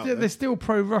putting they're it out still, there. they're still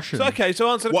pro-Russian. So, okay, so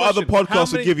answer the What question. other How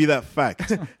podcasts many- will give you that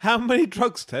fact? How many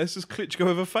drugs tests has Klitschko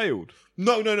ever failed?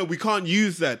 No, we can't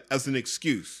use that as an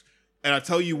excuse. And I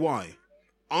tell you why.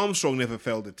 Armstrong never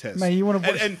failed a test. Mate, you want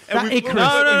to watch that we've- Icarus? No,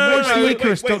 watch the wait,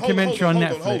 Icarus hold on, documentary on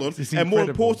Netflix. Hold on. It's And more incredible.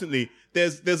 importantly,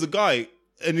 there's a guy,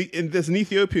 and there's an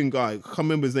Ethiopian guy. I can't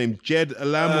remember his name. Jed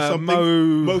Alam or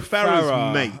something. Mo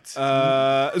Farah's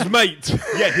mate. His mate.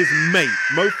 Yeah, his mate.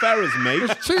 Mo Farah's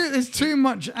mate. There's too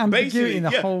much ambiguity in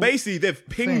the whole. Basically, they've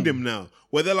pinged thing. him now.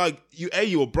 Where they're like,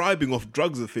 you were bribing off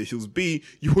drugs officials. B,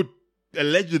 you were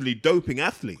allegedly doping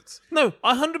athletes. No,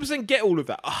 I 100% get all of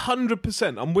that.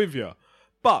 100%. I'm with you.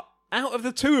 But out of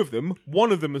the two of them,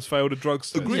 one of them has failed a drugs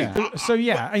test. Agreed. Yeah. So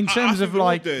yeah, in I terms think of they're all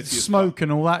like dirty as smoke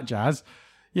and all that jazz,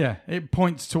 yeah, it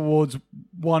points towards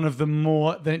one of them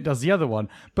more than it does the other one.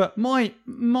 But my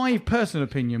personal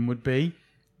opinion would be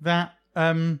that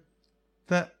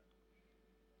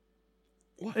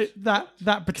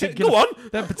that particular Go on.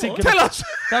 that particular Tell us.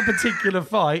 that particular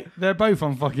fight, they're both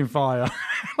on fucking fire.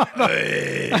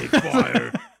 Hey,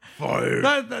 fire.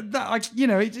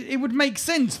 It would make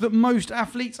sense that most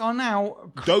athletes are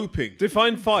now Doping.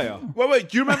 Define fire. Wait.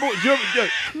 Do you remember?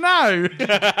 no.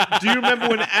 Do you remember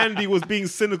when Andy was being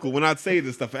cynical when I'd say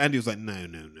this stuff? Andy was like, no,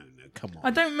 come on.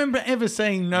 I don't remember ever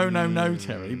saying no,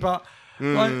 Terry, but it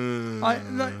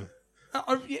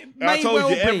may I told well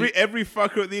you, be. every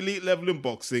fucker at the elite level in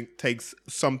boxing takes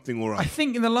something I alright.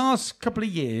 think in the last couple of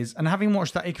years, and having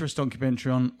watched that Icarus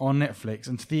documentary on Netflix,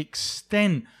 and to the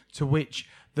extent to which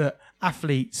the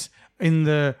athletes in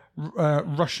the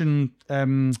Russian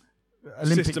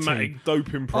Olympic Systematic team,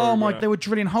 doping program. oh my, they were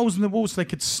drilling holes in the wall so they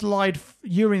could slide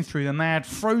urine through them. They had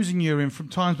frozen urine from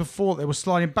times before. They were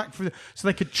sliding back through so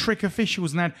they could trick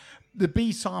officials, and they had the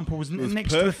B sample was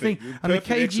next to the thing, perfect. and the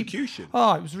Perfect KG. execution.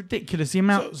 Oh, it was ridiculous. The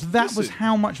amount that was listen,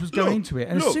 how much was going look, into it,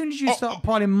 and as look, soon as you start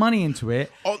piling money into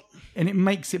it, On- and it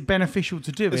makes it beneficial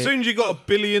to do As it, soon as you got $1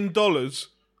 billion,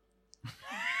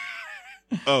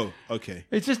 Oh, okay.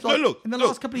 it's just No, like look, in the look.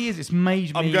 last couple of years, it's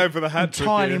made me I'm going for the hat trick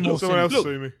entirely here. more Someone else cynical.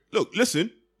 sue me. Look,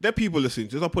 listen. There are people listening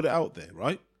to this. I'll put it out there,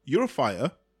 right? You're a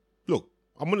fighter. Look,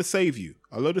 I'm going to save you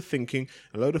a load of thinking,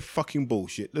 a load of fucking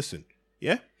bullshit. Listen,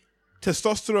 yeah?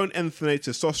 Testosterone enthronate,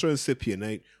 testosterone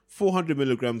cypionate, 400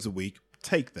 milligrams a week.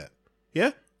 Take that.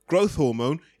 Yeah? Growth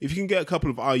hormone. If you can get a couple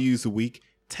of IUs a week,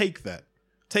 take that.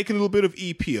 Take a little bit of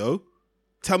EPO.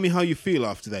 Tell me how you feel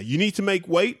after that. You need to make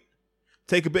weight?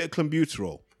 Take a bit of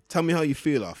clenbuterol. Tell me how you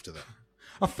feel after that.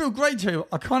 I feel great too.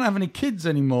 I can't have any kids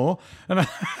anymore, and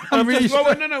I'm really. Wait,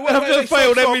 I've just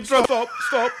failed every drug.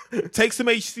 Stop. Take some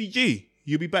HCG.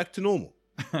 You'll be back to normal.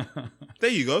 There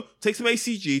you go. Take some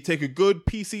HCG, take a good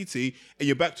PCT, and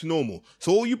you're back to normal.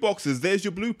 So all you boxers, there's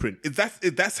your blueprint.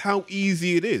 That's how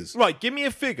easy it is. Right, give me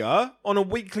a figure on a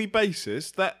weekly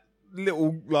basis. That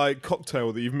little like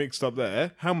cocktail that you've mixed up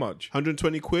there. How much?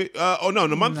 120 quid. On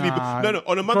a monthly. Nah,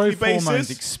 on a monthly growth hormone's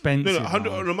basis. expensive, 100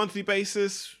 man. on a monthly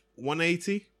basis.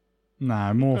 180.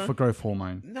 No, more for growth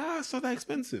hormone. Nah, it's not that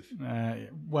expensive.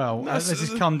 This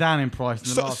has come down in price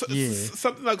in the last year.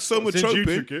 Something like Since you took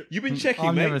somatropin. it. You've been checking,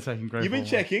 I've mate. never taken growth You've been hormone.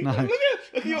 checking. No. Look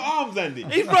at your arms, Andy.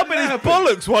 He's rubbing his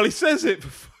bollocks while he says it.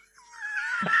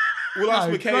 We'll ask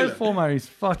No, Michaela. growth hormone is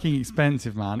fucking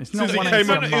expensive, man. It's not Since it one came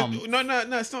a out- month.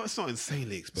 No, it's not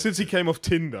insanely expensive. Since he came off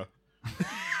Tinder.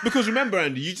 Because remember,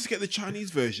 Andy, you just get the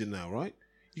Chinese version now, right?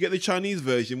 You get the Chinese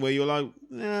version where you're like,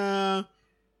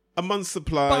 a month's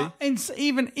supply. But it's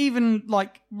even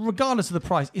like regardless of the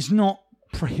price, it's not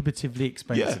prohibitively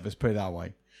expensive. Yeah. Let's put it that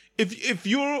way. If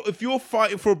you're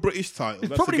fighting for a British title, It's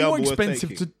that's probably a gamble more worth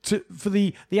expensive taking. for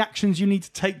the actions you need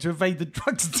to take to evade the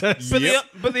drugs test.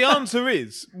 But the answer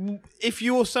is, if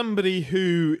you're somebody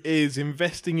who is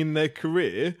investing in their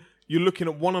career, you're looking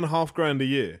at $1,500 a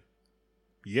year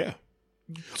Yeah.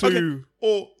 to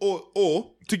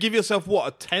Or to give yourself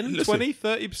what, a 10, Listen, 20,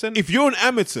 30%? if you're an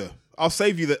amateur, I'll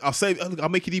save you that. I'll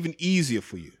make it even easier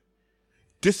for you.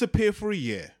 Disappear for a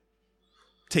year.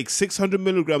 Take 600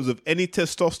 milligrams of any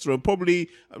testosterone, probably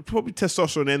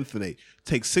testosterone enthanate.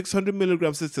 Take 600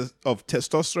 milligrams of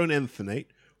testosterone enthanate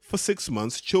for 6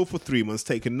 months. Chill for 3 months.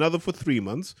 Take another for 3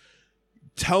 months.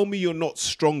 Tell me you're not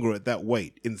stronger at that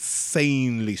weight.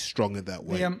 Insanely strong at that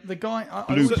weight. The guy,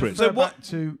 I Blueprint. refer So what- back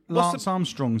to what's Lance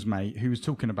Armstrong's mate, who was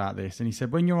talking about this, and he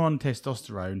said when you're on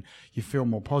testosterone, you feel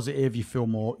more positive, you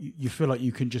feel like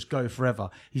you can just go forever.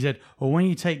 He said, well, when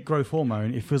you take growth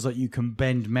hormone, it feels like you can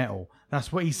bend metal.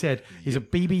 That's what he said. He's a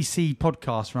BBC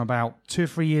podcast from about 2 or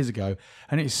 3 years ago,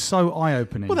 and it's so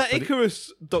eye-opening. Well, that But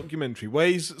Icarus documentary where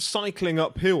he's cycling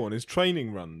uphill on his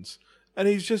training runs, and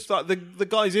he's just like the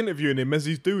guy's interviewing him as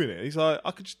he's doing it. He's like,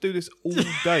 I could just do this all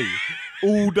day,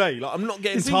 all day. Like I'm not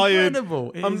getting it's tired.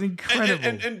 incredible. It is incredible.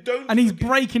 and don't and he's forget-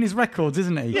 breaking his records,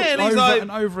 isn't he? Yeah, and he's over like-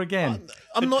 and over again.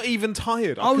 I'm not even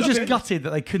tired. I was just Okay. gutted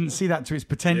that they couldn't see that to its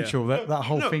potential. That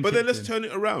whole No, thing. but then kicked let's in. turn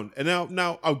it around. And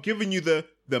now I've given you the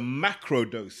macro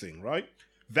dosing, right?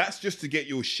 That's just to get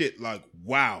your shit like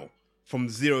wow from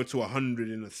 0 to 100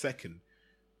 in a second.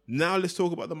 Now let's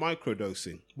talk about the micro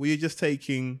dosing, where you're just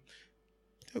taking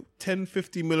 10,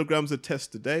 50 milligrams of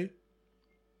test a day,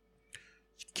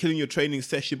 killing your training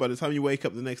session. By the time you wake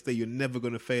up the next day, you're never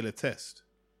going to fail a test.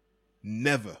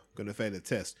 Never going to fail a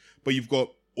test. But you've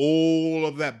got all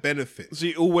of that benefit. So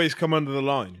you always come under the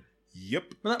line. Yep.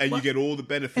 Well, that- and you well, get all the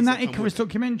benefits. in that come Icarus with it.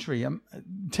 documentary,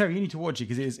 Terry, you need to watch it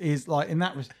because it is like in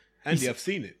that. Andy, I've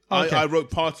seen it. Okay. I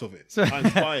wrote part of it. I'm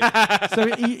inspired.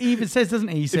 So he even says, doesn't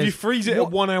he? He says, If you freeze it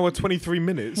at 1 hour 23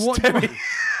 minutes, what do I,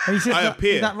 and he says I that,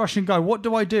 appear. that Russian guy, what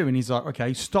do I do? And he's like,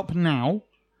 okay, stop now.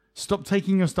 Stop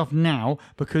taking your stuff now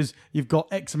because you've got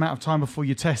X amount of time before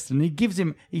you test. And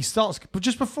he starts, but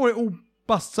just before it all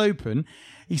busts open,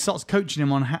 he starts coaching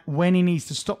him on when he needs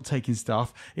to stop taking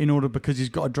stuff because he's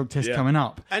got a drug test Yeah. coming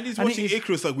up. And he's it watching is-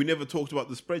 Icarus like we never talked about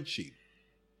the spreadsheet.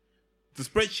 The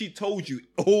spreadsheet told you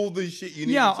all the shit you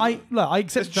needed Yeah, to know. I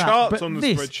accept there's that. charts but on the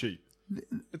this, spreadsheet.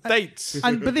 Dates.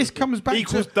 But this comes back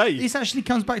Equals to date. this actually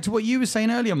comes back to what you were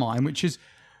saying earlier, Martin, which is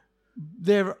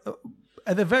there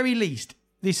at the very least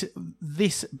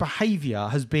this behaviour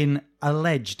has been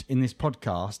alleged in this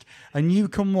podcast, and you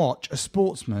can watch a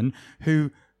sportsman who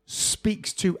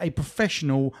speaks to a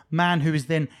professional man who is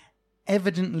then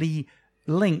evidently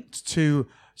linked to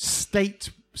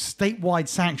statewide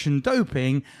sanctioned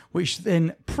doping, which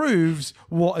then proves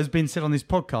what has been said on this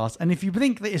podcast. And if you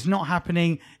think that it's not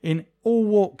happening in all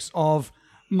walks of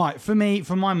for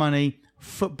my money,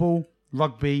 football,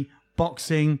 rugby,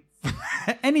 boxing,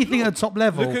 anything at the top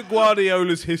level. Look at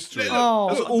Guardiola's history. That's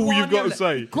all you've got to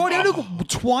say. Guardiola got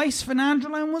twice for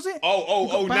Nandrolone, was it?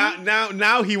 Oh!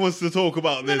 Now he wants to talk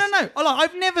about this. No.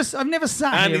 I've never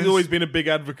sat And here. he's always been a big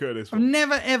advocate of this I've one.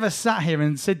 never ever sat here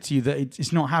and said to you that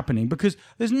it's not happening because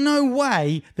there's no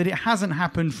way that it hasn't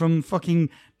happened from fucking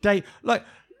day. Like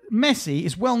Messi,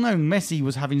 it's well known. Messi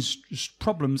was having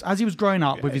problems as he was growing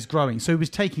up with his growing, so he was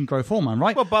taking growth hormone,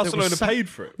 right? Well, That was Barcelona paid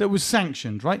for it. That was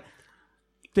sanctioned, right?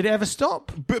 Did it ever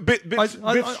stop? Bit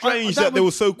strange that they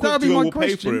were so quick that'd to be go, my we'll pay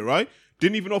question. for it, right?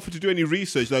 Didn't even offer to do any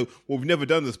research. Like, well, we've never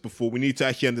done this before. We need to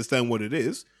actually understand what it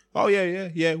is. Oh,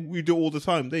 yeah. We do it all the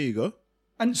time. There you go.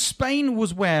 And Spain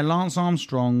was where Lance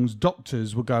Armstrong's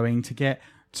doctors were going to get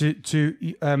to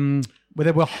where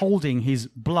they were holding his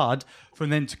blood for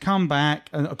them to come back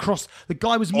and across. The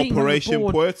guy was meeting Operation him at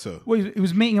the border. Puerto. Well, he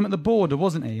was meeting him at the border,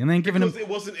 wasn't he? And then giving Because him. it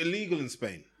wasn't illegal in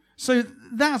Spain. So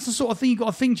that's the sort of thing you got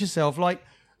to think to yourself, like,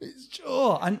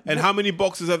 And how many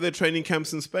boxers have their training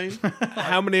camps in Spain?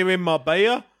 How many are in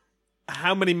Marbella?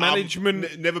 How many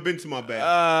management? Never been to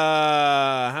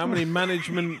Marbella. How many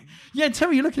management? Yeah,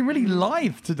 Terry, you're looking really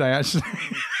lithe today. Actually,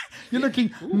 you're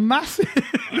looking massive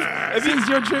since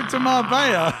your trip to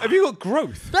Marbella. Have you got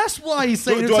growth? That's why he's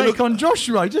saying Do to I take look- on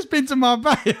Joshua. He's just been to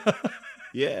Marbella.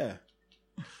 Yeah.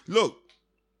 Look,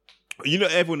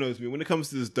 everyone knows me. When it comes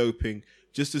to this doping,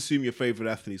 just assume your favorite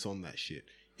athlete's on that shit.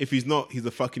 If he's not, he's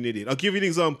a fucking idiot. I'll give you an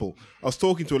example. I was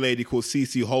talking to a lady called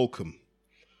Cece Holcomb,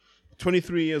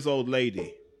 23 years old lady.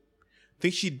 I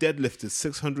think she deadlifted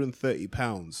 630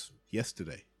 pounds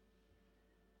yesterday.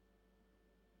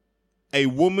 A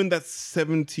woman that's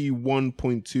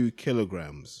 71.2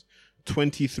 kilograms,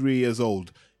 23 years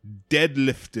old,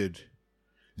 deadlifted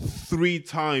 3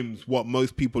 times what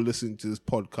most people listening to this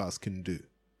podcast can do.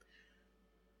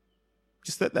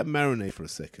 Just let that marinate for a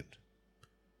second.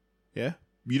 Yeah?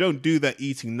 You don't do that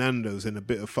eating Nando's and a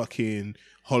bit of fucking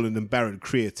Holland and Barrett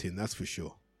creatine, that's for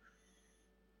sure.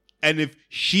 And if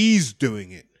she's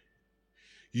doing it,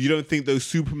 you don't think those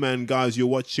Superman guys you're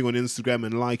watching on Instagram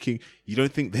and liking, you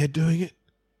don't think they're doing it?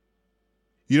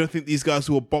 You don't think these guys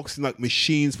who are boxing like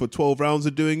machines for 12 rounds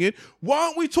are doing it? Why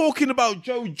aren't we talking about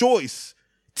Joe Joyce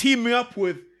teaming up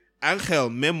with Angel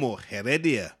Memo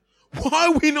Heredia? Why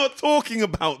are we not talking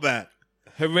about that?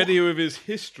 Heredia with his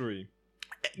history.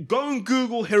 Go and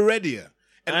Google Heredia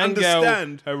and Angel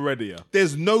understand Heredia.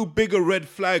 there's no bigger red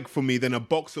flag for me than a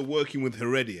boxer working with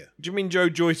Heredia. Do you mean Joe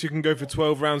Joyce who can go for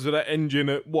 12 rounds with that engine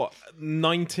at,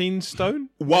 19 stone?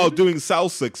 While doing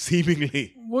salsa,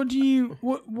 seemingly. What do you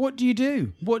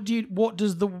do? What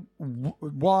does the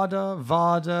WADA,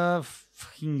 VADA,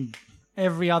 fucking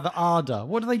every other ADA,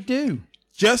 what do they do?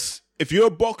 Just, if you're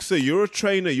a boxer, you're a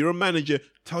trainer, you're a manager,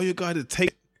 tell your guy to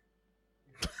take...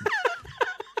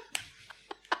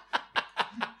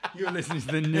 You're listening to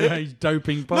the New Age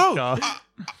Doping Podcast.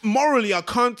 No, morally, I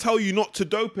can't tell you not to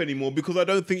dope anymore because I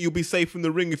don't think you'll be safe in the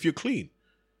ring if you're clean.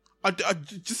 I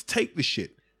just take the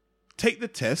shit. Take the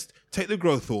test, take the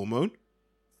growth hormone,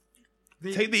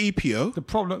 take the EPO. The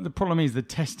problem is the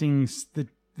testing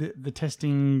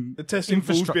testing falls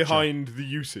infrastructure behind the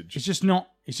usage. It's just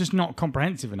not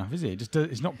comprehensive enough, is it?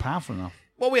 It's not powerful enough.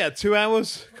 Well, we had 2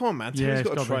 hours. Come on, man. Terry's it's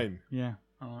got to gotta be. train. Yeah.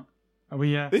 All right. Are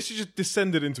we? This has just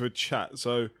descended into a chat,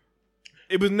 so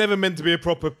it was never meant to be a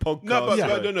proper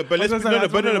podcast. But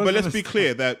let's be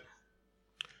clear that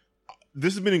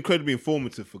this has been incredibly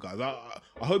informative for guys.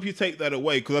 I hope you take that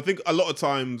away because I think a lot of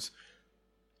times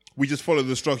we just follow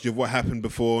the structure of what happened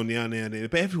before,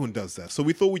 but everyone does that. So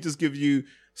we thought we'd just give you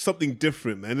something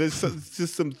different, man. There's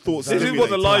just some thoughts. This is what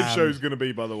the live show is going to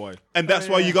be, by the way. And that's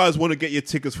why you guys want to get your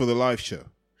tickets for the live show.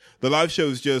 The live show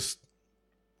is just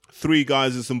 3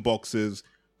 guys and some boxers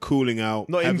cooling out,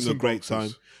 Not having a some great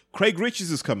boxers. time. Craig Richards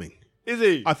is coming. Is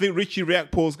he? I think Richie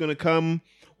Reactpour is going to come.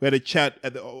 We had a chat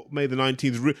at May the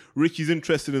 19th. Richie's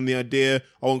interested in the idea.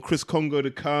 I want Chris Congo to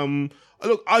come.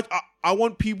 Look, I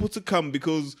want people to come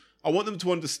because I want them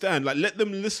to understand. Like, let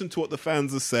them listen to what the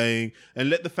fans are saying and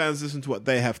let the fans listen to what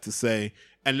they have to say.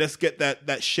 And let's get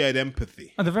that shared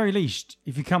empathy. At the very least,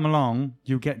 if you come along,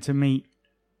 you'll get to meet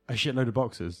a shitload of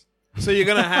boxers. So you're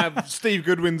going to have Steve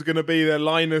Goodwin's going to be there,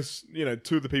 Linus, 2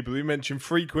 of the people we mention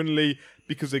frequently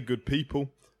because they're good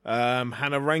people.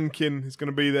 Hannah Rankin is going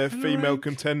to be there, female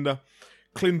contender.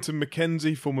 Clinton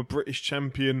McKenzie, former British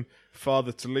champion,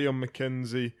 father to Leon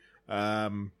McKenzie.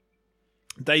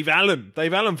 Dave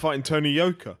Allen fighting Tony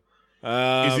Yoka.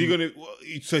 Is he going to...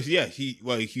 So, yeah,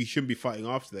 he shouldn't be fighting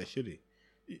after that, should he?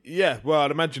 Yeah, well,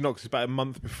 I'd imagine not because it's about a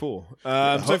month before.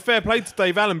 So fair play to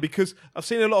Dave Allen because I've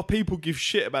seen a lot of people give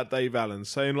shit about Dave Allen,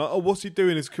 saying like, oh, what's he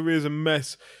doing? His career's a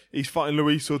mess. He's fighting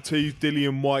Luis Ortiz,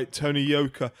 Dillian White, Tony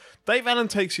Yoka. Dave Allen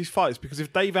takes his fights because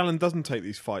if Dave Allen doesn't take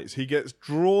these fights, he gets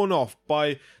drawn off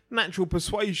by natural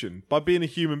persuasion, by being a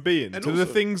human being, and to also,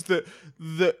 the things that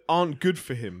aren't good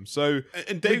for him. So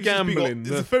and Dave's gambling.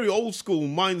 It's a very old school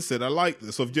mindset. I like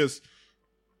this of just,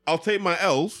 I'll take my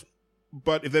L's,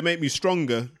 but if they make me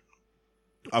stronger,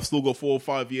 I've still got 4 or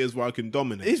 5 years where I can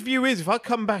dominate. His view is if I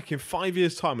come back in 5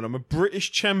 years' time and I'm a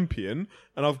British champion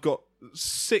and I've got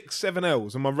 6, 7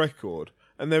 L's on my record,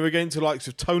 and they're against the likes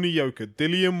of Tony Yoka,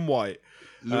 Dillian White,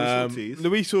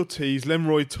 Luis Ortiz,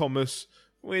 Lemroy Thomas,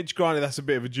 which granted that's a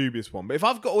bit of a dubious one. But if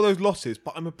I've got all those losses,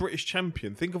 but I'm a British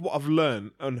champion, think of what I've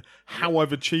learned and how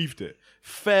I've achieved it.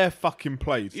 Fair fucking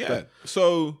play. Yeah.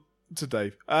 So to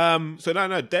Dave.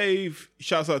 Dave.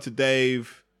 Shouts out to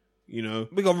Dave. We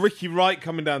got Ricky Wright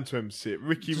coming down to MC.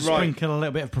 Ricky Wright. Sprinkle a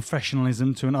little bit of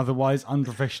professionalism to an otherwise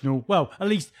unprofessional. Well, at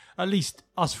least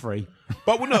us 3.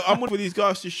 But no, I'm waiting for these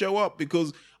guys to show up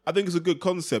because I think it's a good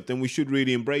concept and we should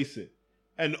really embrace it.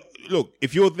 And look,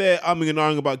 if you're there umming and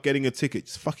ahhing about getting a ticket,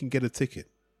 just fucking get a ticket.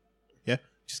 Yeah,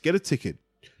 just get a ticket.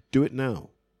 Do it now.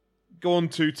 Go on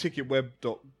to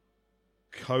ticketweb.co.uk.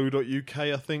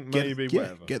 I think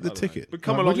whatever. Get the ticket. But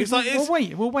come along.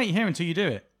 We'll wait here until you do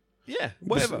it. Yeah,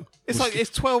 whatever. It's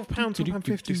 £12,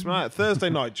 £12.50 something like that. Thursday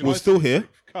night. We're still here.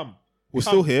 Come. We're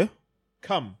still here.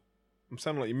 Come. I'm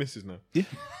sounding like your missus now. Yeah.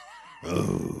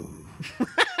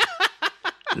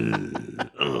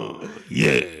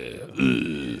 Yeah.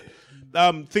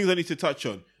 Things I need to touch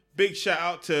on. Big shout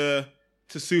out to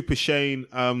Super Shane.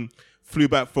 Flew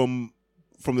back from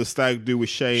the stag do with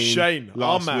Shane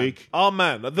last week. Our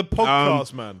man, the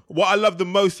podcast man. What I loved the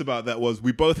most about that was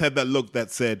we both had that look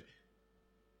that said,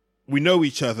 we know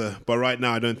each other, but right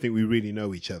now I don't think we really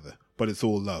know each other. But it's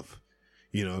all love.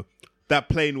 You know, that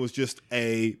plane was just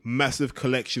a massive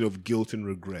collection of guilt and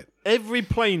regret. Every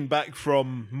plane back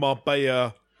from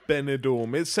Marbella,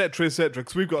 Benidorm, etc.,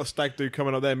 because we've got a stag do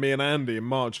coming up there, me and Andy, in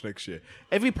March next year.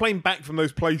 Every plane back from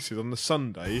those places on the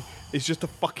Sunday is just a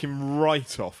fucking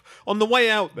write-off. On the way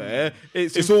out there,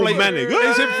 it's all manic.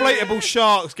 It's inflatable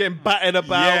sharks getting battered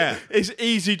about. Yeah. It's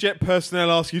EasyJet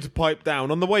personnel ask you to pipe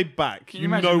down. On the way back, you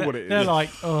know what it is. They're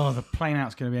like, oh, the plane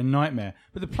out's going to be a nightmare.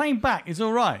 But the plane back is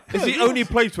all right. It's the only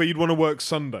place where you'd want to work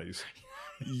Sundays.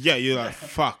 Yeah, you're like,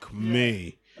 fuck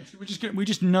me. We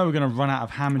just know we're going to run out of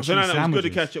ham and cheese So no, it was sandwiches. good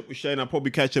to catch up with Shane. I'll probably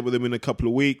catch up with him in a couple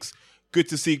of weeks. Good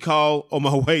to see Carl on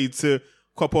my way to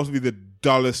quite possibly the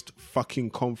dullest fucking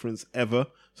conference ever.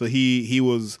 So he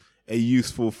was a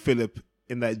useful fillip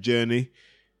in that journey.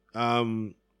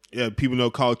 People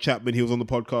know Carl Chapman. He was on the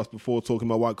podcast before talking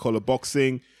about white collar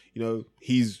boxing. You know,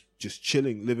 he's just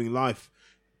chilling, living life.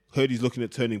 Heard he's looking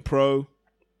at turning pro.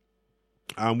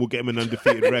 We'll get him an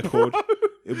undefeated record.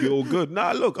 It'll be all good.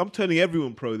 Nah, look, I'm turning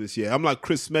everyone pro this year. I'm like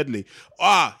Chris Smedley.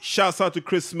 Shouts out to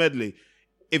Chris Smedley.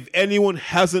 If anyone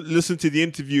hasn't listened to the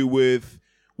interview with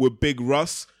Big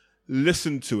Russ,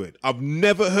 listen to it. I've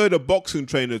never heard a boxing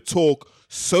trainer talk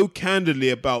so candidly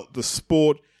about the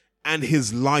sport and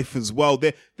his life as well.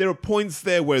 There are points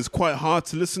there where it's quite hard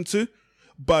to listen to,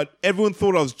 but everyone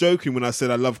thought I was joking when I said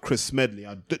I love Chris Smedley.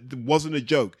 It wasn't a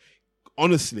joke.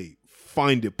 Honestly,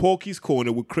 find it. Porky's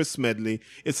Corner with Chris Smedley.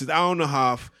 It's an hour and a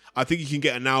half. I think you can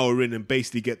get an hour in and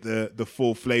basically get the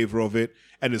full flavour of it,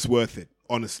 and it's worth it,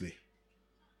 honestly.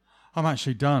 I'm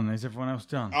actually done. Is everyone else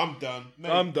done? I'm done. Mate,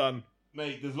 I'm done.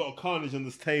 Mate, there's a lot of carnage on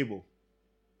this table.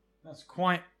 That's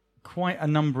quite a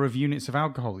number of units of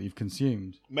alcohol that you've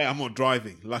consumed. Mate, I'm not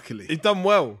driving, luckily. He's done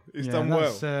well. He's done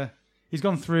well. He's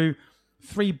gone through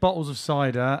 3 bottles of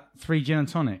cider, 3 gin and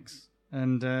tonics,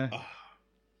 and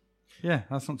yeah,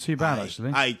 that's not too bad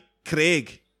actually.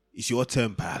 Craig, it's your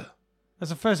turn, pal.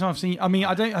 That's the first time I've seen. I mean,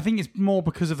 I think it's more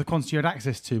because of the quantity you had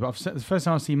access to. But it's the first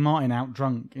time I've seen Martin out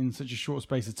drunk in such a short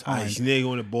space of time. He's never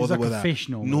going to bother He's like with a that. fish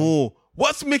normally. No,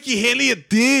 what's Mickey Haley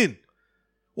doing?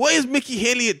 What is Mickey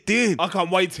Haley doing? I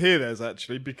can't wait to hear theirs,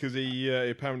 actually, because he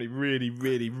apparently really,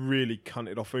 really, really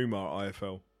cunted off Umar at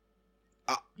IFL.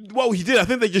 Well, he did. I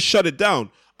think they just shut it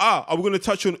down. Are we going to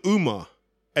touch on Umar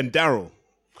and Daryl?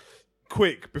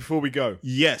 Quick, before we go.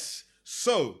 Yes.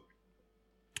 So,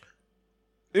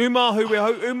 Umar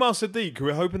Sadiq, who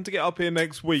we're hoping to get up here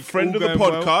next week. friend all of the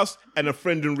going podcast and a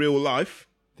friend in real life.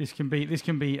 This can be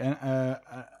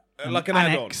like an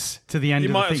annex to the end You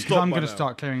of might the have thing because stopped I'm by going to now.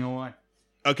 start clearing away.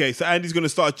 Okay, so Andy's going to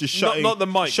start just shutting, Not the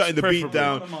mics, shutting the beat preferably.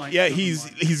 down. Not the mic, Yeah, not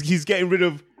the he's getting rid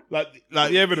of like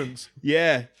The evidence.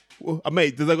 yeah. Well,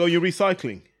 mate, does that go in your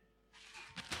recycling?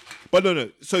 But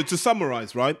no. So to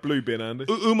summarize, right? Blue bin, Andy.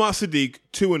 Umar Sadiq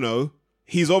 2-0.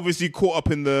 He's obviously caught up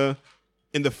in the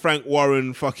Frank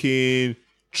Warren fucking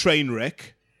train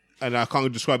wreck, and I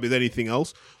can't describe it as anything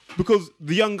else because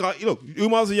the young guy. Look,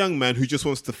 Umar's a young man who just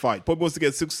wants to fight. Probably wants to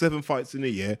get 6-7 fights in a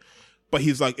year. But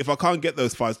he's like, if I can't get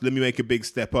those fights, let me make a big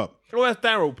step up. Well, as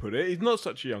Daryl put it, he's not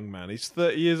such a young man. He's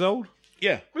 30 years old,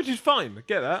 Yeah. which is fine. I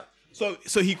get that. So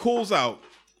he calls out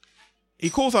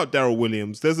Daryl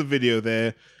Williams. There's a video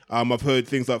there. I've heard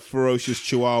things like Ferocious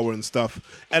Chihuahua and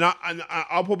stuff. And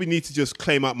I'll probably need to just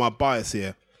claim out my bias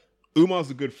here. Umar's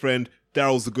a good friend.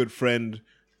 Daryl's a good friend.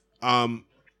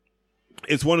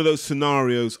 It's one of those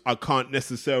scenarios I can't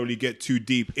necessarily get too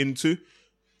deep into.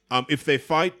 If they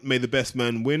fight, may the best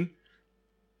man win.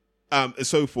 And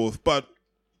so forth. But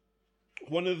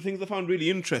one of the things I found really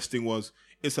interesting was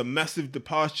it's a massive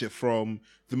departure from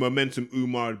the momentum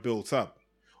Umar had built up.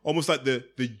 Almost like the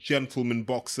gentleman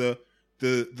boxer,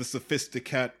 the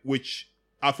sophisticate, which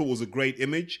I thought was a great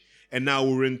image. And now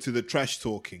we're into the trash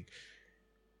talking.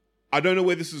 I don't know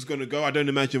where this is going to go. I don't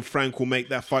imagine Frank will make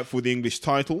that fight for the English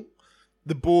title.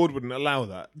 The board wouldn't allow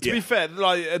that. To Yeah. be fair,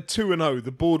 like at 2-0,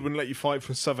 the board wouldn't let you fight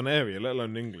for Southern area, let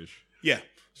alone English. Yeah.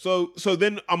 So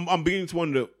then I'm beginning to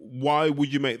wonder, why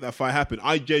would you make that fight happen?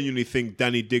 I genuinely think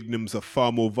Danny Digham's a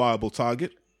far more viable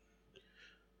target.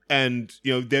 And,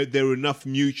 you know, there are enough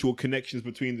mutual connections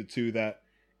between the two that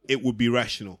it would be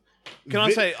rational. Can I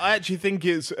say, I actually think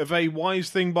it's a very wise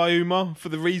thing by Umar for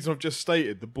the reason I've just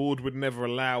stated. The board would never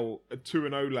allow a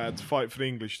 2-0 lad to fight for the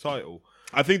English title.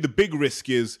 I think the big risk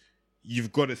is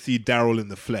you've got to see Daryl in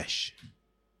the flesh.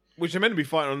 Which they're meant to be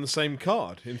fighting on the same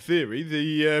card, in theory.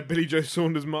 The Billy Joe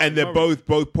Saunders Martin And they're Murray.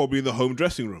 both probably in the home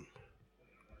dressing room.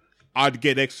 I'd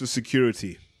get extra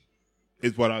security,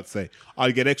 is what I'd say.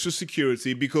 I'd get extra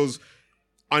security because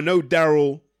I know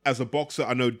Daryl as a boxer.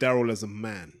 I know Daryl as a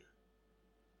man.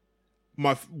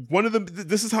 one of them.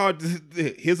 This is how.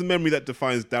 Here's a memory that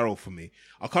defines Daryl for me.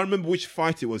 I can't remember which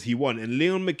fight it was he won, and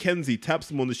Leon McKenzie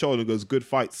taps him on the shoulder and goes, "Good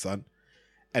fight, son."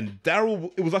 And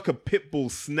Daryl, it was like a pit bull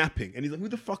snapping, and he's like, "Who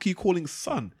the fuck are you calling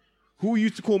son? Who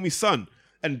used to call me son?"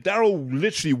 And Daryl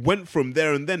literally went from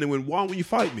there and then and went, "Why won't you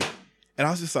fight me?" And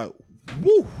I was just like,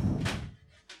 "Woo!"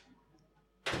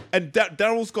 And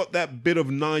Daryl's got that bit of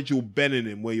Nigel Benn in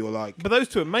him where you're like, But those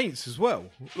two are mates as well.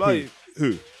 Like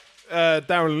who?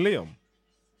 Daryl and Leon.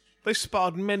 They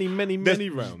sparred many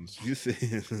rounds. You see,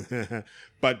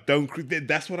 but don't.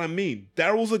 That's what I mean.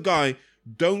 Daryl's a guy.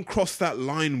 Don't cross that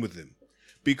line with him,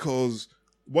 because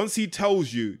once he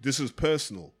tells you this is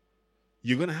personal,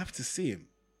 you're gonna have to see him.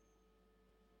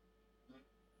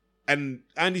 And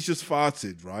Andy's just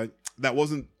farted, right? That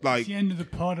wasn't like It's the end of the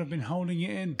pod. I've been holding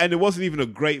it in. and it wasn't even a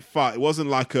great fart. It wasn't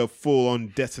like a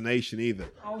full-on detonation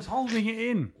either. I was holding it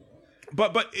in.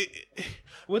 But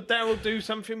Would Daryl do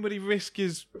something? Would he risk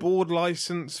his board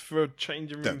license for a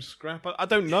changing room scrap? I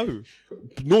don't know.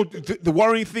 nor the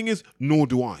worrying thing is, nor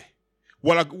do I.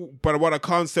 What I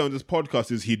can't say on this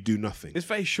podcast is he'd do nothing. It's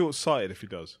very short-sighted if he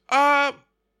does.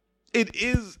 It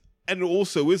is, and it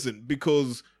also isn't,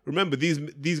 because remember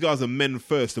these guys are men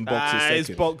first and boxers second. It's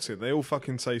boxing. They all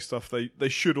fucking say stuff they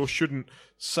should or shouldn't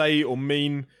say or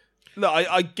mean. Look,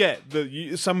 I get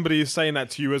that somebody is saying that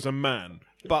to you as a man,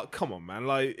 but come on, man.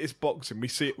 Like, it's boxing. We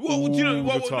see it all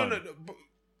the time. No,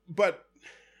 but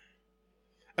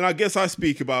and I guess I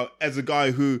speak about as a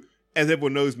guy who, as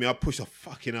everyone knows me, I push a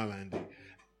fucking hell, Andy.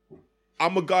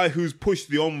 I'm a guy who's pushed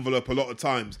the envelope a lot of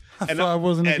times. I thought I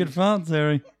wasn't a good fart,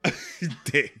 Terry.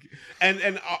 Dick.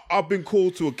 And I've been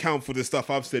called to account for the stuff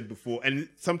I've said before, and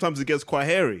sometimes it gets quite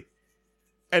hairy.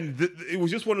 And it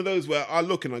was just one of those where I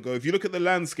look and I go, if you look at the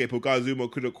landscape of guys Zuma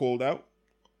could have called out,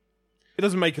 it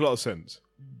doesn't make a lot of sense.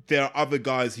 There are other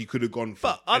guys he could have gone for.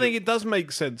 But I think it does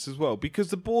make sense as well, because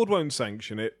the board won't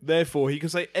sanction it. Therefore, he can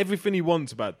say everything he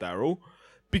wants about Daryl,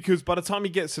 because by the time he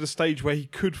gets to the stage where he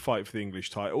could fight for the English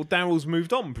title, Daryl's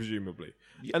moved on, presumably.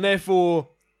 Yeah. And therefore,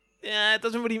 it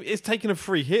doesn't really... It's taken a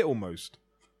free hit almost.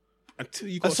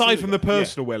 Aside from the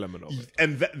personal element of it.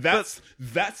 And that's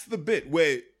the bit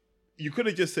where you could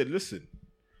have just said, listen,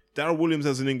 Daryl Williams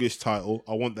has an English title.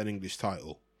 I want that English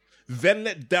title. Then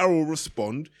let Daryl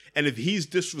respond. And if he's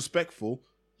disrespectful,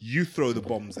 you throw the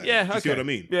bombs at him. You see what I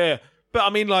mean? Yeah. But I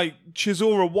mean, like,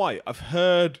 Chisora White, I've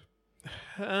heard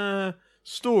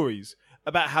stories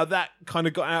about how that kind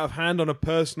of got out of hand on a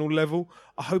personal level.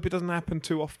 I hope it doesn't happen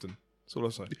too often. That's all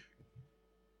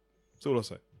I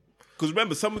say. Because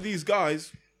remember, some of these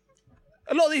guys...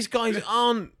 A lot of these guys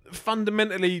aren't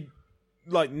fundamentally,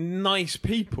 like, nice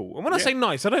people. And when I say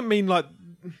nice, I don't mean, like,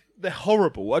 they're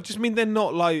horrible. I just mean they're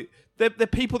not, like... They're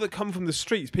people that come from the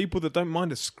streets, people that don't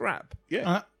mind a scrap.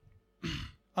 Yeah.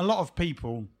 A lot of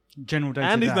people, general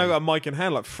day-to-day... And he's now got a mic in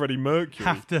hand like Freddie Mercury.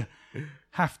 Have to...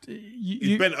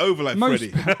 You bent over like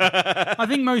Freddie. I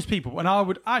think most people, and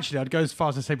I'd go as far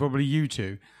as to say probably you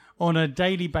two, on a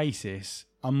daily basis,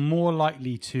 are more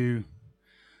likely to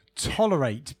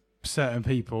tolerate certain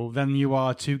people than you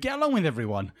are to get along with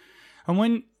everyone. And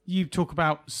when you talk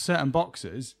about certain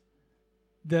boxers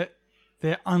that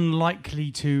they're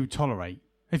unlikely to tolerate,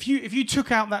 if you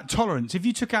took out that tolerance, if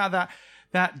you took out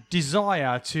that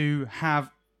desire to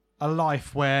have a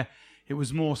life where it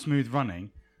was more smooth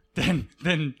running,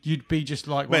 then you'd be just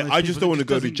like, mate, I just don't want to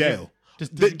go to jail.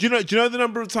 Do you know the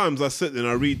number of times I sit there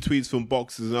and I read tweets from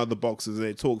boxers and other boxers and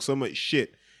they talk so much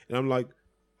shit, and I'm like,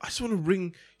 I just want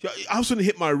to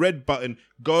hit my red button,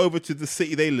 go over to the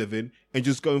city they live in, and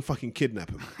just go and fucking kidnap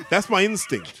them. That's my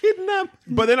instinct. Kidnap.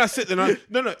 But then I sit there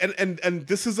and and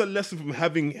this is a lesson from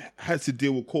having had to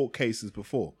deal with court cases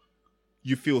before.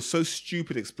 You feel so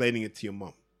stupid explaining it to your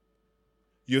mum.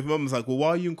 Your mum's like, well, why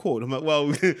are you in court? I'm like,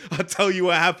 well, I'll tell you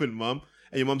what happened, mum.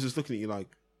 And your mum's just looking at you like,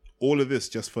 all of this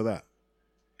just for that.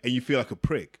 And you feel like a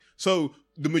prick. So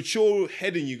the mature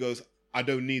head in you goes, I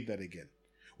don't need that again.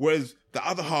 Whereas the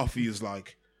other half of you is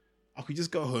like, I could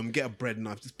just go home, get a bread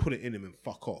knife, just put it in him and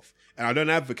fuck off. And I don't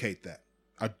advocate that.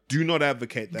 I do not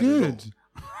advocate that at all.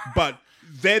 But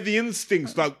they're the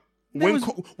instincts. Like, when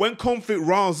conflict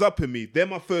riles up in me, they're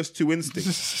my first two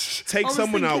instincts. Take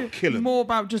someone out, kill him. More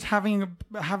about just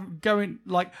going,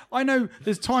 like, I know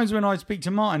there's times when I speak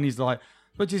to Martin, he's like,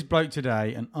 but this bloke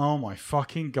today, and oh my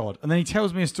fucking God. And then he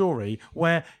tells me a story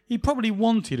where he probably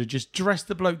wanted to just dress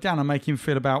the bloke down and make him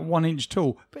feel about 1 inch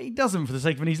tall, but he doesn't for the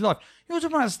sake of his life. He was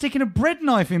talking about sticking a bread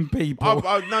knife in people.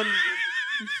 But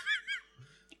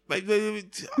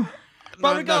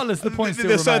regardless, the point still remains.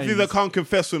 There's certain things I can't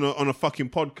confess on a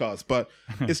fucking podcast, but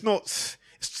it's not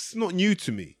new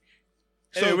to me.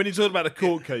 So when you talk about the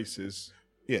court cases,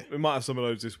 Yeah. We might have some of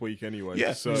those this week anyway.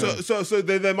 Yeah, So, so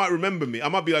they might remember me. I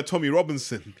might be like Tommy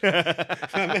Robinson.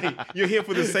 Mate, you're here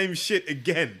for the same shit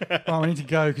again. Oh, I need to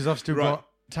go because I've still Right. got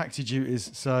taxi duties.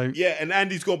 So Yeah, and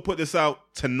Andy's going to put this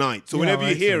out tonight. So Yeah, whenever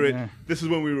you hear it, excellent, yeah. this is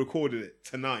when we recorded it,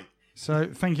 tonight. So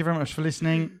thank you very much for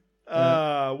listening.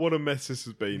 what a mess this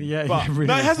has been. Yeah, But yeah, really.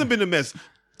 No, it hasn't been a mess. hope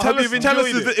Tell us, you've tell us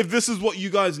enjoyed it. if this is what you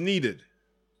guys needed.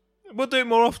 we'll do it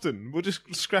more often. We'll just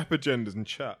scrap agendas and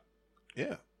chat.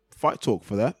 Yeah, fight talk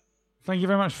for that. Thank you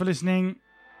very much for listening.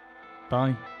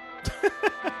 Bye.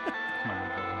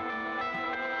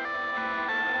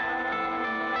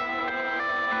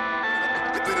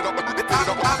 Come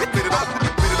on, brother. Spit it up.